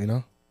a lot, you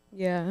know.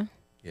 Yeah.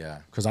 Yeah.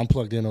 Because I'm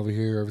plugged in over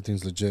here,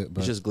 everything's legit.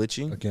 But It's just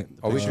glitching. again,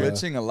 Are we uh,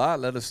 glitching a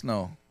lot? Let us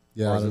know.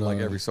 Yeah, Or I is it don't like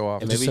know. every so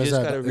often? And just maybe you says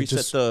just that got to it reset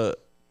just- the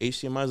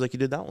HDMIs like you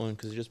did that one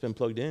because it's just been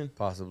plugged in.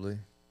 Possibly.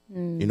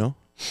 You know?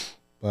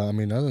 But I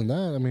mean, other than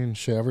that, I mean,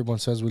 shit. Everyone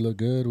says we look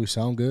good, we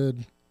sound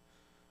good,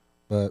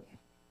 but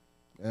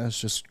yeah, it's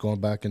just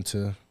going back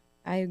into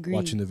I agree.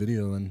 watching the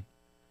video and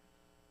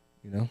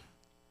you know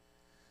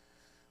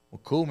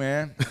Well, cool,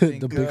 man. I the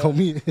think, big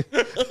homie,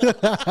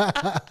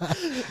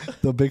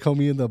 the big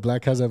homie in the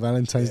black has a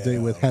Valentine's Day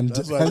with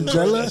That's why-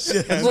 Angela.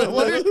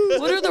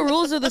 What are the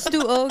rules of the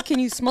stew? Oh, can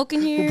you smoke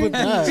in here? put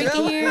Can you that? drink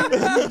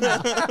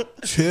in here?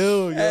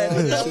 Chill,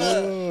 Hey, y'all.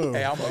 Chill.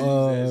 hey, I'm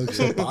gonna use that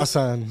shit.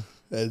 Pasan.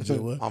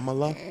 Angela. I'm a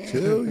lot.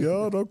 Chill,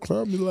 y'all. Don't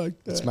clown me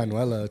like that. It's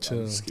Manuela.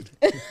 Chill.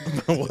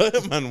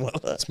 What, Manuela?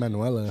 It's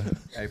Manuela.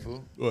 Hey,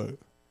 fool. What?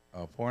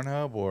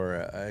 Pornhub or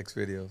X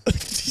videos?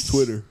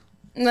 Twitter.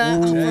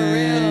 Nah, for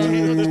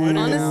real.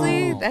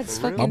 Honestly, that's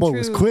fucking My boy true.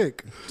 was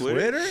quick.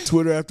 Twitter?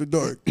 Twitter after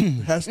dark.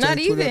 Hashtag Not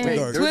Twitter even. after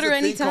dark. There's Twitter a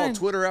thing anytime. called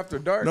Twitter After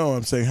Dark. No,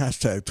 I'm saying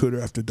hashtag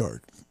Twitter after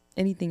dark.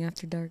 Anything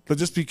after dark. But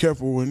just be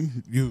careful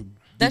when you do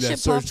That that shit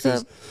search pops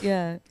up. 'cause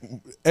Yeah.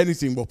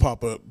 anything will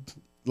pop up.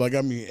 Like,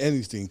 I mean,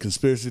 anything.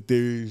 Conspiracy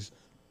theories,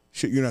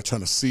 shit you're not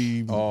trying to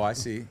see. Oh, I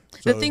see.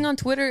 The So- thing on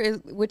Twitter is,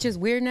 which is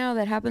weird now,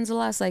 that happens a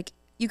lot. Is like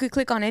you could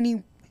click on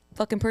any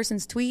fucking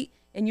person's tweet,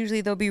 and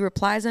usually there'll be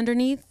replies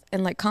underneath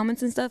and like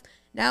comments and stuff.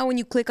 Now, when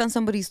you click on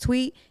somebody's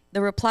tweet, the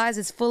replies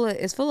is full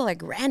of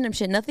like random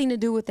shit, nothing to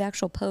do with the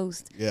actual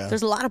post. Yeah.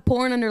 There's a lot of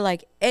porn under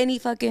like any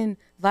fucking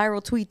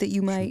viral tweet that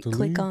you might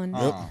Totally. click on.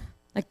 Yep.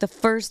 Like the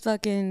first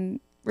fucking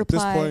At this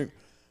reply. point,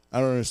 I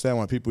don't understand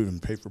why people even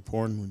pay for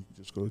porn when you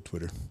just go to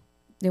Twitter.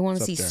 They want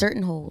to It's up see there.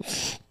 certain holes.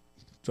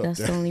 It's up That's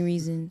there. the only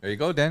reason. There you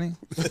go, Danny.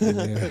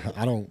 Yeah,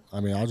 I don't. I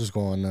mean, I'll just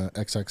go on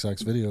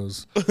XXX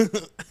videos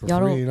for Y'all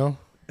free. don't- You know,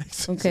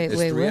 Okay, It's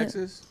wait, three what?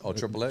 X's? Oh,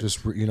 triple X?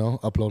 just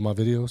upload my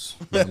videos.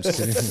 No, I'm just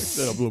kidding.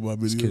 Then upload my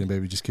Just video. kidding,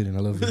 baby. Just kidding. I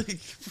love you.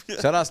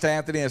 Shout outs to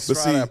Anthony and But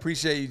Estrada. see- I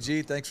appreciate you,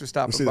 G. Thanks for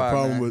stopping But see, by, the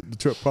problem man. with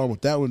problem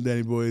with that one,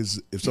 Danny boy, is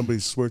if somebody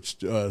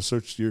searched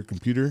your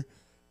computer,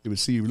 they would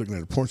see you looking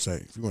at a porn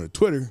site. If you go to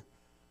Twitter,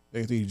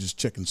 they think you're just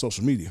checking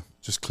social media.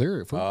 Just clear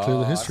it. Fool. Oh, Clear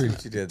the I see history.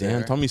 what you did Damn,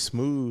 there. Tommy's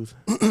smooth.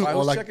 Why, Or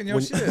who's like checking your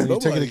when, shit? when you take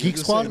it to Nobody. Geek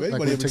Just Squad, saying, like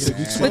when anybody you take it to ever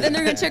Geek seen- Squad. But then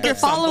they're gonna check your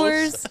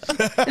followers,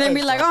 and then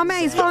be like, "Oh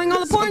man, he's following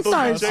all the porn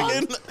stars."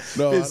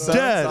 No, His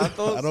dad.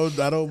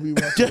 I don't be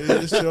watching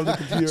this shit on the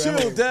computer. at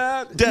Chill, all.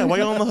 Dad. Dad, why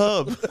you on the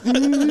hub?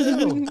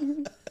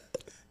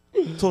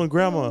 Told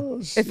grandma.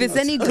 If it's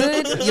any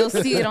good, you'll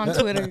see it on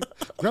Twitter.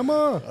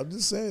 Grandma. I'm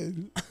just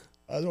saying.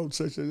 I don't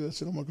search that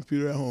shit on my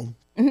computer at home.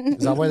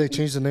 Is that why they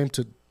changed the name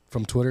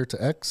from Twitter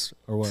to X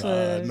or what?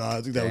 No,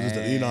 I think that was just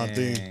an Enon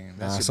thing. Dang, Nah,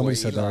 that's your somebody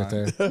boy said that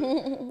right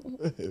Elon.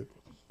 there.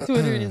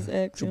 Twitter is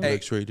X. yeah. Hey,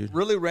 X-rated.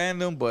 really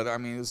random, but I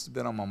mean, it's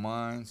been on my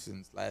mind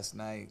since last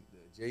night.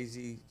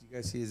 Jay-Z, did you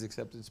guys see his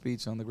acceptance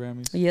speech on the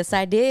Grammys? Yes,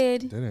 I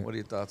did. Didn't What are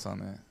your thoughts on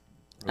that?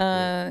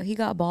 He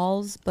got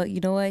balls, but you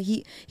know what?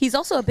 He's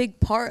also a big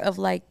part of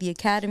like the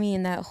Academy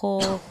and that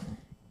whole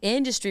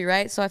industry,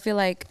 right? So I feel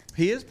like,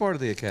 He is part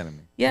of the Academy.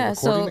 yeah.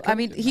 recording So I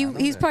mean, Academy? I know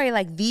he's that. probably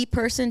like the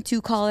person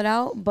to call it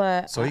out,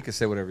 but So he can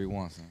say whatever he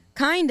wants. Huh?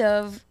 kind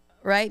of,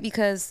 right?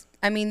 Because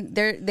I mean,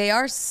 they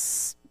are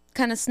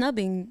kind of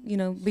snubbing, you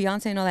know,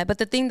 Beyonce and all that. But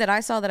the thing that I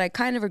saw that I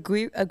kind of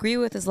agree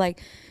with is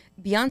like,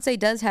 Beyonce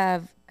does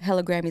have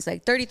hella Grammys,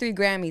 like 33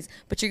 Grammys,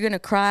 but you're gonna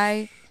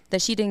cry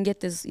that she didn't get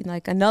this, you know,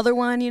 like another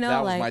one, you know, That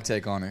was like my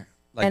take on it.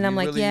 Like, And I'm you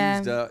like, really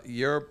yeah.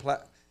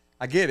 used,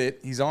 I get it.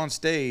 He's on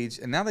stage,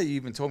 and now that you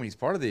even told me he's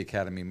part of the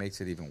academy,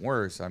 makes it even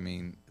worse. I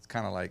mean, it's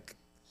kind of like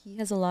He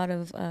has a lot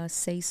of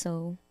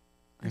say-so.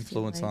 I feel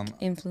Influence like. on-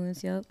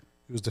 Influence, yep.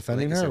 He was he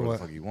defending can her say or what what?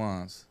 the fuck he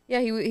wants. Yeah,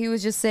 he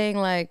was just saying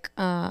like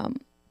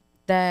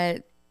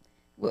that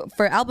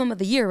for album of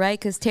the year, right?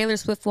 Because Taylor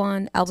Swift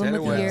won album Taylor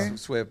of the year.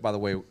 Swift, by the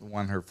way,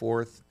 won her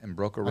fourth and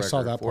broke a I record.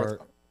 saw that fourth,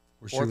 part.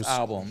 Where fourth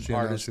album she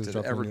announced artist she was to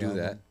dropping ever a new do album.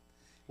 that.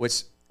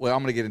 Which, well,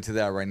 I'm gonna get into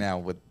that right now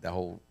with the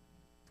whole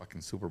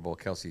fucking Super Bowl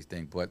Kelsey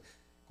thing. But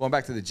going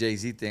back to the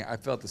Jay-Z thing, I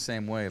felt the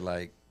same way.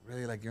 Like,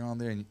 really, like you're on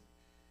there and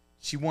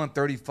she won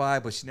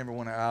 35, but she never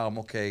won an album.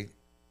 Okay,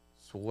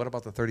 so what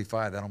about the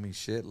 35? That don't mean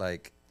shit.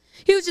 Like,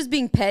 He was just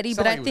being petty,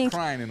 but like I he think was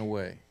crying in a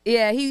way.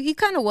 yeah, he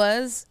kind of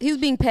was. He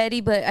was being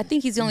petty, but I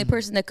think he's the only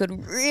person that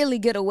could really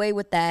get away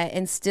with that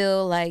and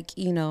still like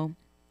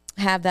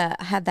have that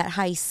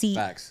high seat.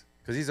 Facts.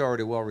 Because he's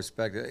already well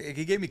respected.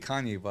 He gave me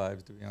Kanye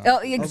vibes, to be honest. Oh,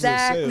 gonna say,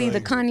 exactly. The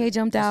like, Kanye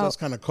jumped out. That's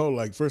kind of cool.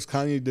 Like first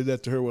Kanye did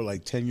that to her,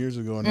 like 10 years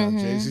ago, and now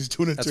Jay-Z's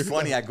doing it to That's her.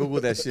 funny. I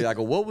googled that shit. I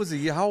go, what was the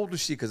year? How old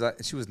was she? Because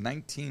she was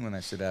 19 when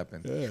that shit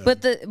happened. Yeah.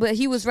 But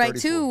he was right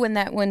 34. too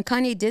when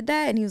Kanye did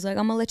that, and he was like,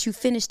 "I'm gonna let you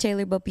finish,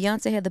 Taylor." But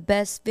Beyonce had the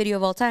best video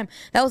of all time.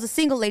 That was a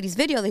single ladies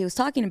video that he was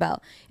talking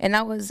about, and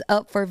that was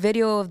up for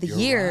video of the You're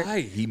year.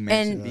 right. He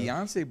mentioned And-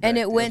 Beyonce. Back And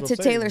there. it went to what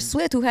I'm saying. Taylor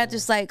Swift, who had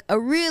just like a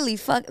really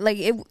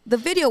the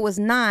video was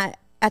not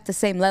at the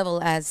same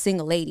level as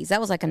Single Ladies. That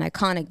was like an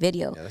iconic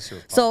video. Yeah, that shit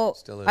was So popping.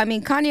 Still is. I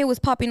mean, Kanye was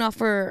popping off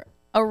for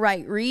a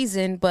right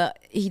reason, but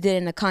he did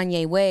it in a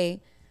Kanye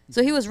way.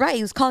 So he was right.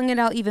 He was calling it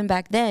out even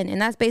back then,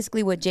 and that's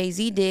basically what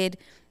Jay-Z did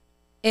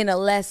in a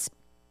less,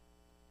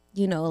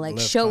 like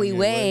Less showy Kanye way.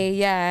 way.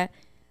 Yeah,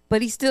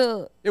 but he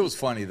still. It was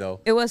funny though.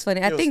 It was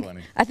funny. It was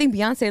funny. I think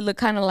Beyonce looked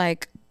kind of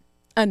like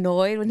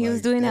annoyed when he was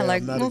Like, doing that. damn,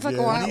 Like, not motherfucker,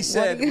 again. why? When he why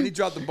said, you-" when he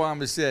dropped the bomb,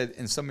 he said,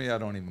 and some of y'all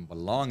don't even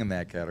belong in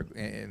that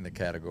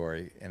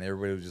category, and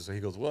everybody was just,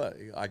 he goes, what?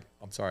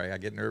 I'm sorry, I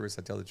get nervous.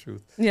 I tell the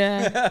truth.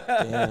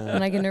 Yeah.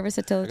 When I get nervous,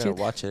 I tell the I gotta truth.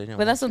 watch it. I didn't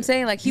But that's watch what I'm it.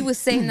 saying. Like he was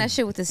saying that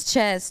shit with his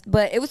chest,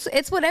 but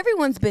it's what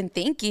everyone's been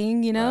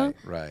thinking.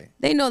 Right.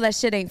 They know that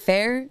shit ain't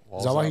fair.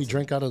 Is that why he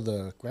drank out of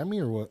the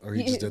Grammy or what? Or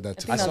he just did that I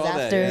to think that saw was that,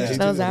 after. yeah. He That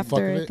did was it for the fuck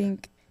after. of I it?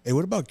 think. Hey,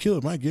 what about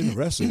Killer Mike getting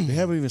arrested? They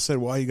haven't even said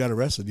why he got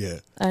arrested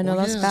yet. I know Oh,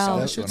 that's yeah, foul.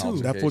 that shit too.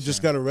 That fool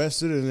just got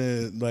arrested, and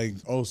then like,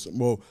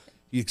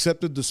 he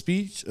accepted the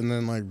speech, and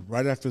then like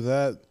right after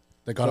that,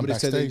 They got him somebody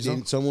said they backstage,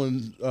 needed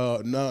someone.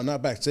 No,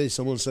 not backstage.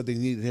 Someone said they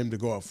needed him to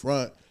go up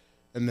front,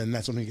 and then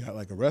that's when he got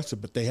like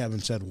arrested. But they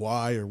haven't said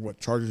why or what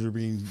charges are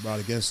being brought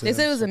against him. They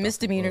said it was a Shut the fuck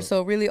misdemeanor, up.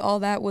 so really all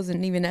that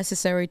wasn't even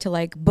necessary to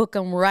like book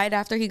him right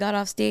after he got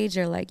off stage.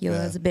 Or like, yo,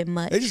 that's a bit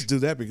much. They just do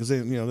that because they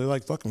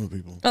like fucking with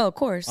people. Oh, of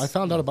course. I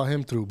found out about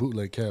him through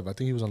Bootleg Kev. I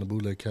think he was on the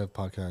Bootleg Kev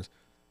podcast.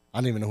 I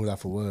didn't even know who that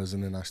fool was,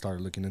 and then I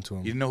started looking into You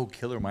him. didn't know who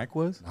Killer Mike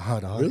was? Nah,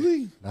 dog.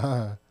 Really?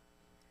 Nah.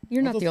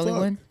 You're not What the the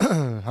only fuck?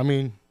 one. I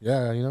mean,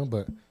 yeah,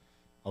 but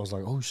I was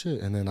like, oh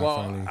shit, and then I Well,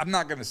 finally I'm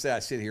not gonna say I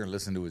sit here and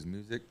listen to his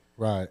music,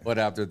 right. but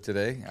after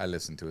today, I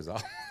listen to his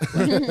album.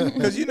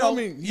 Because you I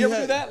mean, you ever do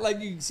had- that? Like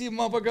you see a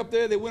motherfucker up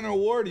there, they win an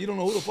award, you don't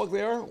know who the fuck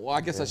they are. Well,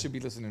 I guess I should be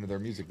listening to their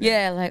music. then,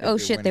 Yeah, like, if oh they're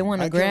shit, they winning. won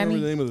a I can't remember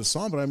the Grammy. name of the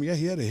song, but I mean, yeah,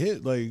 he had a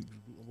hit like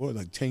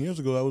 10 years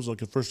ago. That was like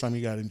the first time he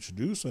got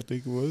introduced. I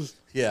think it was.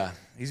 Yeah,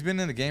 he's been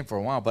in the game for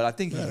a while, but I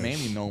think he's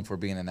mainly known for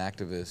being an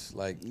activist,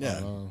 like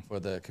Yeah. for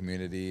the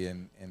community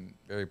and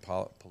very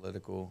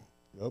political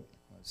Yep.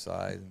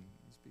 side. And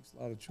he speaks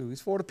a lot of truth.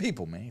 He's for the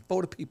people, man.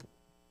 For the people.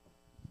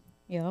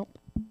 Yep.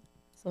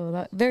 So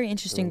that very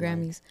interesting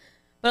Grammys.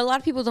 But a lot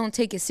of people don't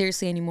take it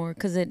seriously anymore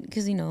because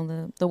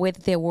the way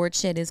that they award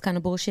shit is kind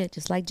of bullshit,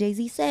 just like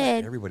Jay-Z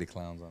said. Everybody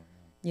clowns on him.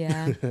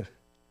 Yeah.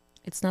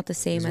 It's not the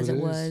same Is as what it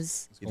it is.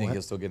 was. You think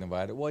he'll still get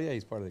invited? Well, yeah,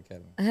 he's part of the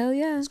academy. Hell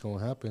yeah. It's gonna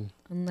happen.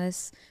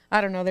 Unless,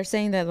 I don't know, they're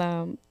saying that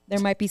there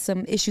might be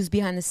some issues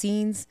behind the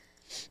scenes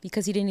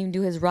because he didn't even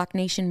do his Rock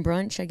Nation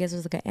brunch. I guess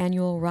there's like an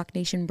annual Rock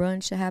Nation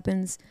brunch that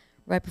happens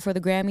right before the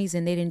Grammys,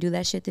 and they didn't do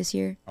that shit this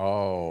year.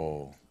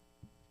 Oh,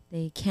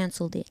 They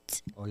canceled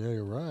it. Oh yeah,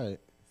 you're right.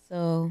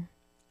 So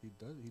He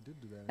did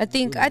do that.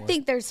 I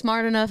think they're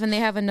smart enough and they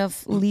have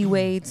enough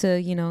leeway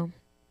to,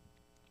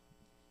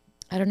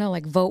 I don't know,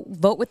 like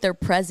vote with their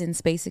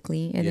presence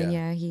basically. And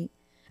then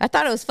I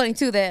thought it was funny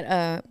too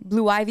that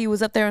Blue Ivy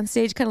was up there on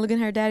stage kind of looking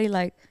at her daddy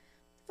like,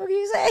 what are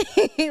you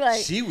saying?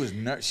 Like she was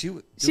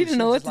she didn't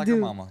know was what just to like do.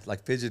 her mama,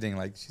 like fidgeting,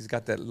 like she's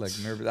got that like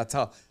nervous. That's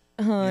how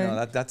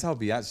that's how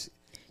Beyonce.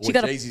 She With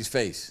got a- Jay-Z's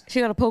face. she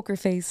got a poker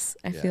face.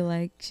 I Yeah. feel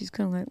like she's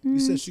kind of like He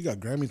said she got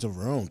Grammys of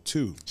her own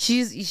too.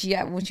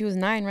 when she was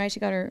 9, right? She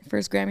got her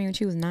first Grammy when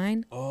she was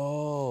 9.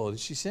 Oh, did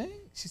she sing?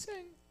 She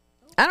sang.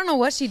 I don't know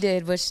what she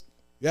did, but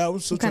Yeah, I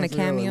was still Some trying kinda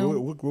to figure out,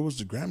 cameo. like, what was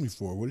the Grammy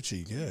for? What did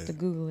she get? to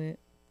Google it.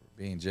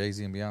 Being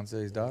Jay-Z and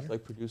Beyonce's daughter.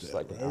 Like produce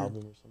like an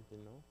album or something,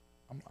 no?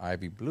 I'm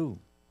Ivy Blue.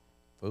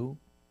 Fool.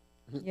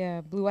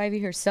 Yeah, Blue Ivy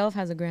herself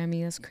has a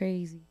Grammy. That's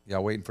crazy.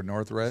 Y'all waiting for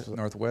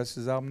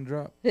Northwest's album to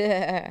drop?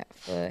 Yeah,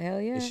 but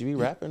hell yeah. Is she be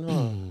rapping,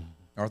 huh?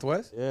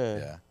 Northwest? Yeah.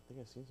 Yeah. I think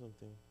I seen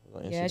something.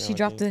 On Yeah, Instagram, she I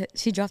dropped think.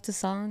 she dropped a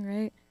song,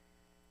 right?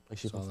 Like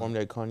she performed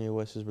at Kanye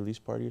West's release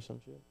party or some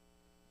shit.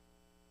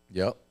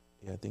 Yep.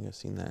 Yeah, I think I've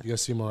seen that. You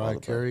guys see Mariah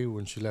Carey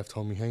when she left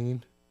Homie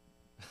hanging?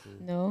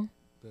 No.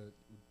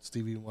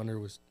 Stevie Wonder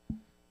was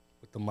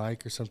with the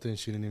mic or something.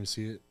 She didn't even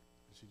see it.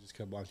 She just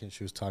kept walking.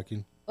 She was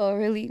talking. Oh,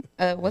 really?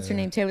 What's her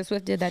name? Taylor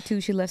Swift did that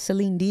too. She left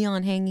Celine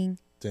Dion hanging.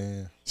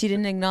 Damn. She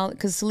didn't acknowledge,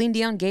 because Celine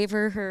Dion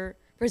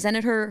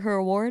presented her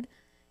award,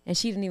 and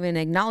she didn't even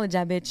acknowledge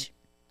that bitch.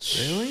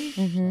 Really?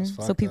 Hmm.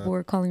 So people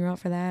were calling her out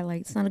for that.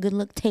 Like, it's not a good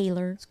look,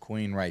 Taylor. It's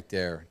Queen right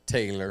there,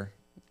 Taylor.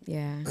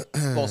 Yeah.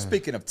 Well,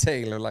 speaking of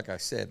Taylor, like I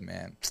said,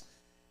 man,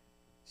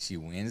 she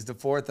wins the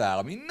 4th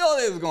album. You know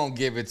they was gonna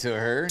give it to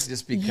her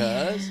just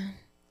because. Yeah.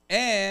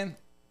 And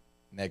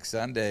next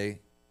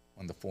Sunday,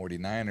 when the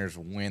 49ers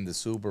win the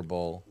Super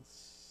Bowl,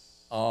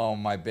 oh,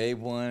 my babe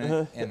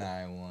won and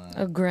I won.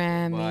 A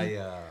Grammy.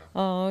 By,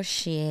 Oh,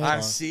 shit.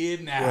 I see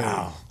it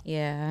now.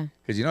 Yeah.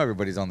 Because you know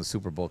everybody's on the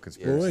Super Bowl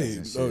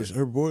conspiracy. Wait,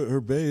 her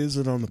bae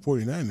isn't on the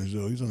 49ers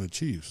though. He's on the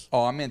Chiefs.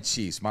 Oh, I meant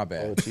Chiefs. My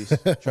bad. Oh,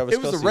 jeez. Travis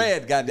It was the Kelce.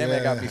 red. Goddamn,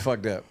 that got me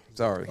fucked up.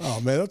 Sorry.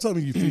 Oh man, don't tell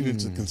me you feed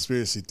into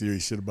conspiracy theory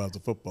shit about the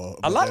football.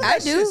 A lot of I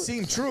that do. shit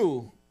seemed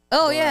true.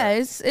 Oh, yeah.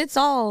 It's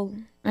all.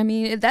 I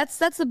mean, that's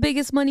the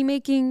biggest money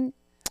making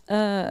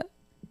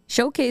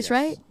showcase,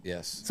 right?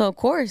 Yes. So of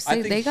course I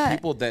think they got.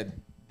 people that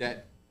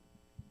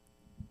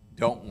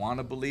don't want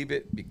to believe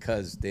it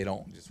because they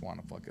don't just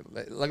want to fuck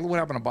it. Like what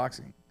happened to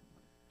boxing.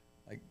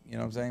 Like, you know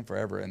what I'm saying?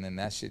 Forever. And then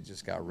that shit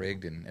just got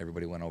rigged and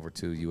everybody went over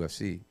to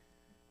UFC.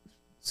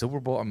 Super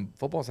Bowl,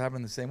 football's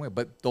happening the same way.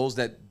 But those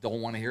that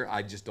don't want to hear it,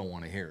 I just don't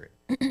want to hear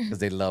it. Because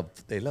they love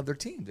their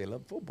team. They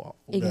love football.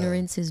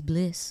 Ignorance is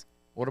bliss.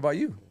 What about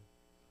you?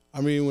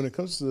 I mean, when it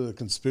comes to the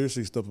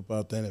conspiracy stuff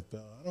about the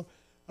NFL,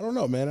 I don't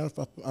know, man.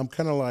 I'm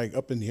kind of like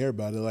up in the air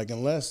about it. Like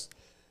unless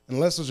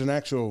there's an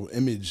actual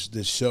image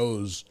that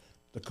shows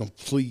the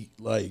complete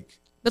like,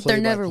 But there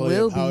never play-by-play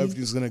will of how be.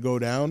 everything's gonna go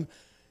down,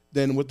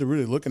 then what they're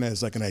really looking at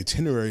is like an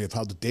itinerary of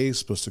how the day is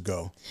supposed to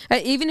go.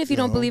 Even if you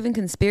don't believe in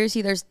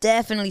conspiracy, there's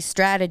definitely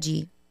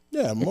strategy.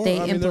 Yeah, more. they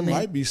I mean, there implement.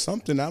 might be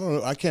something. I don't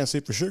know. I can't say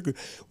for sure.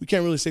 We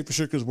can't really say for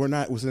sure because we're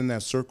not within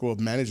that circle of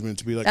management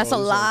to be like. That's oh, a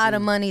this lot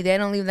of money. They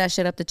don't leave that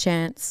shit up to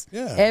chance.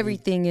 Yeah,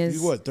 Everything is.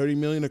 You what, $30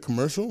 million a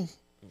commercial?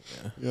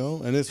 Yeah. You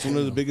know, and it's one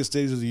of the biggest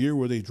days of the year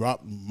where they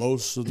drop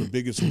most of the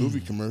biggest movie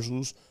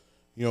commercials.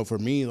 You know, for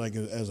me, like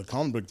as a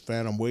comic book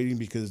fan, I'm waiting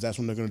because that's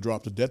when they're going to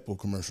drop the Deadpool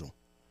commercial.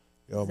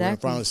 You know, we're going to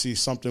Exactly. finally see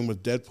something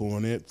with Deadpool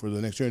in it for the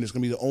next year, and it's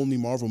going to be the only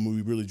Marvel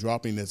movie really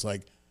dropping that's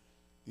like,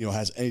 you know,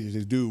 has anything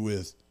to do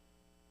with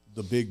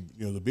the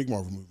big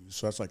Marvel movies.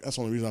 So that's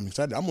the only reason I'm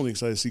excited. I'm only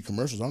excited to see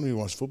commercials. I don't even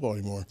watch football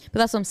anymore. But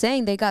that's what I'm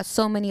saying. They got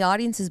so many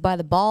audiences by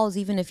the balls,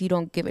 even if you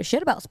don't give a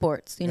shit about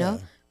sports, you know?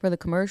 For the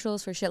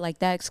commercials, for shit like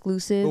that,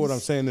 exclusives. But what I'm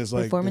saying is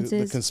like the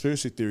performances.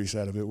 conspiracy theory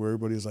side of it, where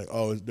everybody's like,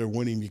 oh, they're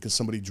winning because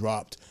somebody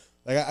dropped.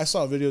 Like I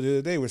saw a video the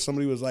other day where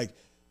somebody was like,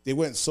 they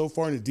went so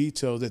far into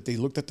detail that they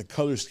looked at the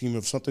color scheme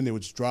of something that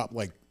was dropped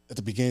like at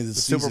the beginning of the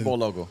season. Super Bowl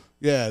logo.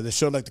 Yeah, they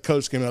showed like the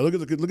color scheme. Now, look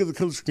at the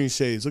color screen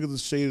shades. Look at the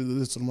shade of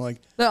this. And I'm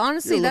like, But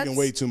honestly, you're that's looking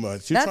way too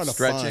much. You're trying to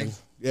stretching. find.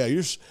 Yeah,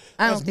 you're.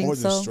 I don't that's think more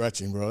than so.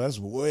 stretching, bro. That's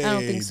way. I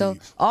don't think so.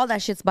 deep. All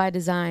that shit's by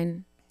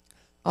design.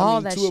 I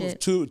mean, That to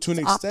shit. to an It's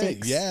extent,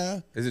 optics. yeah.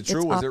 Is it It's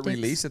true? Was it optics.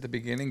 released at the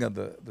beginning of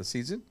the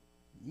season?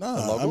 No,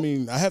 logo? I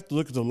mean, I have to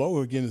look at the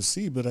logo again to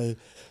see, but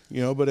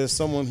but as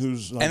someone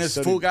who's like, And this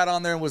studied- fool got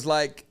on there and was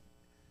like,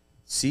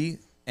 see,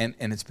 and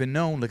it's been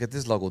known, look at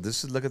this logo.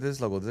 Look at this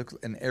logo.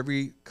 And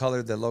every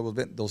color that logo's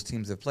been, those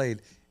teams have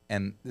played,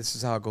 and this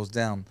is how it goes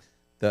down.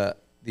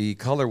 The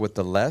color with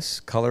the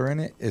less color in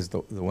it is the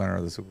winner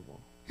of the Super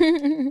Bowl.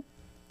 Damn, that's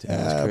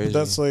Yeah, crazy. but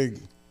that's like,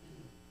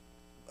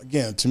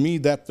 again, to me,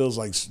 that feels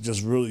like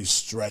just really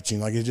stretching.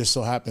 Like it just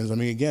so happens. I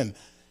mean, again,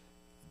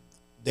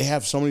 they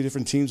have so many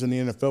different teams in the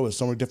NFL with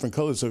so many different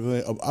colors.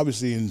 So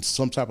obviously, in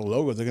some type of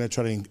logo, they're going to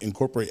try to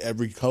incorporate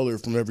every color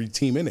from every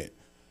team in it.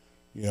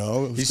 You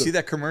know, You see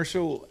that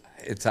commercial?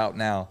 It's out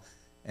now,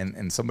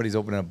 and somebody's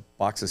opening a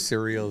box of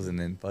cereals, and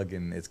then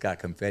fucking it's got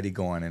confetti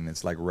going, and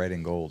it's like red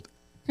and gold.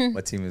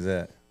 What team is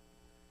that?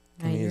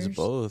 I mean, it's Niners.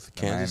 both.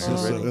 Kansas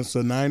Niners. is red. It's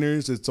the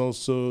Niners. It's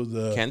also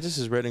the Kansas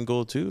is red and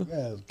gold too.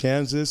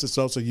 Kansas. It's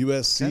also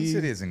USC. Kansas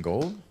City is in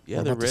gold. Yeah,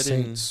 What they're about the red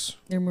and Saints?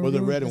 They're Well,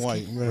 they're maroon. red and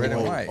white. Red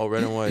and white. oh,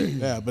 red and white.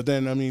 Yeah, but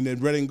then I mean, they're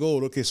red and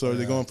gold. Okay, so are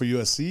they going for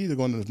USC? They're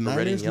going to the Niners.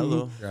 red and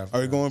yellow. Are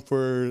they going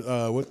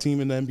for what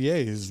team in the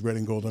NBA is red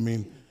and gold? I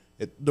mean,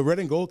 the red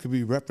and gold could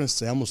be referenced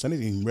to almost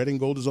anything. Red and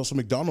gold is also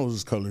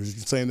McDonald's colors.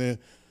 You're saying that,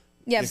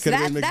 Yeah, It so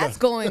could've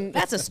been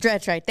that's a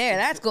stretch right there.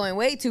 That's going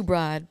way too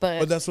broad.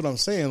 but that's what I'm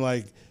saying.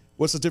 Like,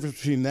 what's the difference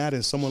between that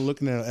and someone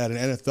looking at an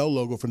NFL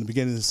logo from the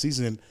beginning of the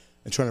season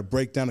and trying to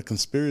break down a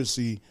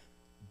conspiracy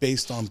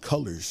based on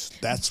colors?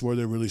 That's where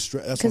they're really that's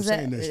what I'm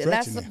saying. They're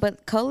stretching it.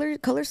 But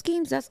color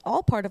schemes, that's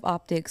all part of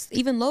optics.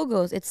 Even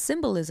logos, it's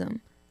symbolism.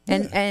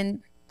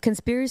 And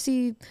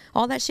conspiracy,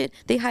 all that shit,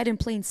 they hide in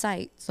plain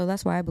sight. So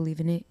that's why I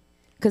believe in it.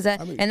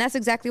 And that's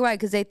exactly why,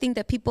 because they think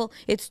that people,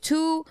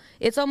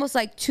 it's almost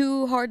like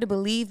too hard to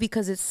believe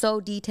because it's so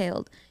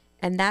detailed.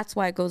 And that's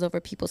why it goes over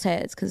people's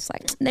heads, because it's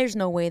like, there's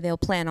no way they'll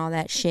plan all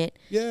that shit.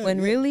 Yeah, when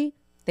yeah. really,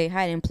 They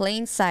hide in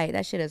plain sight.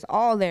 That shit is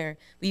all there.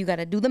 But you got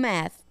to do the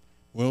math.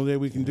 The only thing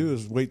we can do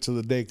is wait till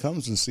the day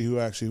comes and see who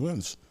actually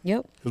wins.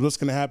 Yep. Because what's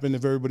going to happen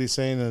if everybody's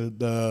saying that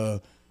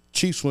the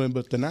Chiefs win,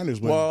 but the Niners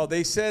win? Well,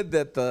 they said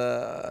that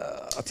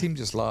a team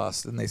just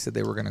lost, and they said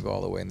they were going to go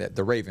all the way. And that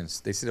the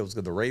Ravens, they said it was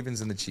the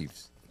Ravens and the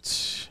Chiefs,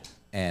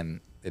 and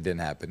it didn't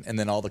happen. And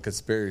then all the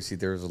conspiracy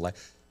theories were like,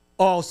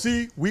 "Oh,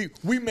 see, we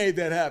made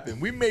that happen.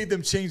 We made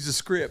them change the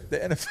script. The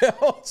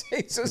NFL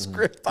changed the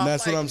script."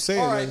 That's what I'm saying,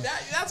 All right, man.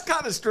 that's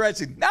kind of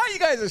stretching. Now you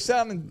guys are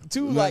sounding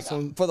too like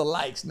for the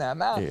likes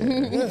now. You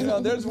know,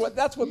 that's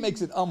what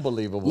makes it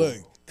unbelievable. Look,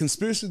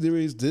 conspiracy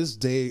theories this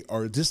day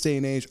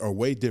and age are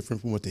way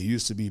different from what they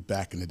used to be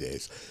back in the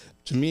days.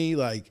 To me,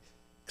 like,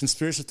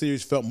 conspiracy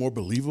theories felt more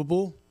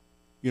believable.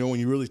 You know, when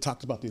you really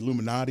talked about the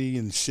Illuminati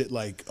and shit,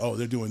 like, oh,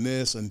 they're doing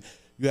this, and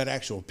you had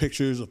actual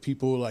pictures of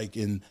people like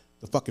in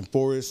the fucking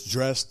forest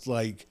dressed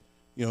like,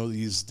 you know,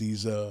 these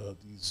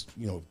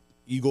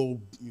eagle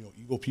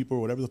people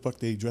or whatever the fuck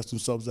they dress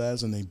themselves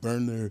as, and they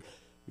burn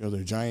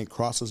their giant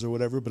crosses or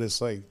whatever. But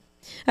it's like,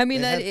 I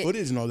mean, they that had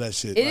footage and all that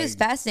shit. It is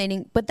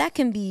fascinating, but that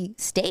can be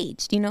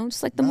staged, you know,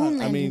 just like the moon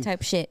landing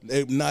type shit.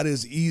 Not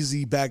as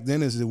easy back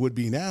then as it would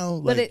be now.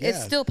 But like,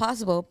 it's still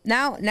possible.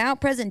 Now,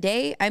 present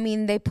day, I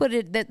mean, they put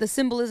it that the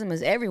symbolism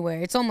is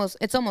everywhere. It's almost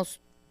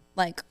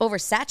like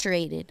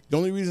oversaturated. The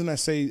only reason I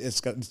say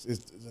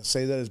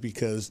say that is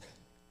because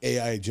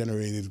AI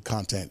generated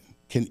content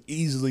can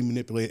easily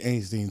manipulate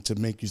anything to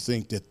make you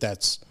think that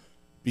that's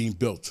being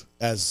built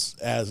as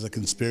a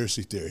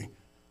conspiracy theory.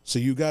 So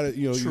you gotta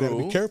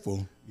be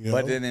careful. You know?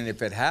 But then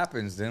if it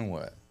happens, then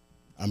what?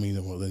 I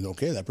mean, well then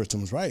okay, that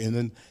person was right. And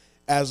then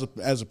as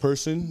a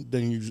person,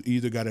 then you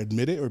either gotta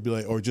admit it or be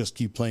like, or just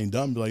keep playing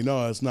dumb, be like,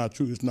 no, it's not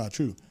true. It's not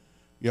true.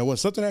 You know, when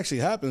something actually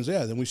happens,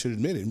 then we should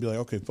admit it and be like,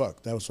 okay,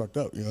 fuck, that was fucked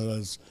up. You know,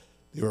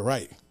 they were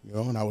right. You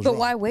know, and I was wrong. But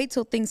why wait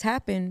till things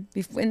happen?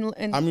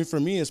 I mean, for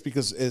me, it's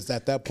because it's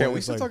at that point. Can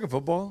we still talking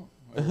football?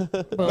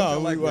 No,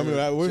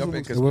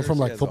 we're from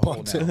like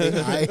football to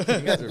AI. You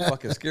guys are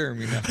fucking scaring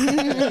me now.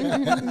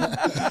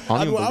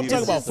 I'm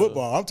talking about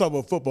football. I'm talking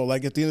about football.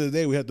 Like at the end of the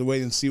day, we have to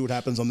wait and see what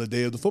happens on the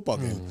day of the football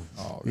game.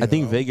 I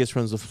think Vegas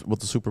runs with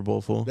the Super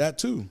Bowl, fool. That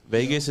too.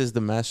 Vegas is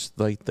the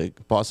like the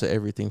boss of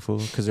everything, fool,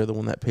 because they're the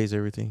one that pays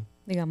everything.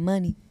 They got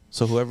money.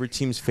 So whoever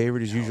team's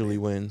favorite is usually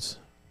wins.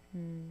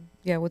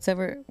 Yeah,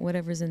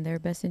 whatever's in their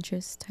best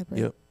interest type of.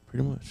 Yep,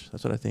 pretty much.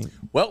 That's what I think.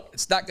 Well,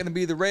 it's not going to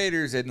be the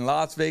Raiders in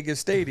Las Vegas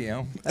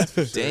Stadium. That's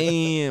for sure.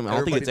 Damn, I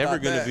don't think it's ever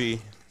Everybody going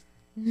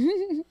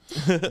to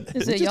thought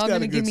be. So y'all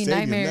gonna give me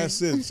nightmares?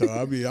 That's it. So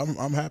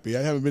I'm happy.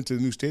 I haven't been to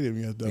the new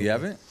stadium yet, though. You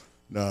haven't?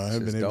 No, I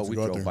haven't been able to We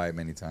go out drove there. by it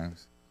many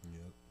times.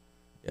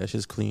 Yeah, it's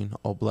just clean.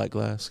 All black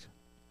glass.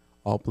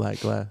 All black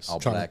glass. All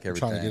black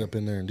everything. Trying to get up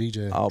in there and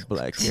DJ. All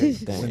black Win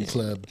everything.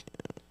 club.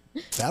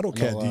 Battle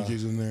Cat No,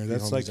 DJs in there.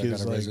 That's homies like that got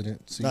his a like,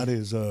 residency. not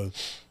his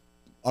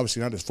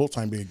obviously not his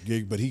full-time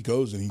gig, but he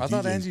goes and he I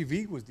thought DJs. Angie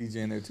V was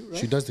DJing there too, right?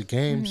 She does the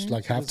games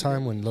like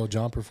halftime when Lil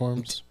Jon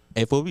performs.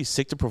 Hey, if we'll be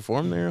sick to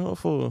perform there,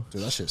 hopeful.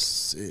 Dude, that shit's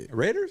sick.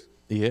 Raiders?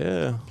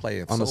 Yeah. Play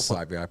it On so a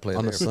Sun- far, I play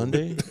on there. a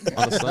Sunday.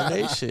 On a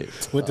Sunday,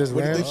 shit. With this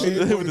What did Rams they pay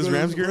shit. for With to his go to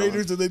Rams the gear on?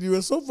 Raiders and they do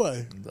a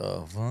SoFi?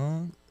 The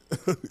fuck?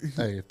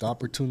 Hey, if the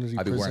opportunity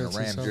I'd be wearing a presents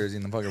Rams itself, jersey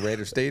in the fucking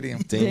Raider Stadium.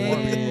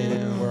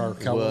 Damn. where our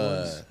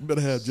Cowboys. What? You better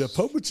have Jeff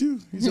Pope with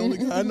you. He's the only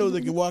guy I know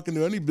that can walk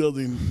into any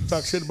building,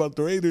 talk shit about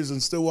the Raiders,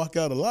 and still walk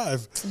out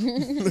alive.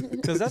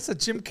 Because that's a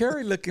Jim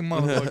Carrey looking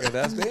motherfucker.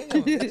 That's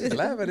Daniel. Just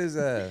laugh at his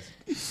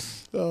ass.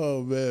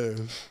 Oh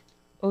man.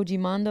 OG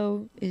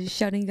Mondo is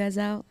shouting you guys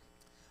out.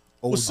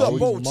 What's up,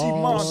 OG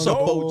Mondo? What's up,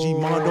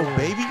 OG Mondo,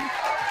 baby?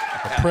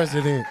 The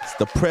president. It's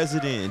the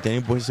president.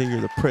 Danny Boy say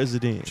you're the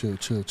president.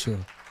 Chill.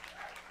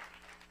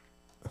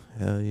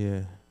 Hell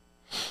yeah.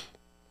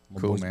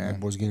 Cool, My man.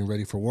 boy's getting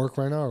ready for work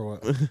right now, or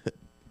what?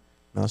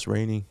 Now it's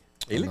raining.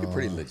 He looking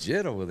pretty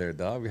legit over there,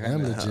 dog. I Behind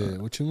am that. legit.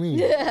 What you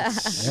mean? I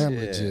am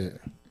legit.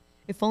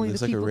 If only Looks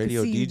the like a people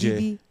radio could see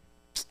DJ.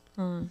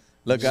 DB.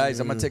 Look, guys,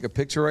 I'm going to take a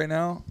picture right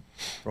now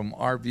from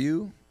our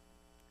view,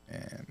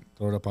 and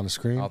Throw it up on the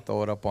screen. I'll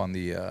throw it up on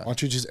the... Why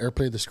don't you just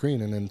airplay the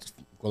screen and then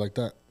go like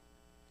that?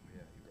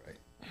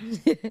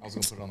 I was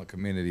going to put it on the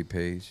community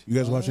page. You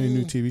guys watch any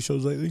new TV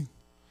shows lately?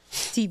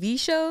 TV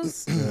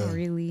shows? Not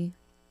really.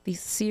 These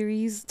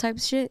series type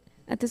shit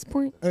at this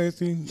point.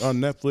 Anything on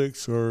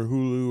Netflix or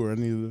Hulu or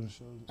any of those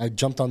shows? I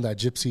jumped on that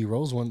Gypsy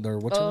Rose one. Or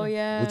what's her Oh name?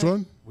 yeah. Which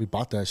one? We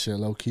bought that shit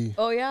low key.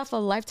 Oh yeah, for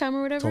Lifetime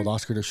or whatever. Told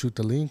Oscar to shoot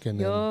the link and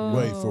then Yo.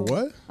 Wait, for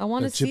what? I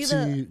want to that see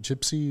the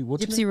Gypsy.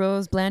 What's her Gypsy name?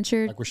 Rose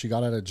Blanchard. Like where she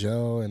got out of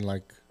jail and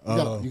like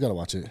you gotta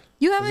watch it.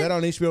 You Is haven't? that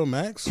on HBO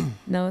Max?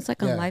 No, it's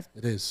like on Yeah, Life.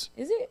 it is.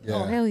 Is it? Yeah.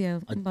 Oh hell yeah!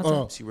 I'm about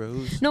to- Gypsy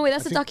Rose. No wait,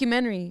 that's a think-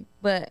 documentary.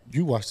 But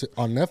You watched it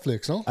on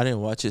Netflix, no? I didn't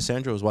watch it.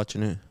 Sandra was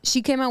watching it.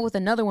 she came out with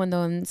another one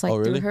though, and it's like Oh,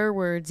 really? through her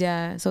words.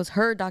 Yeah, so it's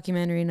her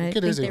documentary, and I think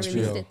it think is they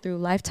released HBO. it through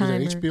Either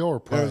Lifetime. or- HBO or I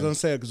was Prime. gonna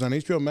say because on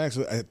HBO Max,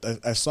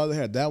 I saw they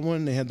had that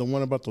one. They had the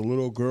one about the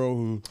little girl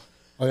who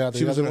Oh, yeah, the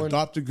she was other an one?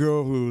 adopted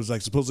girl who was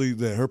like supposedly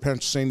that her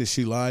parents were saying that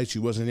she lied. She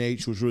wasn't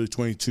 8. She was really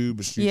 22,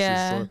 but she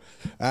Yeah. was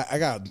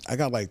short. I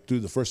got like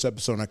through the first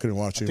episode and I couldn't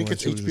watch it. I think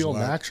it's It was just HBO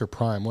wild. Max or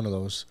Prime, one of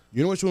those.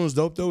 You know which one was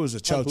dope though? It was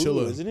a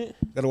Chowchilla, isn't it?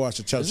 Got to watch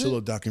the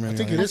Chowchilla documentary. I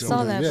think on it I is HBO. saw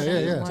on that. there. but I Yeah,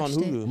 haven't yeah. It's on watched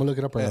it. Hulu. I'm gonna look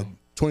it up right Yeah, now.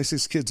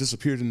 26 kids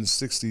disappeared in the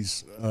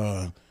 60s,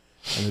 and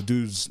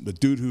the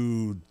dude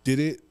who did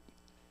it,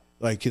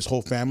 like his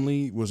whole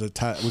family was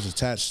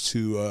attached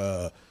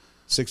to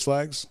Six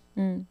Flags.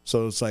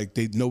 So it's like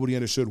nobody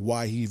understood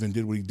why he even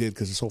did what he did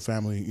because his whole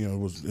family, you know,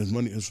 was his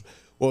money.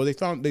 Well,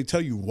 they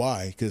tell you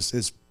why because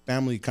his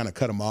family kind of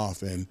cut him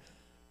off, and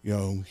you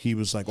know he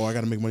was like, oh, I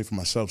got to make money for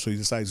myself, so he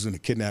decided he's going to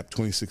kidnap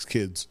 26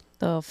 kids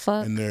The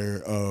fuck? and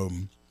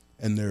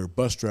their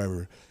bus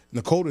driver. And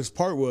the coldest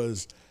part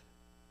was,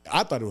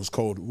 I thought it was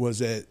cold, was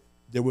that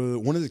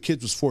one of the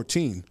kids was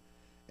 14,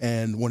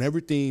 and when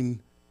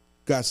everything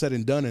got said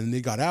and done and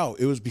they got out,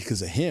 it was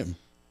because of him.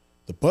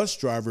 The bus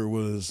driver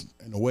was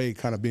in a way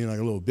kind of being like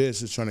a little bitch,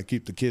 just trying to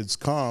keep the kids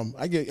calm.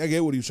 I get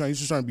what he was trying. He was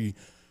just trying to be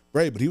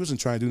brave, but he wasn't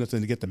trying to do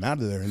nothing to get them out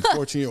of there. And the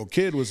 14-year-old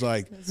kid was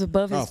like, It's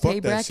above "No, his fuck pay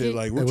that bracket. shit!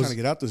 Like we're It was- trying to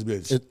get out this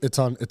bitch."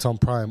 It's on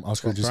Prime.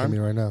 Oscar On just Prime?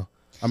 sent me right now.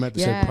 I'm at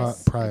the Yeah. Said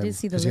Yes, I Prime did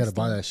see the because you had to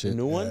buy listing. that shit. The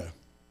new one? Yeah.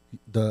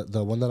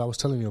 The one that I was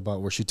telling you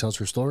about where she tells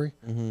her story.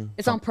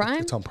 It's on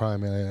Prime? It's on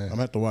Prime. Yeah. I'm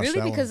gonna have to watch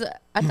Really? that Because one.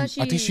 I thought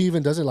she. I think she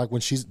even does it like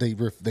when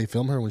they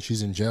film her when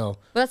she's in jail.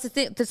 Well, that's the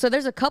thing. So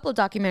there's a couple of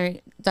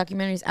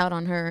documentaries out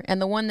on her, and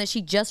the one that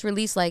she just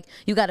released, like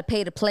you got to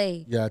pay to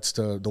play. Yeah, it's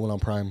the one on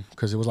Prime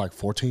because it was like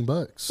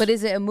 $14. But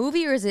is it a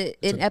movie or is it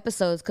in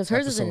episodes? Because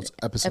hers is in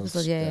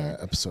episodes. Yeah.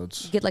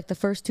 Episodes. You get like the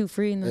first 2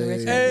 free and then the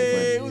rest.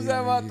 Hey, who's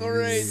that about the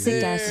race?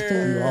 Sick ass You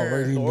food.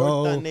 already know.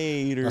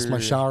 Ordinator. That's my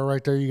shower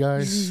right there, you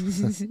guys.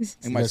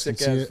 And my guys can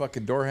sick see ass it.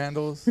 fucking door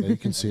handles. Yeah, you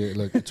can see it.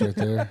 Look, it's right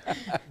there.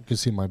 You can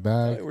see my Hey,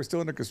 bag. we're still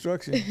under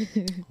construction.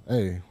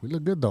 Hey, we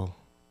look good though.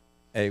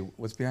 Hey,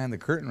 what's behind the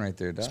curtain right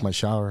there, Doc? It's my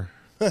shower.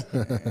 Yeah,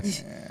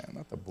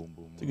 not the boom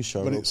boom. Take a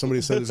shower.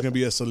 Somebody said there's gonna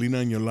be a Selena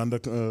and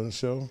Yolanda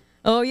show.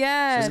 Oh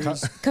yeah,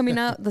 it's coming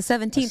out the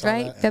 17th,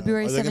 right?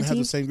 February Are they gonna have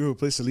the 17th. same group who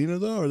plays Selena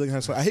though, or are they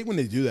gonna have? I hate when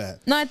they do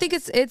that. No, I think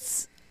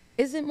it's.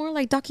 Is it more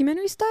like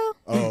documentary style?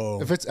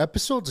 Oh, If it's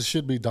episodes, it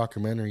should be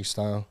documentary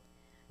style.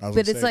 I was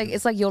But gonna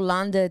it's say, like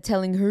Yolanda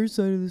telling her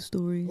side of the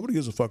story. nobody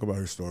gives a fuck about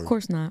her story. Of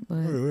course not, but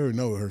We already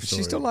know her Is story.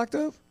 she still locked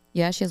up?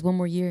 yeah, she has one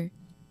more year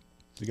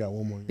She got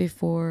one more. Year.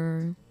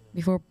 before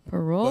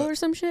parole But or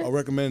some shit. I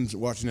recommend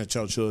watching that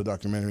Chowchilla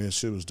documentary. That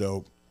shit was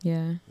dope.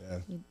 Yeah, Yeah.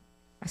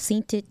 I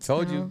seen it.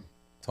 Told now. you.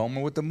 Told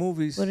me with the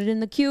movies. Put it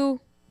in the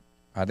queue.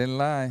 I didn't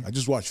lie. I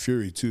just watched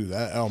Fury too.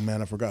 Oh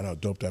man, I forgot how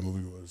dope that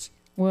movie was.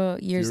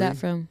 What year's Fury? that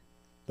from?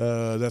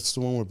 That's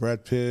the one with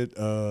Brad Pitt,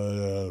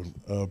 Shia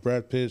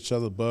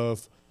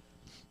LaBeouf,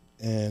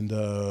 and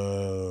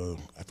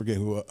I forget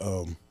who.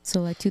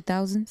 So like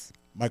 2000s.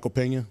 Michael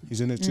Pena. He's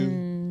in it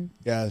too.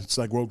 Yeah, it's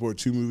like World War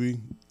II movie.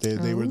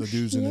 They were Oh, the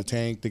dudes in the shit.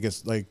 tank. They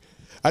get like,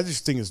 I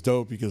just think it's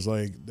dope because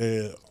like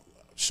Shia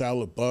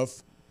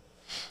LaBeouf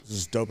is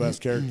this dope ass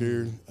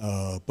character,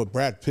 but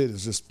Brad Pitt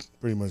is just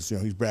pretty much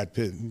he's Brad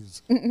Pitt.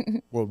 He's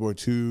World War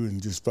II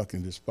and just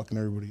fucking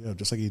everybody up,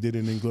 just like he did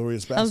in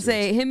Inglourious Basterds. I would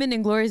say him in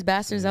Inglorious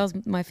Bastards. That was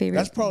my favorite.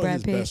 That's probably Brad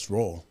his Pitt. best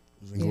role.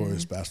 Was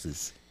Inglourious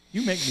Basterds.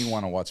 You make me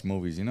want to watch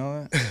movies. You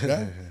know that?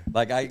 Yeah.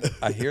 Like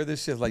I hear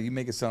this shit. Like you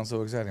make it sound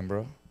so exciting,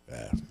 bro.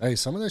 Hey,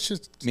 some of that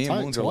shit's Me and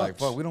tight Moons to are like,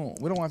 watch. fuck, we don't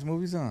watch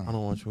movies, huh? I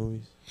don't watch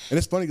movies. And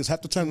it's funny because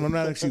half the time I'm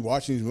not actually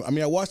watching these. I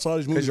mean, I watched a lot of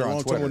these movies Because you're a on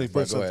long time when they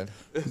Twitter.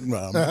 first. But go ahead.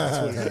 Well, I'm not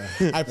on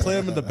Twitter. I play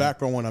them in the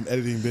background when I'm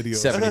editing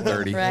videos.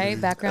 70-30.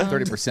 Right, background.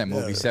 30%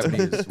 movie, 70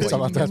 is It's what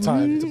about that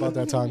time. It's about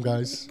that time,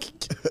 guys.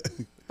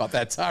 about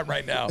that time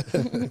right now.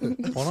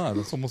 Hold on,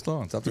 that's almost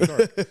on. It's after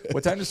dark.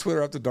 What time does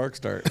Twitter After Dark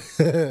start?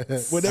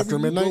 Whenever After you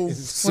midnight? go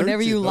search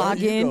Whenever you it, log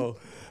you in. go.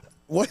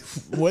 What?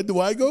 When do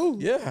I go?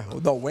 Yeah.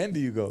 No, when do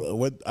you go?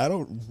 What? I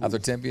don't. After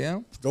 10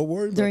 p.m.? Don't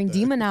worry. About During that.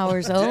 demon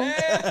hours, oh.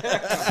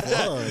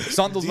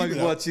 Santos no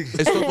watching.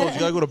 It's still you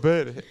gotta go to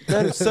bed.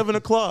 Dad, it's 7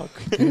 o'clock.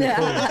 I'm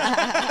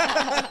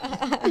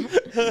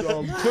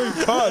playing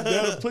COD,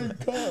 Dad. I'm playing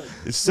COD.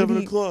 It's 7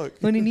 o'clock.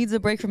 When he needs a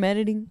break from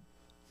editing.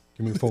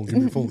 Give me your phone. Give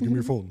me your phone. Give me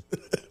your phone.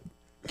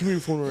 Give me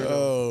your phone right now.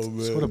 Oh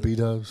That's man. what a B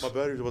does. My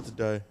battery's about to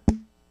die.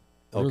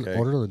 Okay.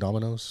 Order the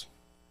Domino's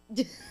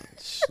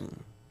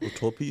A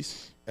 12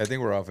 piece. I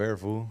think we're off air,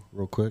 fool.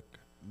 real quick.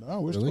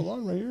 No, we're Really? still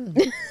on right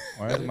here.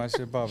 Why is my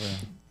shit popping?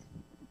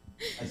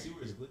 I see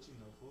where it's glitching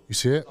though, fool. You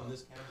see it? On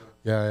this camera.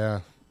 Yeah.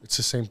 It's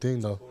the same thing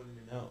though. Going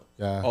in and out.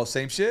 Yeah. Oh,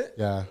 same shit?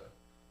 Yeah.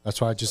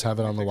 That's why I just have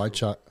it on the white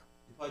shot.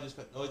 You probably just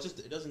no,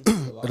 it doesn't do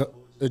a lot. It,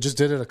 it just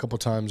did it a couple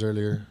times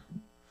earlier,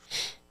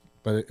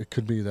 but it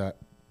could be that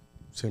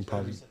same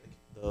problem.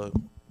 The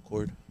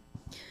cord.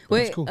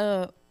 Wait, cool.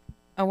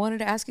 I wanted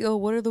to ask you,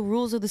 what are the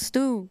rules of the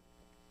stew?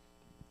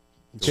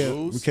 We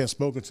can't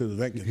smoke until the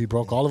vent. He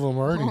broke all of them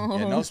already.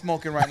 Yeah, no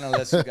smoking right now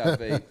unless you got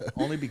vape.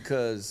 Only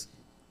because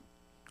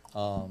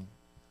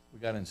we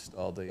got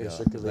installed a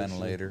circulation.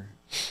 ventilator.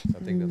 So I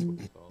think that's what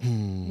we call it.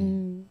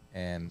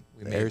 And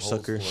we made Air holes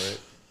sucker. for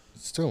it.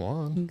 It's still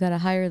on. You gotta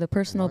hire the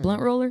personal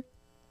blunt roller.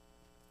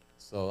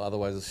 So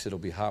otherwise, this shit will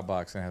be hot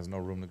box and has no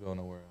room to go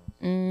nowhere else.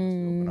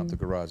 Open up the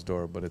garage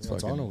door, but it's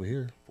It's fucking on over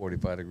here.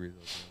 45 degrees. Over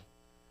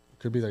there.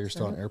 Could be that you're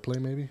still on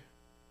airplane, maybe.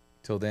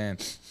 Till then,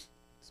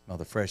 smell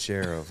the fresh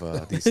air of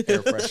these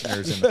air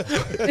fresheners.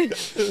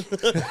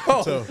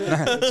 So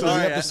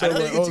the episode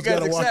where O's got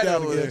to walk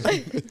out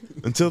again.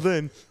 Until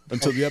then,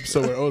 Until the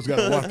episode where O's got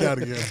to walk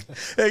out again.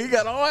 Hey, you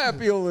got all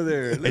happy over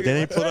there. and then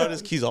he pulled out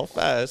his keys all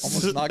fast.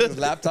 Almost knocked his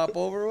laptop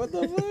over. What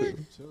the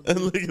fuck? And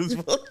look at his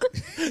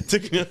phone.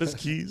 Taking out his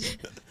keys.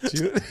 Hey,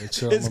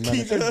 chill. His I'm a man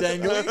keys are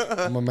dangling.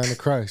 I'm a man of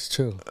Christ.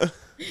 Chill.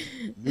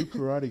 New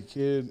Karate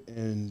Kid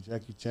and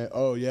Jackie Chan.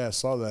 Oh yeah, I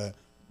saw that.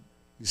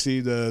 You see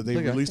they Look,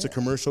 I released a can't-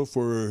 commercial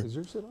for. Is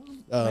your shit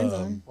on? Mine's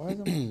on. Why is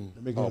it?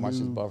 they're making Oh, a my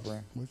shit's new-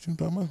 buffering. What you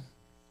talking about?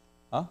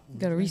 Huh?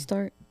 Got to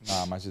restart.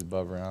 Nah, my shit's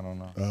buffering. I don't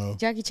know.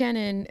 Jackie Chan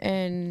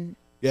and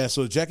Yeah,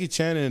 so Jackie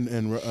Chan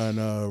and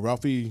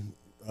Ralphie,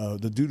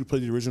 the dude who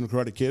played the original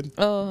Karate Kid,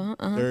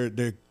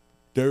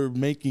 they're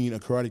making a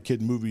Karate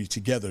Kid movie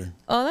together.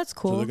 oh, that's So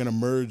cool. they're gonna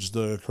merge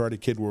the Karate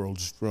Kid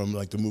worlds from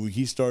like the movie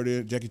he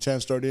started, Jackie Chan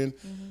started in,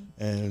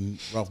 and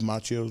Ralph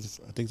Macchio's.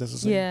 I think that's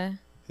his name. Yeah.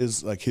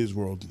 His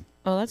world.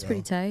 Oh, that's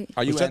pretty tight.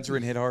 Are you Which I-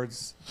 answering Hit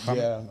Hard's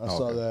comment? Yeah, I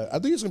saw okay. that. I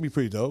think it's gonna be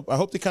pretty dope. I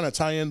hope they kind of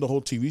tie in the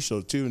whole TV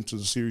show too into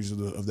the series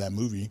of that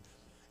movie.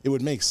 It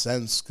would make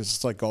sense because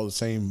it's like all the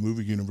same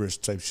movie universe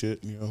type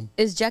shit, you know.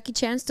 Is Jackie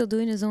Chan still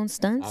doing his own I was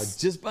stunts?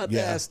 just about to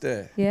Yeah. ask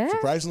that. Yeah.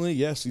 Surprisingly,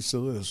 yes, he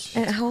still is.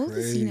 And how old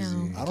is he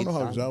now? I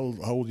don't know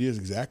how old he is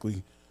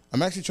exactly.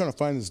 I'm actually trying to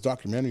find this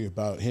documentary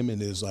about him and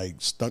his like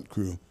stunt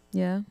crew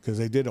Yeah. because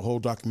they did a whole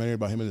documentary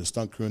about him and his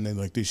stunt crew, and then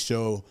like they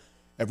show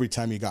every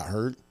time he got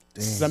hurt.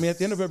 'Cause, I mean, at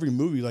the end of every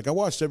movie, like I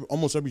watched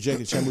almost every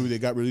Jackie Chan movie that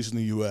got released in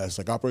the U.S.,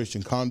 like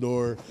Operation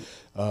Condor,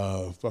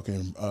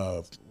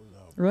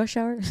 Rush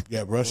Hour.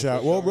 yeah, Rush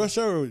Hour. Well, Rush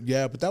Hour,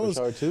 yeah, but that was.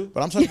 Hour 2?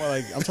 But I'm talking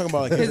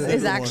about like His older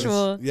ones.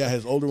 actual- Yeah,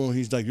 his older one.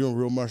 He's like doing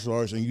real martial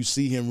arts, and you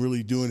see him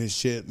really doing his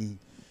shit, and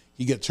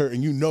he gets hurt,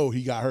 and you know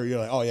he got hurt. You're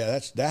like, oh yeah,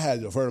 that had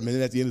to have hurt him. And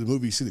then at the end of the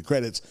movie, you see the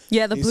credits.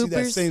 Yeah, the you see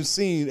that bloopers. same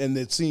scene, and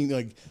that scene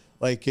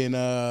like in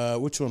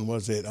which one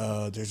was it?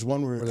 There's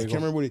one where I can't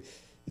remember what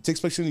it takes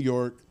place in New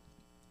York,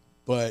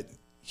 but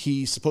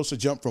he's supposed to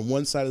jump from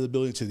one side of the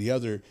building to the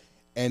other,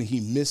 and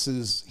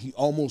he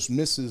almost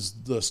misses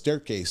the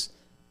staircase.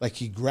 Like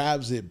he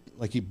grabs it,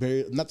 like he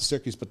not the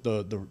staircase, but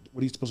the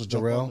what he's supposed to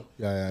jump rail? on.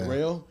 Yeah. The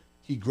rail.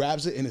 He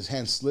grabs it and his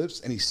hand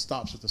slips and he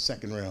stops at the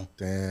second rail.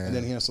 Damn. And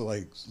then he has to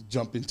like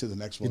jump into the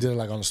next He one. did it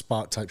like on the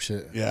spot type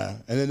shit. Yeah.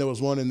 And then there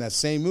was one in that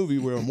same movie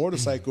where a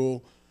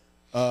motorcycle,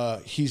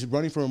 he's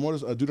running from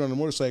a dude on a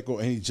motorcycle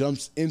and he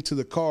jumps into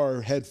the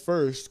car head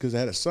first because it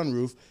had a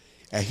sunroof,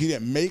 and he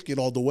didn't make it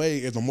all the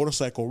way, and the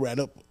motorcycle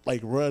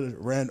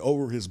ran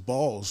over his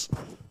balls.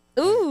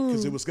 Ooh.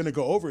 Because it was going to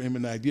go over him,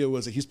 and the idea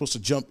was that he's supposed to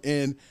jump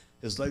in,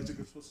 his legs are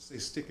supposed to stay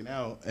sticking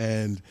out,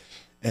 and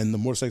the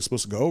motorcycle's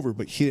supposed to go over,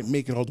 but he didn't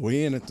make it all the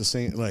way in at the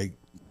same, like,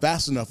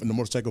 fast enough, and the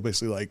motorcycle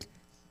basically, like,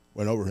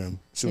 went over him.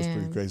 Shit was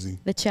pretty Damn. crazy.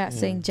 The chat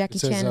saying Jackie It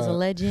says, Chan is a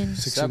legend.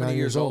 69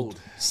 years old.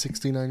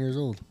 69 years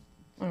old.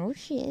 Oh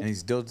shit. And he's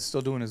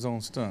still doing his own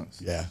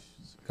stunts. Yeah.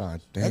 God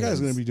damn. That guy's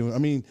going to be doing,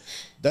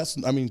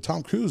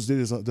 Tom Cruise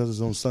does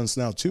his own stunts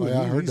now, too. Oh,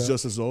 yeah, I heard He's that.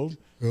 just as old.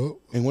 Oh.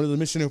 In one of the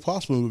Mission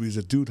Impossible movies,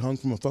 a dude hung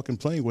from a fucking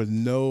plane with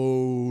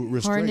no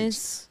restraints.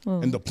 Harness.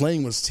 Oh. And the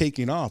plane was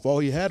taking off. All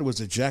he had was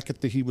a jacket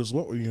that he was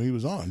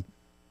on.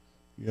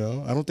 You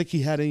know, I don't think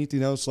he had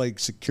anything else like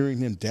securing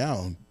him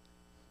down.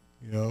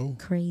 You know,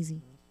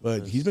 Crazy.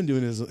 but he's been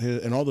doing his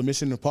and all the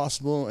Mission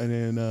Impossible, and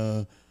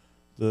then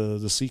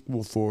the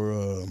sequel for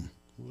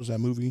what was that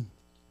movie?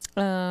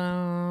 I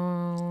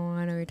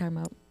know what you're talking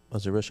about.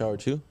 Was it Rush Hour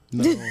 2?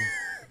 No,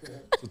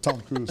 the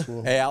Tom Cruise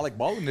fool. Hey, Alec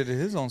Baldwin did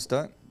his own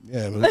stunt.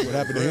 Yeah, but look what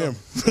happened to him.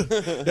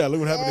 Yeah, look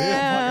what happened to him.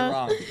 Fucking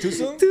wrong. Too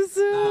soon? Too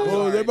soon.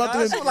 Oh, they're about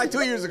Nah, that to was like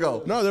 2 years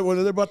ago. no,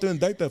 they're about to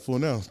indict that fool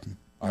now.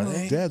 Are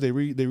they? Yeah, they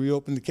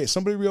reopened the case.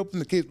 Somebody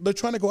reopened the case. They're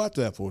trying to go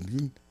after that fool.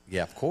 Dude.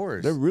 Yeah, of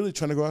course. They're really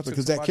trying to go after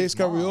because that somebody's case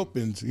got mom.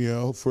 reopened, you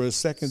know, for a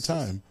second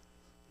time.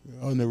 You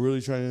know, and they're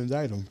really trying to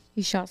indict him.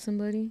 He shot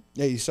somebody.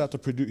 Yeah, he shot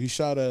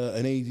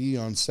an AD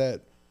on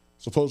set.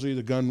 Supposedly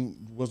the gun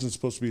wasn't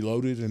supposed to be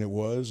loaded, and it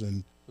was, and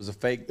It was a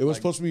fake. it was like,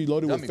 supposed to be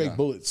loaded with dummy fake gun.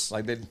 bullets.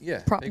 Like they,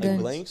 yeah. Prop fake gun.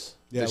 bullets. Blanks?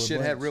 Yeah, The with shit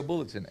had blanks. real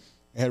bullets in it.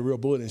 It had a real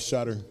bullet and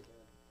shot her.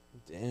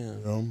 Damn.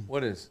 You know?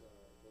 What is?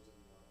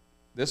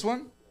 This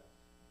one?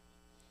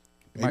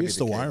 It might Maybe be it's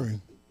the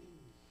wiring.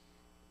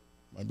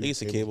 Might I be think it's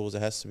the cables.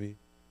 It has to be.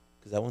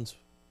 Because that one's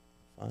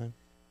fine.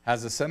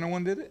 Has the center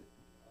one did it?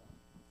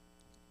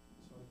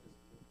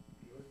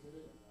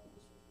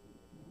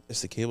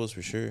 It's the cables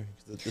for sure.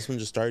 This one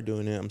just started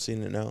doing it. I'm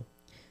seeing it now.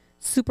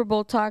 Super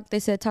Bowl talk. They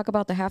said talk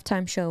about the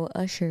halftime show.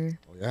 Usher.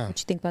 Oh, yeah. What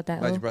you think about that?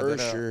 Glad you Oh? brought that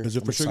up. Sure. Is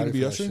it I'm for sure going to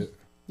excited be for that Usher? shit.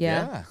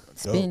 Yeah.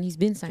 He's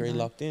been signed Very on.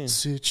 locked in.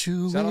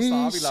 Situation. Shout out to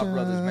Bobby Law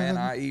Brothers,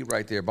 man. IE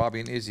right there.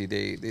 Bobby and Izzy,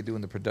 they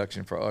doing the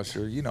production for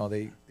Usher. You know,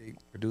 they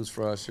produced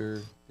for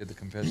Usher, did the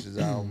Confessions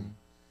album,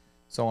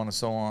 so on and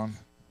so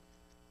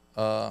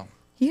on.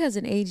 He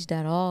hasn't aged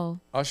at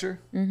all. Usher,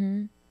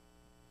 Mm-hmm.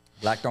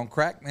 Black don't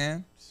crack,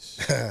 man.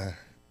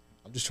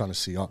 I I'm just trying to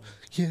see all.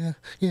 Yeah.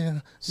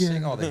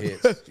 Sing all the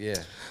hits. Yeah.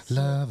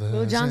 Lovers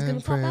Lil Jon's and gonna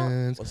pop out?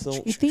 friends. What's the,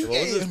 You think?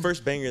 what was his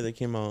first banger that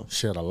came out?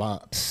 Shit, a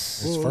lot.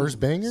 His first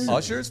banger?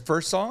 Usher's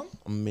first song?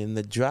 I'm in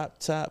the drop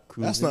top,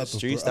 cruising That's the not the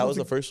streets. fir- I That don't was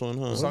the think- first one,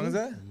 huh? What song is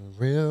that?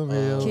 Real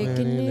Kicking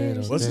many it.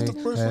 little Was it the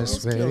thing first one? that's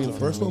That was ready the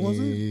first for one, was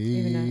it?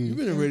 Maybe not. me. You've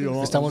been in radio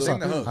long. It's that one Sing song.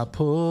 the hook. I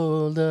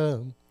pulled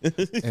up,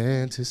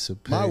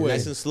 anticipate. My Way.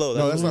 Nice and slow.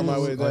 No, that's not My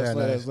Way. Oh, That's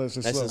yeah, that's nice.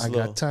 just Nice slow. and I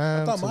slow. got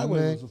time I thought My to Way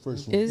make. was the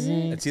first one. Is it?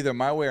 It's either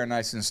My Way or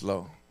Nice and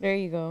Slow. There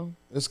you go.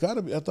 It's got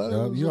to be. I thought it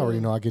Yeah, was, you already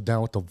know I get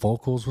down with the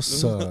vocals.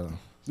 What's up?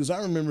 Because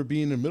I remember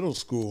being in middle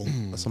school.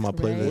 That's on my Right.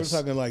 We're playlist.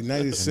 talking like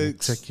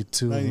 96. Take you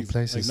to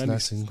places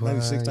nice and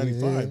 96,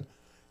 quiet. 95.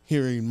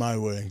 Hearing My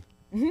Way.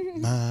 My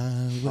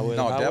Way.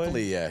 No, Highway?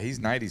 definitely, yeah. He's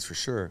 90s for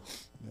sure.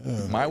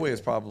 My Way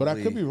is probably. But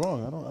I could be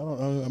wrong.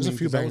 I mean, There's a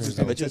few 'cause I was bangers, just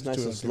though. I bet you it's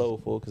attention nice to and it. slow,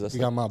 fool. Because that's You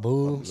got my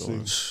boo.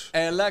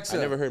 Hey, Alexa, I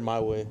never heard My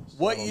Way. so I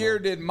what don't year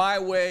know. did My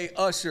Way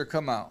Usher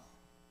come out?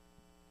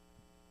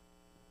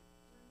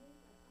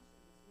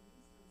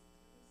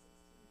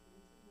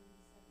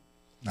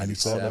 That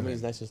 97.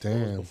 means nice and slow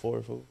was Damn.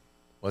 before, fool.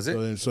 Was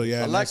it? So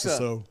yeah, Alexa, Alexa.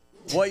 So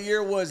what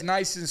year was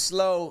Nice and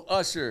Slow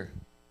Usher?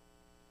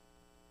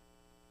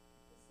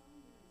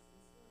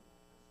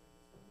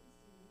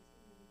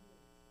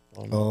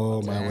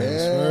 Oh, my way.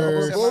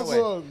 Say yeah, My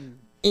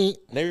Way.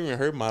 Never even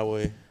heard My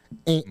Way.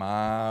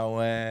 My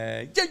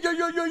Way.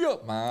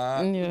 Yo.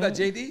 My. Yeah. Was that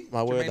JD?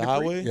 My Way or Jermaine the Dupri?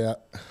 Highway? Yeah.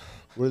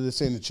 what did they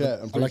say in the chat?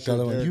 I'm I pretty like the sure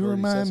other one. Derek You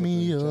already said remind something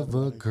me in the of chat a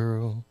about it.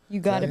 girl. You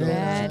got it Yeah.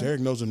 bad.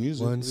 Derek knows the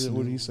music. Once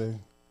What did he say?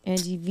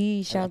 Angie V,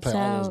 I shouts play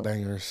all those out.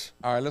 bangers.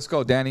 All right, let's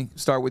go, Danny.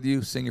 Start with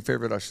you. Sing your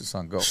favorite Usher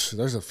song. Go.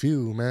 There's a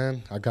few,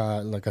 man. I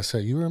got, like I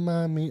said, you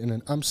remind me, and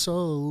then I'm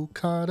so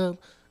caught up.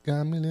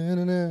 Got me,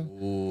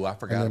 Ooh, I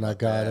forgot. and then I about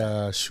got,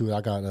 that.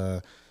 I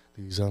got,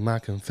 these are my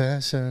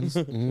confessions.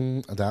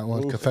 That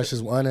one,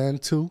 Confessions 1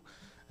 and 2.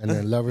 And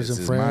then Lovers This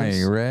and is my Friends.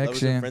 Lovers and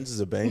erection. Friends is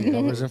a banger.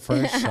 Lovers and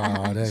Friends.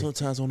 Sade.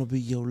 Sometimes I want to be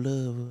your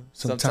lover.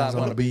 Sometimes I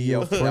want to be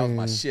your friend. That was my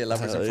friend. shit.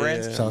 Lovers and Hell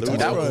Friends. yeah. Sometimes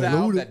That I was wanna the be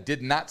album Luda. that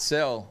did not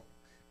sell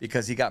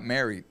because he got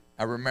married.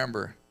 I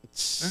remember.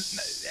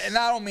 And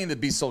I don't mean to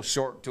be so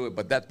short to it,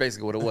 but that's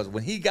basically what it was.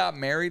 When he got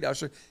married,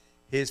 Usher,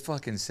 his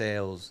fucking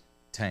sales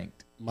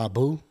tanked. My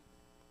boo.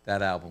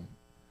 That album.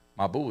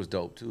 My Boo was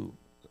dope too.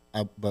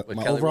 But With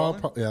my Kelly overall,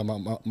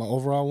 Rowland? my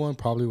overall one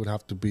probably would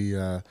have to be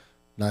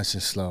Nice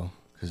and Slow.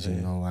 Because, you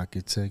know, I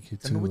could take you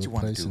Tell me to what a you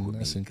wanna place do and with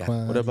nice me, and God.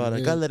 quiet. What about I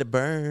yeah. gotta let it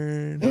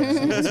burn?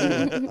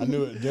 I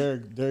knew it.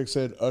 Derek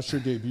said Usher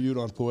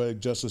debuted on Poetic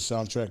Justice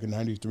soundtrack in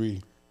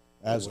 '93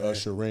 as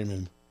Usher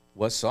Raymond.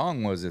 What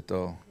song was it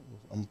though?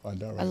 I'm gonna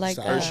find out. Right I like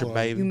Usher,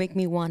 baby. You Make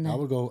Me I Wanna.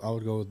 would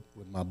go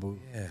with my boo.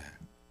 Yeah.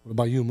 What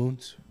about you,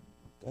 Moons?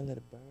 Gotta let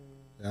it burn.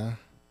 Yeah.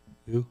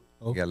 You?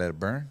 Oh. You gotta let it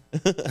burn.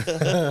 You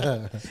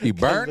Gotta let it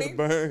burning?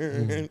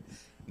 burn.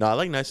 No, I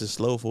like nice and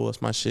slow, fool.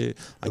 That's my shit.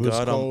 I It was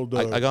got called,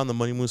 I got on the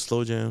Money Moon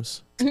slow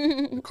jams.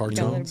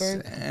 Cartoons.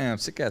 Burn. Damn,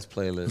 sick ass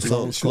playlist.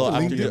 Slow, Shoot slow the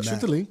link. after Mac. Shoot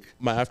the link.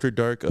 my after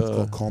dark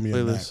called Call Me a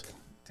playlist.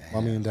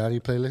 Mommy and Daddy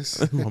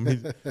playlist.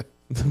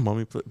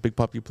 mommy, Big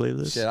Poppy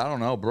playlist. Shit, I don't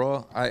know,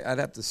 bro. I'd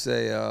have to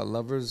say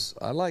Lovers.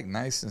 I like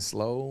Nice and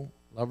Slow.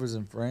 Lovers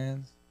and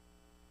Friends.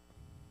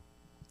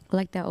 I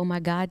like that Oh My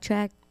God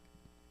track.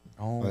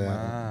 Oh, Oh, yeah.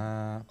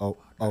 my. Oh,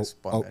 That's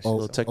oh, fun, oh, that shit. oh,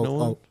 Little techno oh,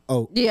 one?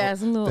 oh, Yeah,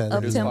 it's a little Better up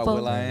Produced by tempo.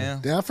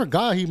 will.i.am. Yeah, I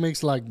forgot he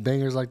makes like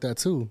bangers like that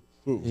too.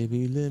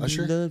 Baby, let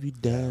Usher? me love you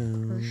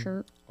down. For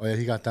sure. Oh yeah,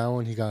 he got that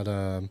one. He got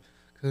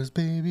Cause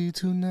baby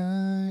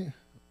tonight.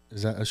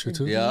 Is that Usher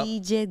too? Yeah.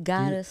 DJ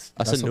got us.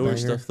 That's That's a a newer banger.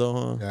 stuff though,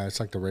 huh? Yeah, it's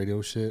like the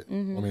radio shit. I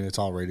mean, it's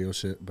all radio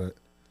shit, but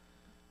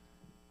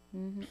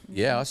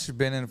Yeah, Usher's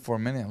been in it for a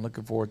minute. I'm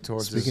looking forward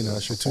towards speaking this, of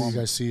Usher too, you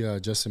guys see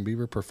Justin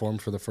Bieber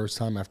performed for the first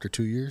time after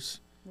 2 years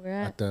We're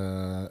at.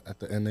 at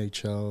the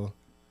NHL,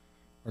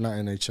 or not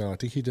NHL. I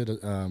think he did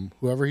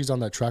whoever he's on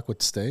that track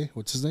with Stay.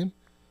 What's his name?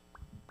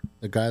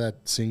 The guy that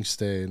sings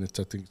Stay, and I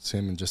think it's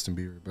him and Justin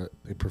Bieber. But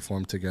they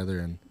performed together,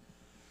 and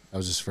that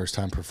was his first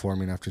time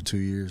performing after 2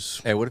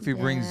 years. Hey, what if he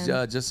brings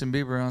Yeah. Justin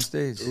Bieber on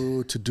stage?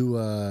 Ooh, to do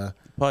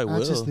Probably I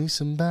will. just need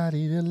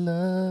somebody to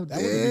love.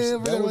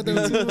 That would be-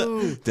 that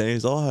would be-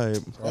 Danny's all hype.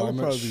 That would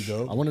probably be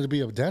dope. I wanted to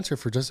be a dancer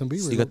for Justin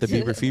Bieber. You got the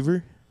Bieber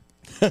fever?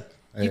 Hey,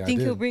 You I think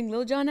did. he'll bring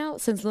Lil Jon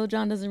out since Lil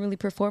Jon doesn't really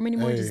perform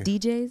anymore, just Hey.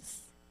 DJs?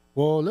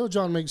 Well, Lil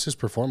Jon makes his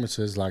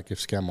performances like if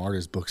Scam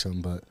Artist books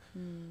him, but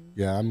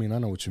yeah, I mean, I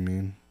know what you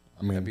mean.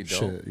 I mean, That'd be dope.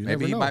 shit, you Maybe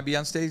never he know. might be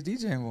on stage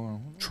DJing for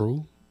him.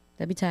 True.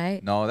 That'd be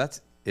tight. No, that's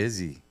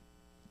Izzy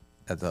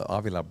at the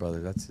Avila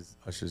Brothers. That's his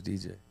Usher's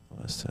DJ.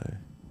 Let's say.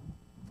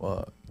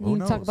 Fuck. We Who need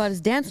knows? to talk about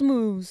his dance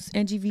moves.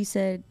 NGV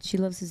said she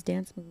loves his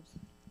dance moves.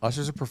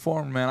 Usher's a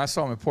performer, man. I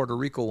saw him in Puerto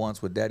Rico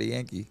once with Daddy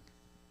Yankee.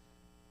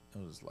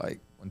 It was like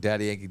when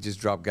Daddy Yankee just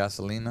dropped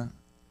Gasolina,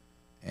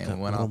 and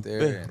we went out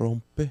there. And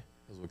Rompe. it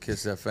was with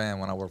Kiss FM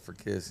when I worked for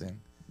Kiss, and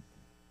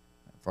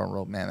front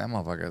row, man, that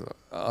motherfucker,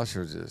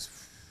 Usher just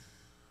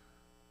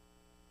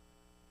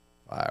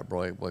fire,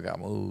 bro. Boy got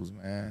moves,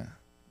 man.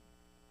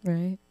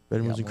 Right.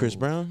 Better moves Yeah, than Chris move.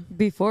 Brown?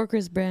 Before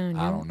Chris Brown.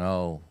 I yeah. don't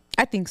know.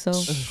 I think so.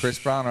 Chris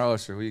Brown or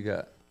Usher? Who you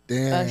got?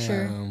 Damn.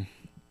 Usher.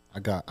 I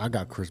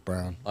got Chris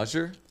Brown.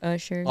 Usher?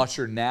 Usher.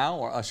 Usher now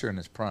or Usher in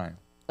his prime?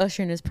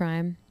 Usher in his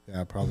prime.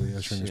 Yeah, probably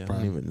Usher in his Shit, I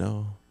don't prime. even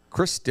know.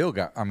 Chris still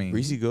got, I mean.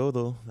 Breezy go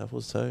though. That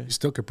was tight. He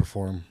still could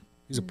perform.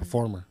 He's a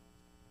performer.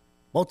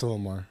 Both of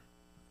them are.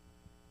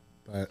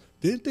 But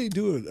Didn't they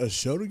do a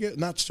show together?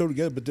 Not show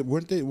together, but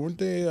weren't they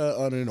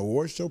on an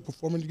award show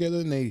performing together?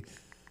 And they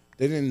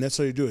didn't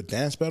necessarily do a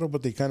dance battle,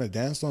 but they kind of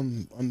danced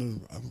on the.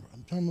 I'm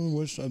trying to remember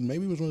which.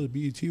 Maybe it was one of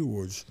the BET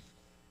awards.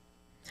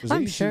 'Cause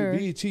I'm sure.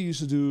 BET used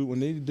to do when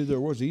they did their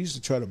awards. They used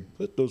to try to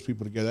put those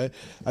people together.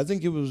 I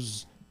think it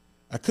was.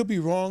 I could be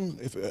wrong.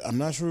 If I'm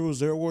not sure it was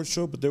their award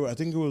show, but I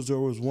think there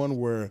was one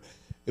where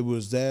it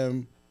was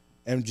them,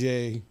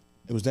 MJ.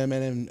 It was them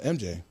and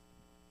MJ.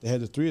 They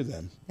had the three of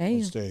them on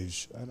Damn.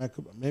 stage. And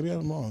maybe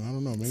I'm wrong. I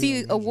don't know. Maybe See,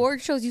 I'm-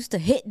 award shows used to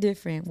hit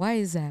different. Why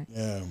is that?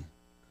 Yeah,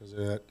 because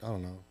I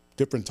don't know.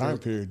 different time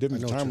period, I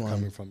different know what you're timeline.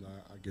 coming from. That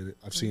I get it.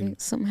 I've seen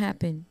Something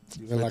happened.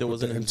 even Like like there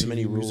with the wasn't MTV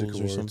many Music rules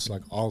or Awards, something.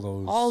 like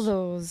all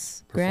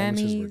those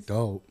Grammys. were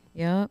dope.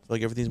 Yep.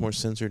 Like everything's more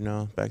censored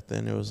now. Back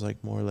then it was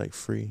like more like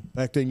free.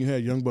 Back then, you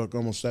had Young Buck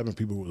almost stabbing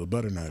people with a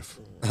butter knife.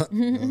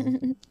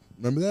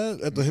 Remember that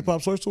at the Hip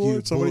Hop Source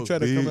Awards? Somebody buck, tried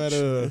to come at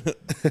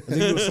I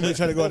think it was somebody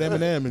tried to go at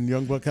Eminem, and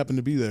Young Buck happened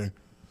to be there.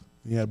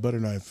 He had a butter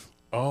knife.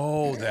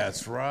 Oh,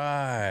 that's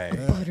right.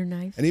 Butter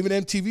knife. And even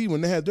MTV,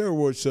 when they had their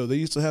awards show, they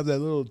used to have that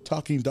little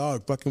talking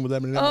dog fucking with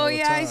Eminem. all Oh the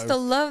yeah, I time. used to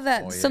love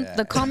that. Oh, yeah.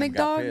 The comic Got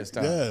dog. pissed,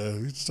 huh? Yeah, we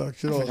used to talk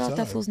shit I all the forgot what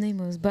that time. fool's name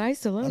was, but I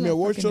used to love I that. mean,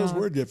 award fucking shows dog.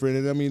 were different,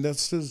 and I mean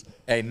that's just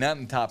Hey,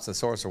 nothing tops the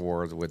Source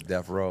Awards with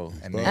Death Row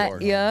and New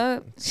York.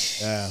 Yep.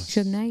 yeah.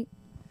 Suge Knight.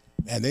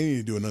 And they need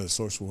to do another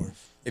Source Award.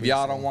 If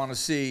y'all don't want to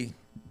see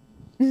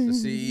the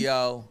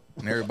CEO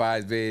and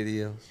everybody's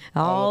videos,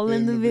 All up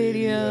in the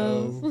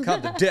video.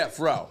 come to Death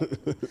Row.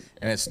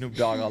 And then Snoop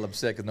Dogg all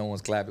upset because no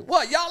one's clapping.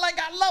 What, y'all ain't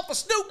got love for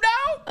Snoop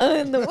Dogg?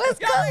 In the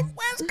West Y'all Coast. ain't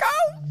West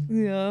Coast?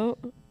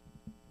 Yep.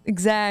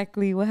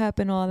 Exactly. What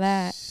happened to all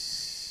that?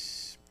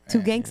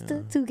 Too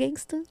gangster? Too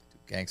gangster?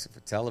 Gangster for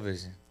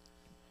television.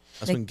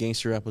 That's Like- when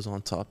gangster rap was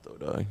on top though,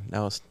 dog.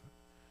 Now it's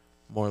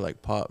more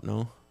like pop,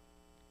 no?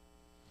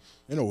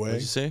 In a way,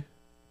 What'd you say?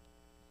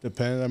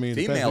 depends. I mean,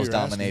 depends who Females you're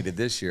asking. dominated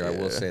this year, I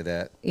will Yeah. say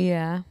that.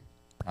 Yeah.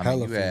 I mean,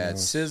 Hella you had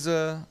females.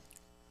 SZA,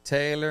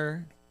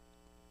 Taylor,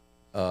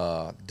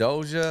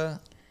 Doja,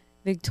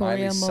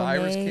 Victoria Miley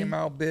Cyrus Monet. came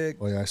out big.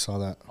 Oh yeah, I saw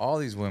that. All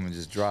these women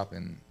just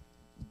dropping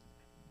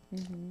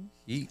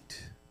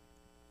heat.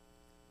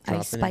 Ice Dropping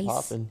and Spice.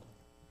 popping.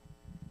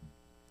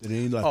 Did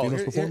any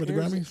Latinos perform at the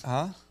here's- Grammys?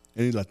 Huh?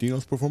 Any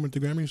Latinos perform at the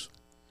Grammys?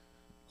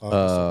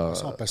 I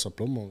saw Peso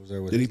Plomo was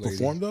there with Did he his lady.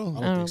 perform though?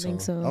 I don't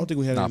think so. I don't think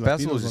we had Nah, any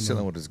Peso Latinos was just on chilling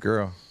there. with his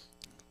girl.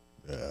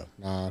 Yeah,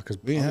 Nah, because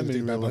we didn't have any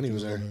Bad real Bunny Latinos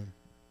was there. on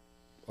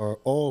there.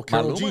 Or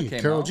Carol Maluma G.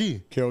 came Carol out.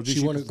 G. Carol G, She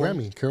she won a performed?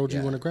 Grammy. Carol G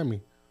Yeah. won a Grammy.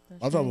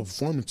 I'm talking about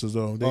performances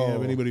though. They didn't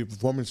have anybody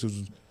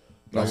performances.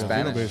 No like Spanish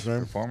Latino-based, right?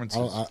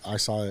 performances. I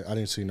saw it. I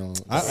didn't see no.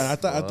 I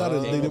thought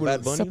they Ain't no would.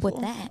 Bad Bunny. What's up with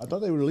fool? that? I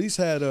thought they would at least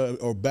had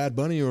or Bad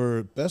Bunny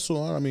or Peso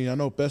on. I mean, I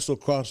know Peso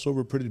crossed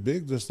over pretty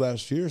big this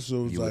last year,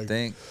 so it's you like would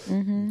think.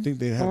 I think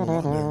they'd have him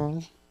on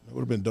there. That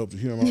would have been dope to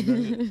hear him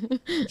out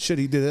there. Shit,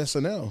 he did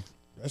SNL.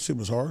 That shit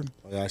was hard.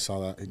 Yeah, I saw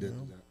that. He did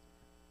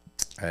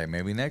that. Hey,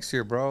 maybe next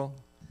year, bro.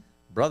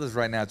 Brothers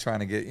right now trying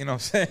to get, you know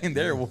what I'm saying,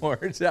 their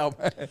awards out.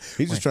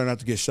 He's just trying not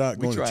to get shot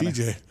We going to trying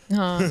to- TJ.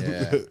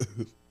 Yeah,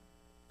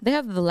 They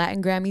have the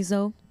Latin Grammys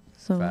though,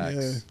 so facts.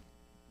 Yeah.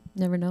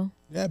 never know.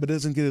 Yeah, but it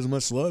doesn't get as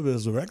much love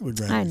as the regular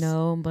Grammys. I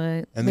know, but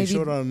And maybe they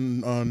showed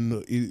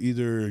on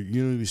either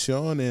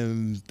Univision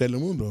and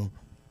Telemundo.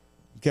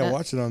 You can't Uh,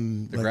 watch it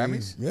on The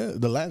Grammys? Yeah,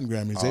 the Latin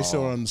Grammys. They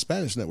show Oh. it on the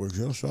Spanish networks.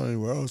 They don't show it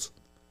anywhere else.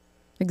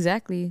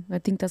 exactly. I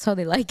think that's how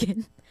they like it.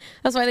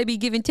 That's why they be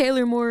giving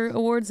Taylor more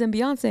awards than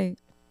Beyonce.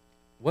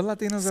 What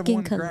Latinos have Skin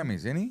won color.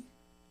 Grammys? Any?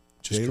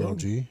 Just J-Lo? Carol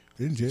G.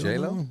 Didn't J-Lo?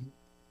 J-Lo? win?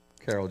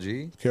 Carol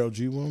G. Carol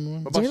G won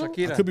one. What about J-Lo?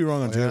 Shakira? I could be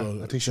wrong on Oh, yeah.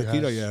 J-Lo. I think she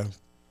Shakira, has. yeah.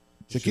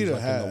 She was Shakira like in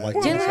the had.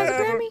 white J-Lo has a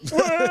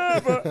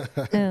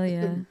Grammy? Hell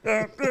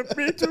yeah.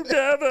 Be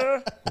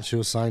together. And she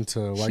was signed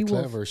to She Wyclef,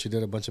 wolf. or she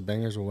did a bunch of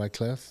bangers with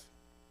Wyclef.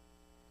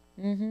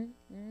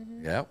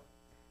 Yep.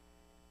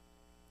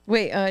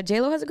 Wait,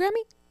 J-Lo has a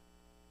Grammy?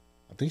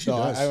 I think she No,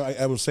 does.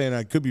 I was saying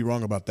I could be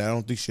wrong about that. I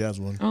don't think she has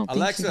one. I don't think she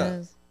Alexa,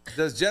 does.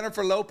 does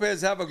Jennifer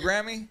Lopez have a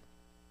Grammy?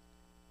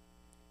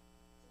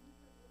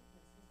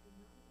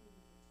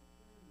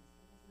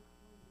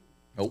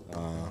 Nope.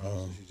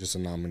 She's just a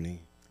nominee.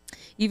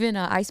 Even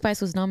Ice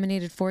Spice was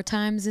nominated 4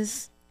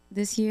 times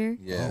this year,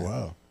 Yeah. Oh,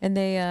 wow. and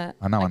they I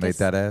nominate guess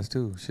that ass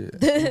too. Shit.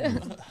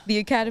 the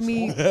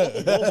Academy. Told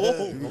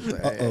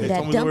That me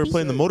they were dumpy.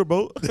 playing the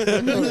motorboat.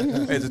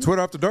 Hey, is the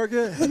Twitter after dark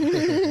yet?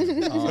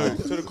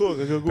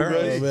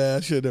 Oh, man, I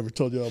should have never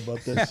told y'all about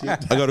that shit.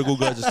 I gotta go,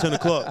 guys. It's 10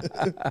 o'clock.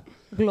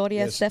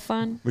 Gloria Yes.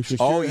 Estefan. Shakira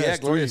Oh has yeah,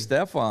 Gloria 3.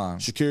 Stefan.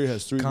 Shakira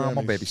has 3 Come on,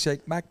 Grammys. baby,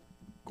 shake my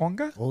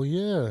conga. Oh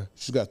yeah.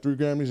 She's got 3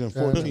 Grammys and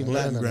 14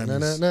 Latin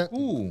Grammys.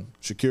 Ooh,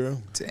 Shakira.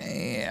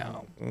 damn.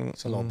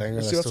 It's a little banger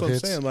that See, that's still what I'm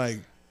hits. saying. Like,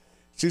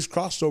 she's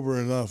crossed over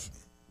enough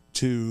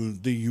to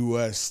the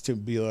U.S. to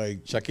be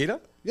like,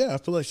 Shakira. yeah, I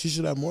feel like she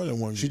should have more than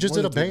one. She just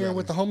more did a than 3 banger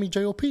with the Grammys. homie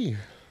J.O.P.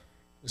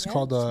 It's Yeah.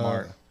 called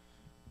Smart.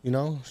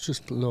 it's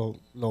just a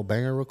little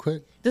banger real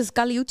quick. Does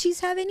Caliuchis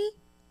have any?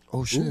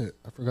 Oh shit,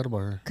 I forgot about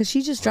her. Because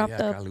she just dropped yeah,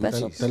 the Caliuchis.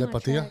 best.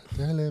 Telepatia.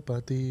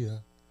 Telepatia.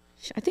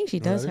 I think she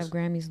You know does that have is?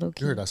 Grammys low You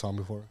key. heard that song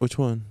before? Which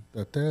one?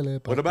 The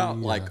telepatia. What about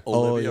like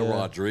Olivia yeah.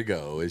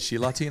 Rodrigo? Is she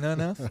Latina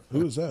enough?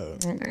 Who is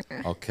that?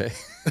 Okay.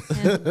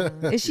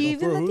 Is she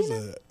even Who's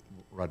Latina? that?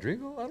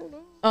 Rodrigo? I don't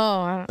know.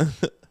 Oh, I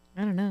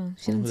don't know.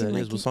 She Who doesn't that seem is?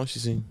 like What it. song she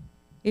sing?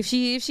 If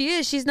she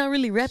is, she's not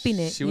really repping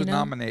it. She you was know?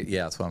 nominated.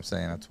 Yeah, that's what I'm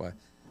saying. That's why. Like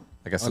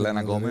a don't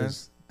Selena know who that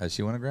Gomez. Has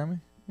she won a Grammy?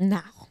 No,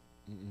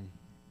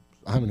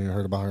 I haven't even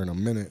heard about her in a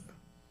minute.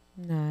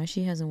 nah,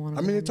 she hasn't won.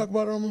 I mean, they talk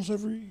about her almost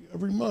every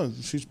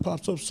month. She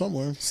pops up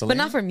somewhere. but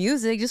not for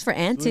music, just for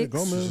antics.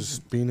 Gomez. She's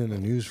just being in the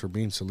news for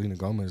being Selena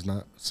Gomez,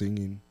 not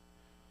singing.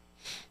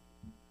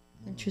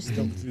 I'm Interesting,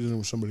 confusing it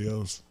with somebody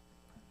else.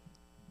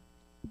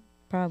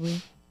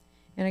 probably.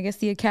 And I guess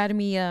the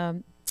Academy,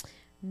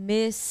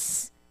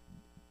 what's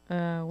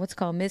it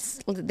called Miss?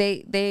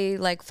 They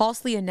like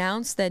falsely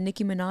announced that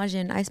Nicki Minaj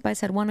and Ice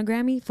Spice had won a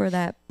Grammy for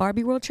that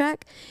Barbie World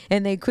track,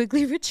 and they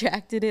quickly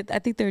retracted it. I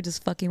think they were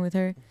just fucking with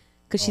her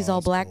because she's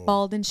all that's cool.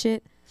 blackballed and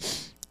shit.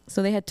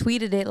 So they had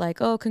tweeted it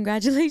like, "Oh,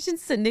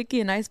 congratulations to Nicki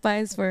and Ice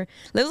Spice for." It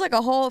was like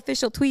a whole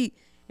official tweet,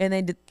 and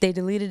they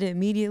deleted it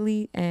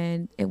immediately,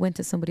 and it went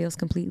to somebody else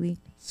completely.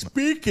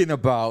 Speaking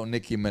about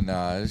Nicki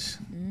Minaj,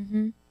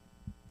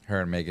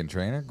 her and Megan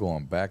Trainor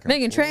going back. And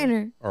Megan forth.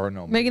 Trainor, Or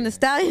no, Megan the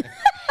Stallion.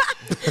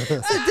 So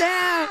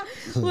damn,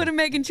 what did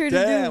Megan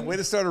Trainor Damn, do? way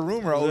to start a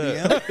rumor,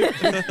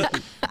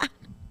 ODM.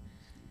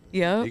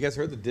 Yo. You guys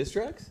heard the diss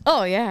tracks?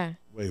 Oh yeah.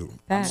 Wait, I'm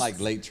Facts. like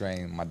late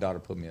train. My daughter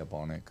put me up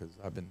on it because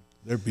I've been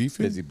they're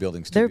beefing? busy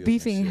building They're studios. and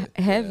beefing shit.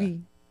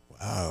 heavy.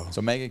 Wow.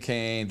 So Megan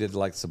came, did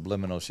like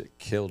subliminal shit,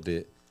 killed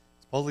it.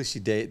 Supposedly she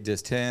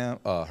dissed him,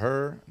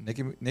 her,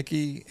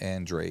 Nicki,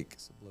 and Drake.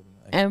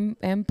 Subliminal.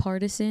 M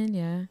partisan,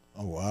 yeah.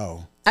 Oh,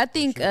 wow. I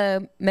think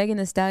Megan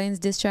Thee Stallion's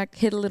diss track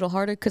hit a little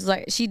harder because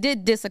like she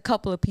did diss a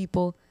couple of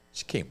people.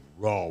 She came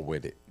raw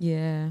with it.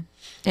 Yeah,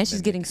 and she's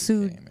Then getting Nicki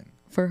sued came in.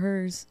 for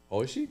hers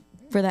Oh, is she?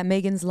 for that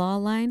Megan's Law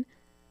line.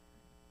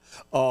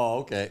 Oh,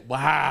 okay.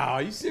 Wow,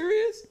 are you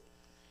serious?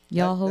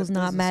 Y'all That hoes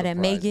not doesn't mad at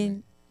surprise Megan.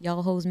 me.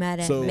 Y'all hoes mad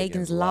at So- Megan's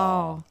Megan's Law.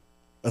 Law.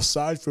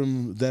 Aside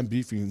from them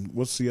beefing,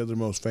 what's the other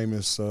most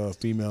famous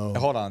female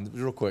Hold on,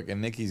 real quick.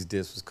 And Nicki's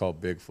diss was called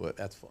Bigfoot.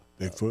 That's fucked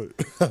up.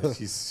 Bigfoot?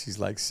 She's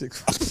like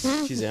 6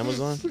 foot. She's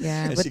Amazon.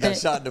 Yeah, And but she got the-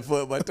 shot in the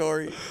foot by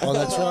Tory. Oh,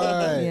 that's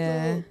right.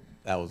 yeah,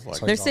 That was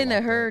like they're saying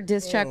that her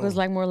diss track was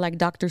like more like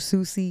Dr.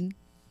 Seussy.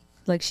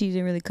 Like she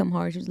didn't really come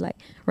hard. She was like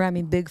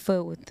rhyming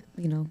Bigfoot with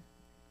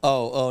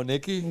Oh,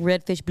 Nicki?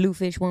 red fish, blue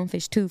fish, one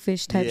fish, two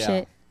fish type Yeah.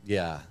 shit.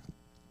 Yeah.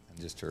 And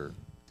just her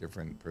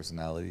different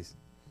personalities.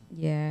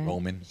 Yeah,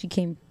 Roman. She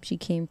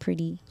came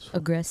pretty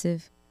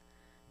aggressive.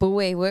 But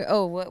wait, what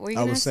were you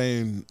I gonna was ask?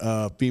 saying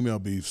female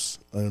beefs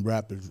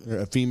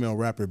and female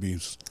rapper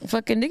beefs.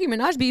 Fucking Nicki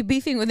Minaj be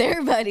beefing with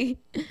everybody.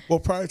 Well,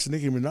 prior to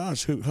Nicki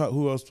Minaj,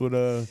 who else would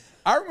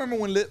I remember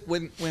when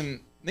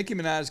Nicki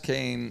Minaj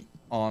came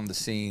on the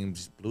scene,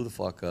 just blew the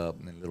fuck up,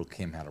 and then Little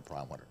Kim had a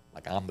problem with her.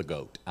 Like, I'm the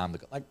GOAT.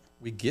 Like,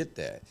 we get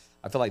that.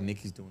 I feel like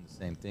Nicki's doing the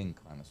same thing,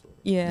 kind of, sort of.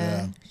 Yeah,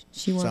 Yeah.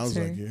 she wants sounds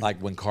her. like it? Like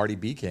when Cardi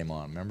B came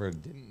on. Remember,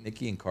 didn't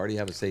Nicki and Cardi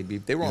have a say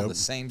beef? They were on Yep. the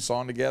same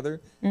song together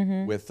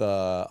with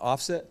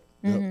Offset.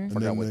 Yep. Mm-hmm. And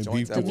Forgot then what they joint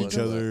beefed that with was, each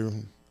other.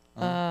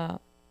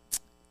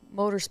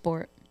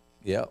 Motorsport.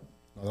 Yep.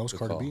 Oh, that was Good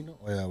Cardi call. B? No?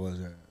 Oh, yeah, it was.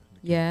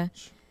 Yeah.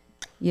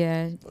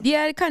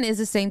 Yeah. It kind of is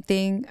the same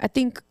thing. I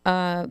think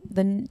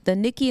the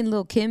Nicki and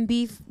Lil Kim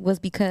beef was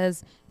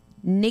because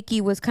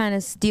Nicki was kind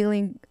of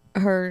stealing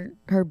her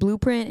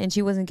blueprint and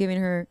she wasn't giving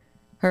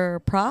her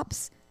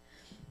props.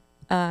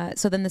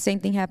 So then the same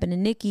thing happened to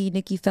Nicki.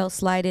 Nicki felt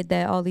slighted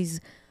that all these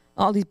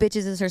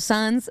bitches is her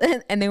sons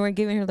and they weren't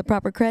giving her the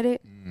proper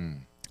credit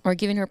or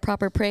giving her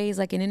proper praise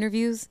like in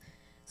interviews.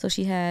 So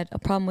she had a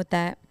problem with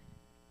that.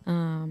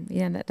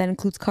 That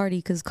includes Cardi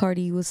because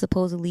Cardi was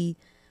supposedly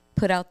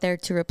put out there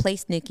to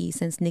replace Nicki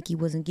since Nicki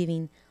wasn't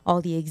giving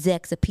all the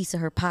execs a piece of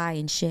her pie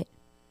and shit.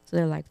 So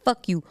they're like,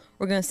 fuck you.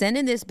 We're going to send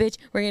in this bitch.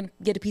 We're going to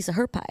get a piece of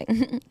her pie.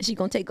 She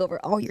going to take over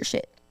all your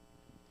shit.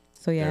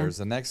 So yeah. There's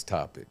the next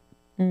topic.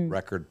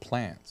 Record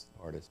plants.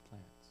 Artist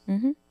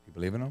plants. You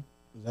believe in them?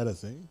 Is that a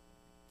thing?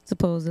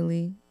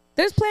 Supposedly.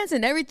 There's plants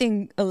in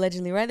everything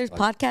allegedly, right? There's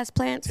podcast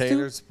plants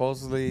Taylor, too.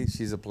 supposedly,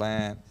 she's a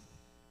plant.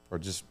 Or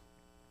just,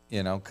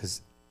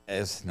 because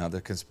it's another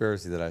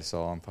conspiracy that I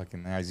saw on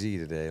fucking IG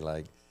today.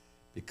 Like,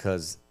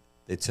 because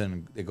they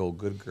go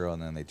good girl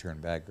and then they turn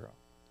bad girl.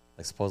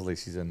 Like, supposedly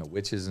she's in the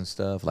witches and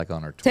stuff. Like,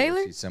 on her tour,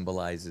 Taylor? she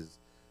symbolizes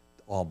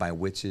all my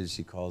witches,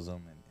 she calls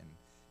them. And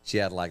she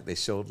had, like, they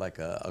showed, like,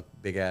 a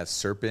big-ass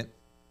serpent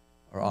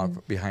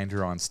behind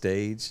her on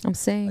stage. I'm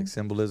saying. Like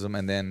symbolism,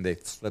 and then they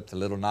flipped to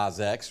Little Nas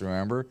X.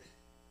 Remember,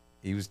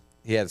 he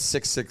had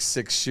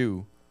 666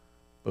 shoe,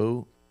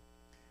 boo,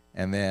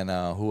 and then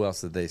who else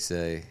did they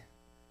say?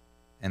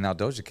 And now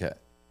Doja Cat,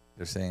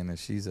 they're saying that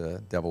she's a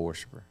devil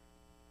worshiper.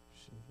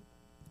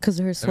 Because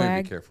of her Let me be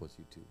swag. careful with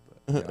you too,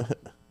 but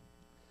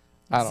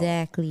I don't.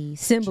 Exactly.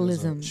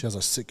 Symbolism. She has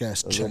a sick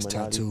ass chest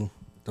Illuminati. tattoo.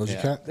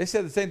 Doja Cat. They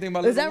said the same thing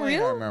about Is Lil that Wayne,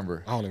 real? I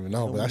remember. I don't even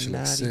know, but that shit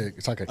looks sick.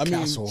 It's like a I mean,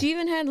 castle. She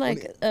even had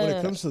like when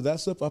it comes to that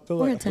stuff, I feel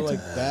like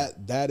ahead,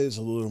 that is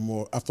a little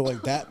more. I feel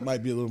like that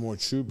might be a little more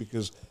true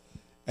because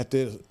at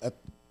the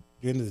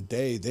end of the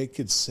day, they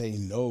could say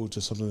no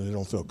to something they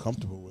don't feel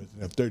comfortable with.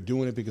 And if they're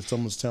doing it because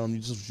someone's telling you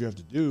this is what you have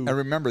to do, And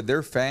remember,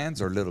 their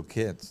fans are little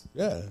kids,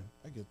 yeah,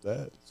 I get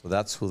that. so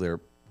that's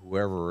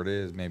whoever it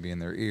is, maybe in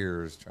their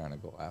ears, trying to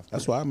go after.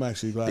 That's why I'm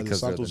actually glad that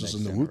Because they're the Santos is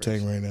next in the Wu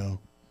Tang right now.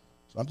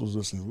 Santos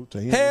listening to Wu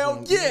Tang.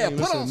 Hell yeah, He put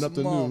listening on to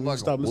nothing some new. He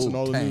stopped motherfucking listening to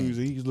all the Wu-Tang.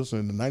 music. He's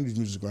listening to 90s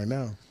music right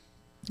now.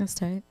 that's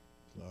tight.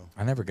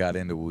 I never got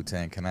into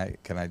Wu-Tang. Can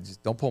I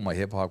just don't pull my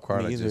hip hop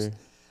card? Me either.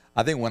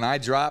 I think when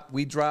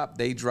we dropped,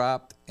 they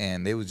dropped,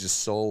 and they was just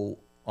so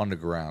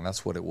underground.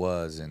 That's what it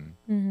was,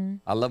 and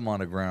I love them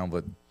underground,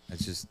 but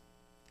it's just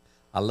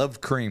I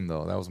loved Cream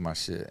though. That was my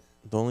shit.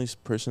 The only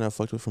person I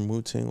fucked with from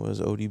Wu-Tang was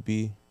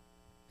ODB.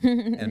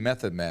 And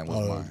Method Man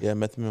was mine. Yeah,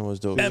 Method Man was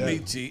dope.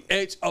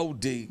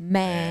 METHOD.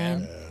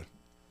 Man.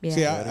 Yeah.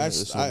 See, I didn't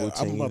listen to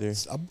Wu-Tang either.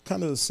 I'm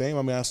kind of the same.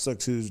 I mean, I stuck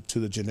to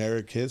the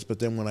generic hits, but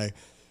then when I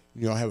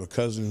have a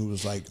cousin who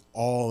was like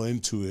all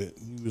into it.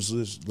 He was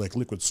listening like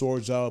Liquid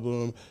Swords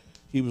album.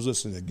 He was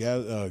listening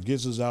to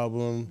Giz's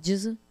album,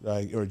 Jizza?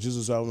 or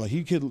Jiz's album. Like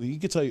he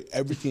could tell you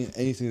everything, and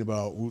anything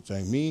about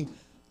Wu-Tang. Me,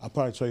 I'll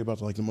probably tell you about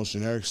the most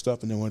generic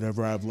stuff, and then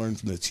whatever I've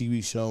learned from the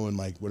TV show and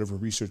like whatever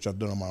research I've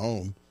done on my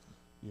own.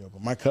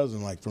 But my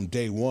cousin, like from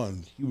day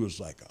one, he was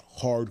like a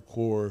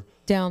hardcore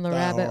Down the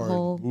rabbit diehard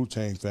hole.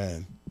 Wu-Tang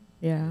fan.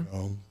 Yeah.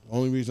 The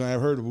only reason I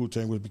ever heard of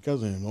Wu-Tang was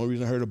because of him. The only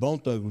reason I heard of Bone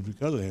Thugs was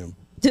because of him.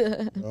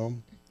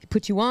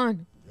 Put you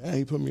on. Yeah,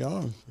 he put me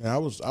on. And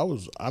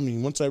I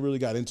mean, once I really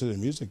got into the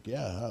music,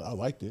 yeah, I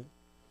liked it.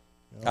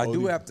 I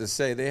do have to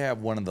say they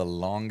have one of the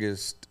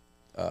longest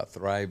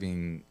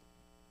thriving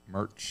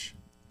merch.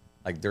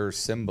 Like their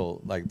symbol,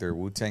 like their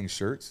Wu-Tang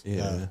shirts.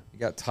 Yeah. You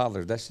got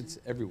toddlers. That shit's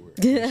everywhere.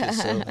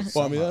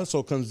 Well, I mean, that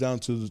also comes down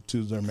to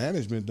their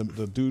management.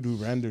 The dude who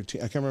ran their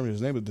team, I can't remember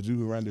his name, but the dude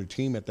who ran their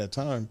team at that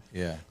time.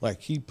 Yeah.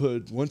 Like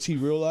once he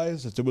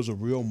realized that there was a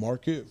real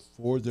market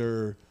for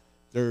their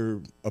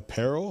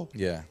apparel.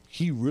 Yeah.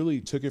 He really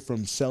took it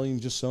from selling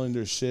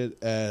their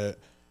shit at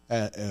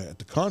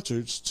the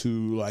concerts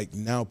to like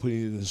now putting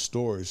it in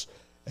stores,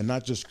 and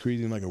not just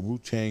creating like a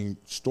Wu-Tang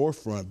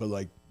storefront, but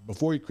like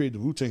before he created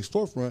the Wu-Tang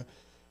storefront,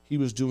 he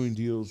was doing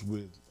deals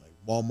with like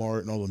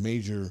Walmart and all the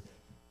major,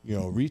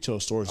 retail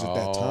stores at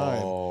that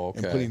time,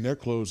 and putting their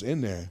clothes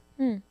in there.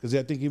 Because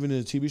I think even in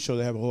the TV show,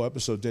 they have a whole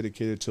episode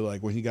dedicated to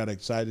like when he got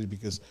excited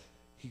because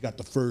he got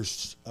the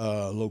first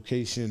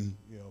location,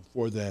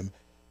 for them.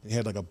 And he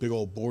had like a big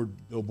old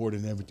billboard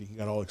and everything. He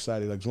got all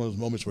excited. Like it's one of those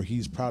moments where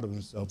he's proud of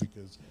himself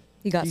because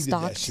He got did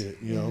that stalked. shit.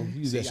 He did that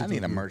See, shit I need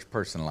to a the- merch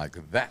person like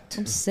that.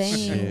 I'm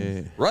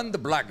saying. Run the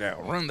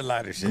blackout. Run the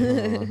lighter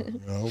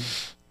shit.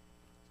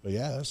 But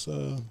yeah, that's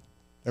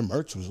their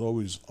merch was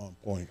always on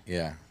point.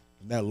 Yeah.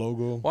 And that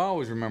logo. Well, I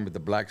always remember the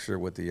black shirt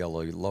with the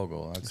yellow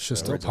logo. That's Shit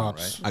still original,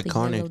 pops. right? The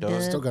yellow Iconic, dog.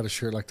 dub. Still got a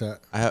shirt like that.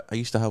 I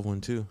used to have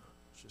one too.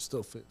 Shit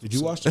still fit. Did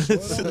you watch the show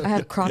at all? I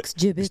had Crocs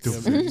gibbets.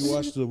 Did you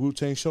watch the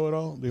Wu-Tang show at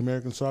all? The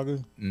American Saga?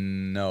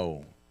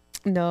 No.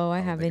 No, I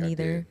don't haven't think I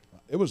either. did.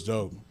 It was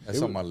dope. That's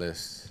it, on my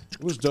list.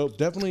 It was dope.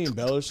 Definitely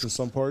embellished in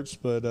some parts,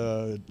 but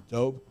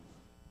dope.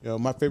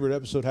 My favorite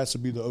episode has to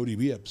be the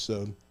ODB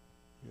episode.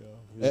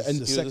 And the He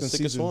was second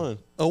sickest season. one.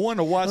 I want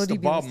to watch the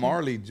ODB Bob was it?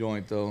 Marley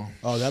joint, though.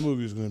 Oh, that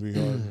movie is going to be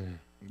hard.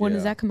 When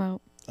does Yeah. that come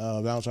out?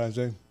 Valentine's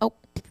Day. Oh,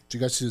 Did you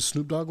guys see the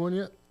Snoop Dogg one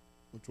yet?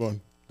 Which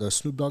one? The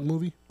Snoop Dogg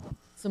movie?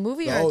 it's a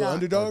movie or Oh, a the doc?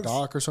 Underdogs?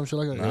 Doc or some shit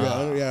like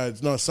that? Yeah.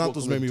 No,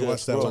 Santos made me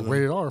watch that It's one. like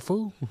rated R,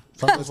 fool.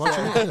 Santos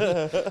watching it?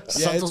 Yeah,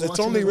 Santos it's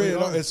watching only it, rated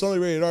R. It's only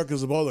rated R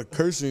because of all the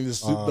cursing that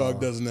Snoop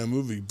Dogg does in that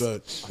movie.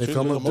 But They for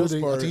film the him. most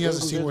I part, think he has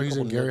a scene where he's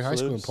in couple Gary High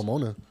School in Netflix.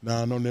 Pomona.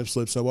 Nah, no nip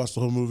slips. I watched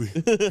the whole movie.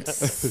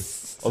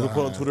 I'll look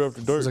on Twitter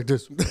after dark. He's like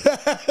this.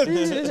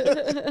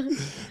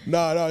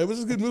 No, it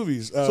was a good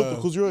movie.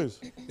 Close your eyes.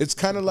 It's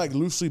kind of like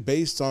loosely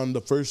based on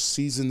the first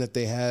season that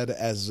they had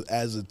as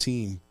a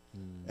team,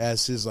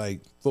 as his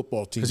like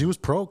football team. Because he was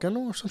pro,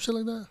 Kendall, or some shit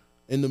like that.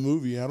 In the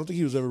movie, I don't think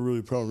he was ever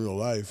really pro in real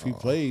life.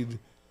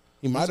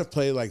 He might have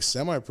played like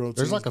semi-pro.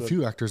 There's teams, like a but-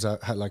 few actors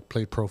that had like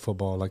played pro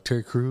football, like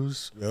Terry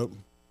Crews. Yep.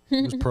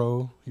 He was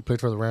pro. He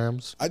played for the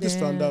Rams. I just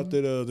found Damn. out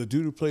that the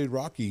dude who played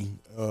Rocky,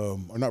 or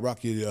not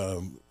Rocky,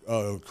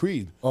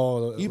 Creed.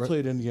 Oh, He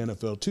played in the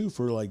NFL too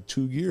for like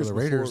 2 years. For the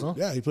Raiders, before- huh?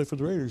 Yeah, he played for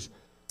the Raiders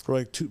for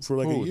like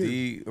a Oh, year.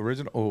 the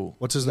original. Oh,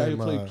 what's his The guy name?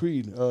 who played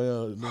Creed,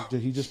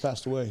 he just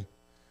passed away.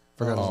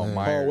 Forgot his name.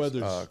 Myers.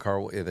 Weathers.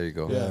 Carl. Yeah, there you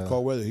go. Yeah,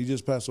 Carl Weather. He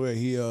just passed away.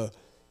 He Well,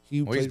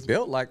 played. he's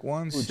built like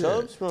one. Shit.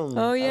 Chubbs from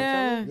Oh,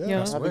 yeah. Yeah. Yeah.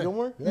 That's Happy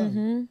Gilmore?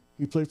 Yeah,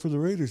 he played for the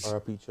Raiders.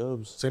 R.I.P.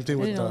 Chubbs. Same thing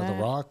with didn't know The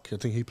that. Rock. I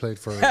think he played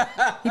for.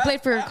 He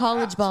played for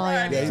college ball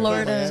in Yeah, he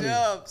Florida. played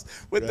Chubbs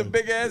with the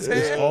big ass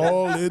It's head.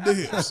 all in the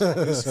hips.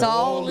 It's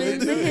all in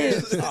the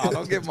hips. Oh,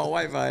 don't get my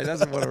wife eye.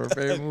 That's one of her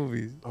favorite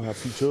movies.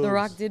 R.I.P. Chubbs. The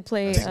Rock did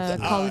play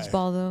college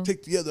ball, though.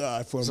 Take the other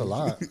eye from There's a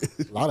lot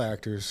of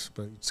actors,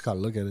 but you just gotta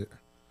look at it.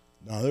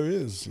 No, there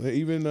is.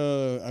 Even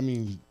I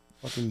mean,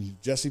 Fucking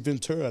Jesse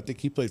Ventura. I think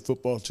he played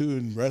football too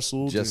and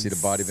wrestled. Jesse and,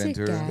 the Body Sick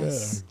Ventura.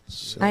 ass.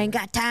 Yeah. I ain't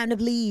got time to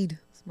bleed.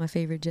 It's my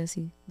favorite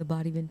Jesse, the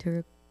Body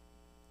Ventura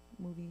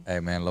movie. Hey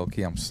man, low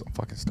key, I'm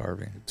fucking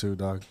starving. Too,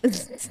 dog.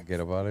 Get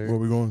up out of Where here.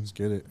 we going? Let's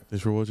get it.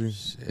 Thanks for watching.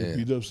 Shit.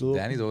 Beat up still?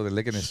 Danny's over there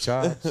licking his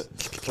chops.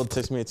 Well,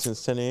 text me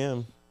since 10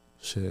 a.m.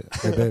 Shit.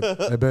 Hey, babe.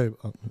 Hey, babe.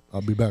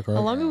 I'll be back, all How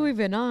right? long have we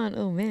been on?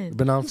 Oh man. We've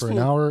been on for an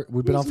hour.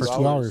 We've been on for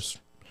 2 hours.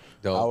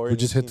 Dope. We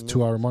just hit the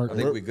 2 hour mark. I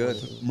think we good.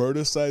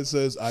 Murder Side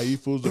says IE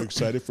fools are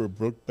excited for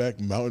Brokeback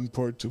Mountain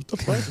Part 2. What the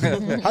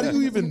fuck? How do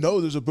you even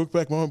know there's a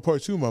Brokeback Mountain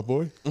Part 2, my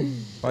boy? Probably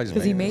just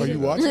Because he making Are it. you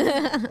made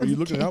it. watching? Are you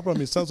looking it up? I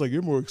mean, it sounds like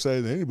you're more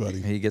excited than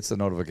anybody. He gets the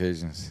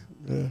notifications.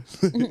 Yeah.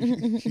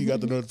 You got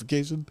the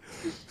notification?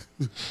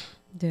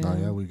 Damn. Nah,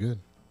 yeah, we good.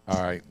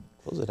 All right.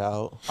 Close it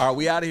out. All right,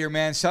 we out of here,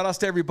 man. Shout outs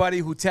to everybody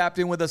who tapped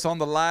in with us on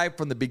the live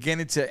from the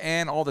beginning to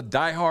end. All the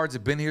diehards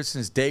have been here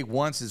since day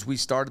one, since we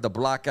started the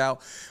Blockout.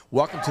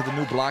 Welcome to the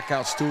new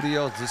Blockout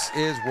Studios. This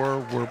is where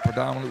we're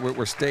predominantly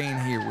we're staying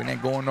here. We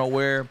ain't going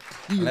nowhere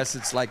unless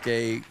it's like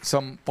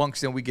some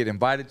function we get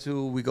invited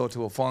to. We go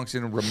to a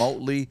function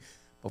remotely,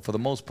 but for the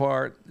most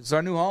part, it's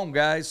our new home,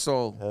 guys.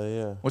 So, Hell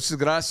yeah. muchas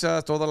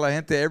gracias, toda la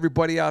gente,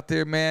 everybody out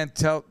there, man.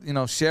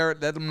 Share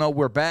it, let them know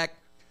we're back.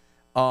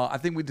 I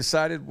think we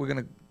decided we're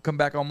gonna come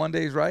back on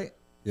Mondays, right?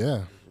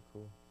 Yeah.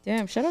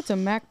 Damn. Shout out to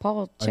Mac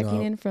Paul I checking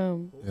know. in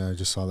from Yeah, I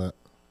just saw that.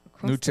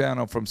 across New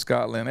channel from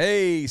Scotland.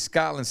 Hey,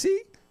 Scotland.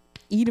 See?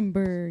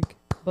 Edinburgh,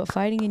 but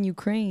fighting in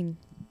Ukraine.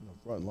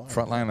 Front line.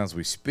 Front line as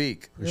we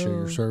speak. Appreciate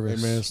your Hey,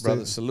 service. man,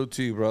 Brother, salute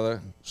to you, brother.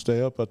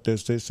 stay up out there.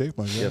 Stay safe,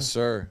 my guy. Yes,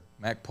 sir.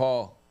 Mac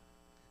Paul.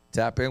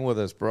 Tap in with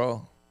us,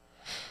 bro.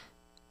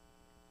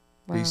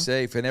 Wow. Be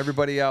safe. And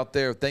everybody out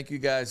there, thank you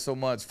guys so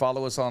much.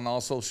 Follow us on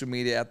all social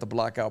media at the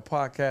Blockout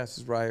Podcast.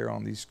 It's right here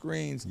on these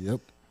screens. Yep.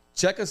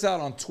 Check us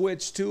out on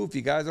Twitch, too. If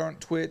you guys aren't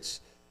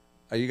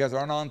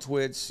on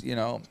Twitch,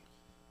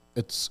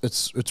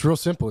 It's real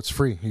simple. It's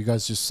free. You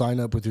guys just sign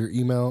up with your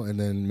email and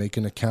then make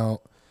an account,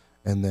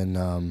 and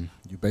then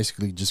you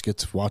basically just get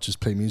to watch us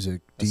play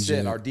music. That's DJ.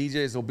 it. Our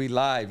DJs will be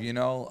live,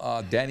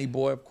 Danny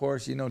Boy, of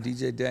course.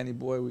 DJ Danny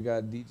Boy. We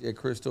got DJ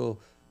Crystal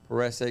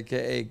Perez,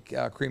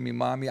 a.k.a. Creamy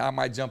Mommy. I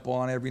might jump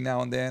on every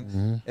now and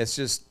then.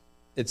 Mm-hmm.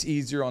 It's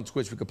easier on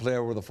Twitch. We can play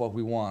whatever the fuck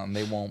we want, and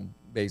they won't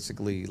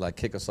basically,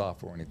 kick us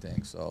off or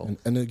anything. So,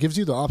 And it gives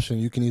you the option.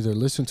 You can either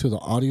listen to the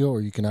audio or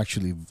you can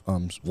actually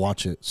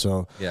watch it.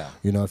 So, yeah.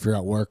 if you're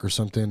at work or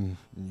something,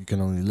 you can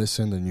only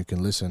listen, then you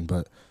can listen.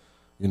 But,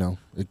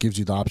 it gives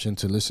you the option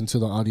to listen to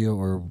the audio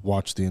or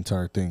watch the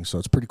entire thing. So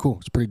it's pretty cool.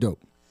 It's pretty dope.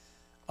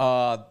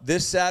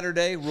 This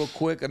Saturday, real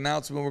quick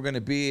announcement, we're going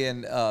to be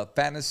in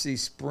Fantasy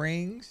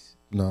Springs.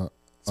 No.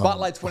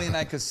 Spotlight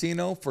 29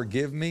 Casino,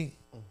 forgive me.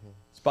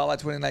 Spotlight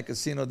 29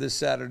 Casino this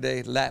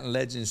Saturday, Latin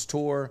Legends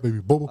Tour. Baby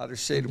Bobo. Out of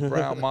Shade of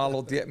Brown,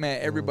 Malo. Man,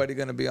 everybody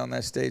going to be on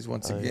that stage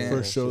once again.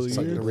 First show of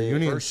the year.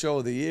 reunion. First show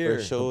of the year.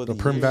 First show of The the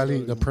Prim year.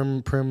 Valley, the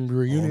Prim On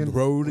reunion. the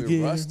road We're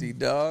again. rusty, I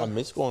dog.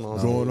 miss going on.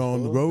 Going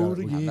on the road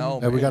I again. know,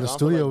 Hey, we man. got a for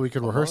studio like we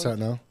could a rehearse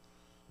month. at now.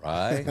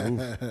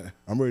 Right?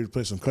 I'm ready to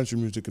play some country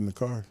music in the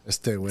car.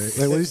 Stay away.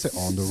 Hey, what do you say?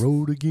 On the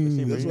road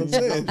again. That's what I'm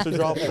saying.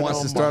 He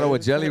wants to start out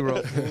with Jelly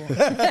Roll.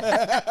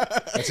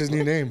 That's his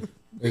new name.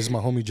 This is my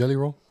homie Jelly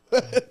Roll.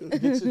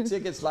 Get your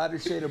tickets,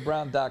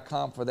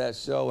 lightershade-of-brown.com for that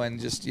show, and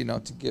just, to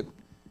get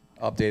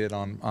updated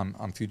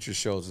on future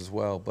shows as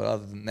well. But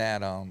other than that,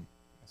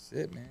 that's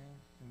it, man.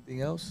 Anything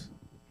else?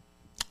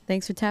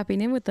 Thanks for tapping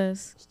in with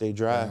us. Stay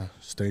dry.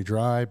 Stay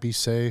dry. Be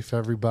safe,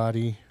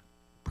 everybody.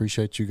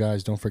 Appreciate you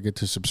guys. Don't forget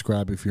to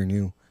subscribe if you're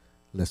new.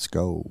 Let's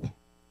go.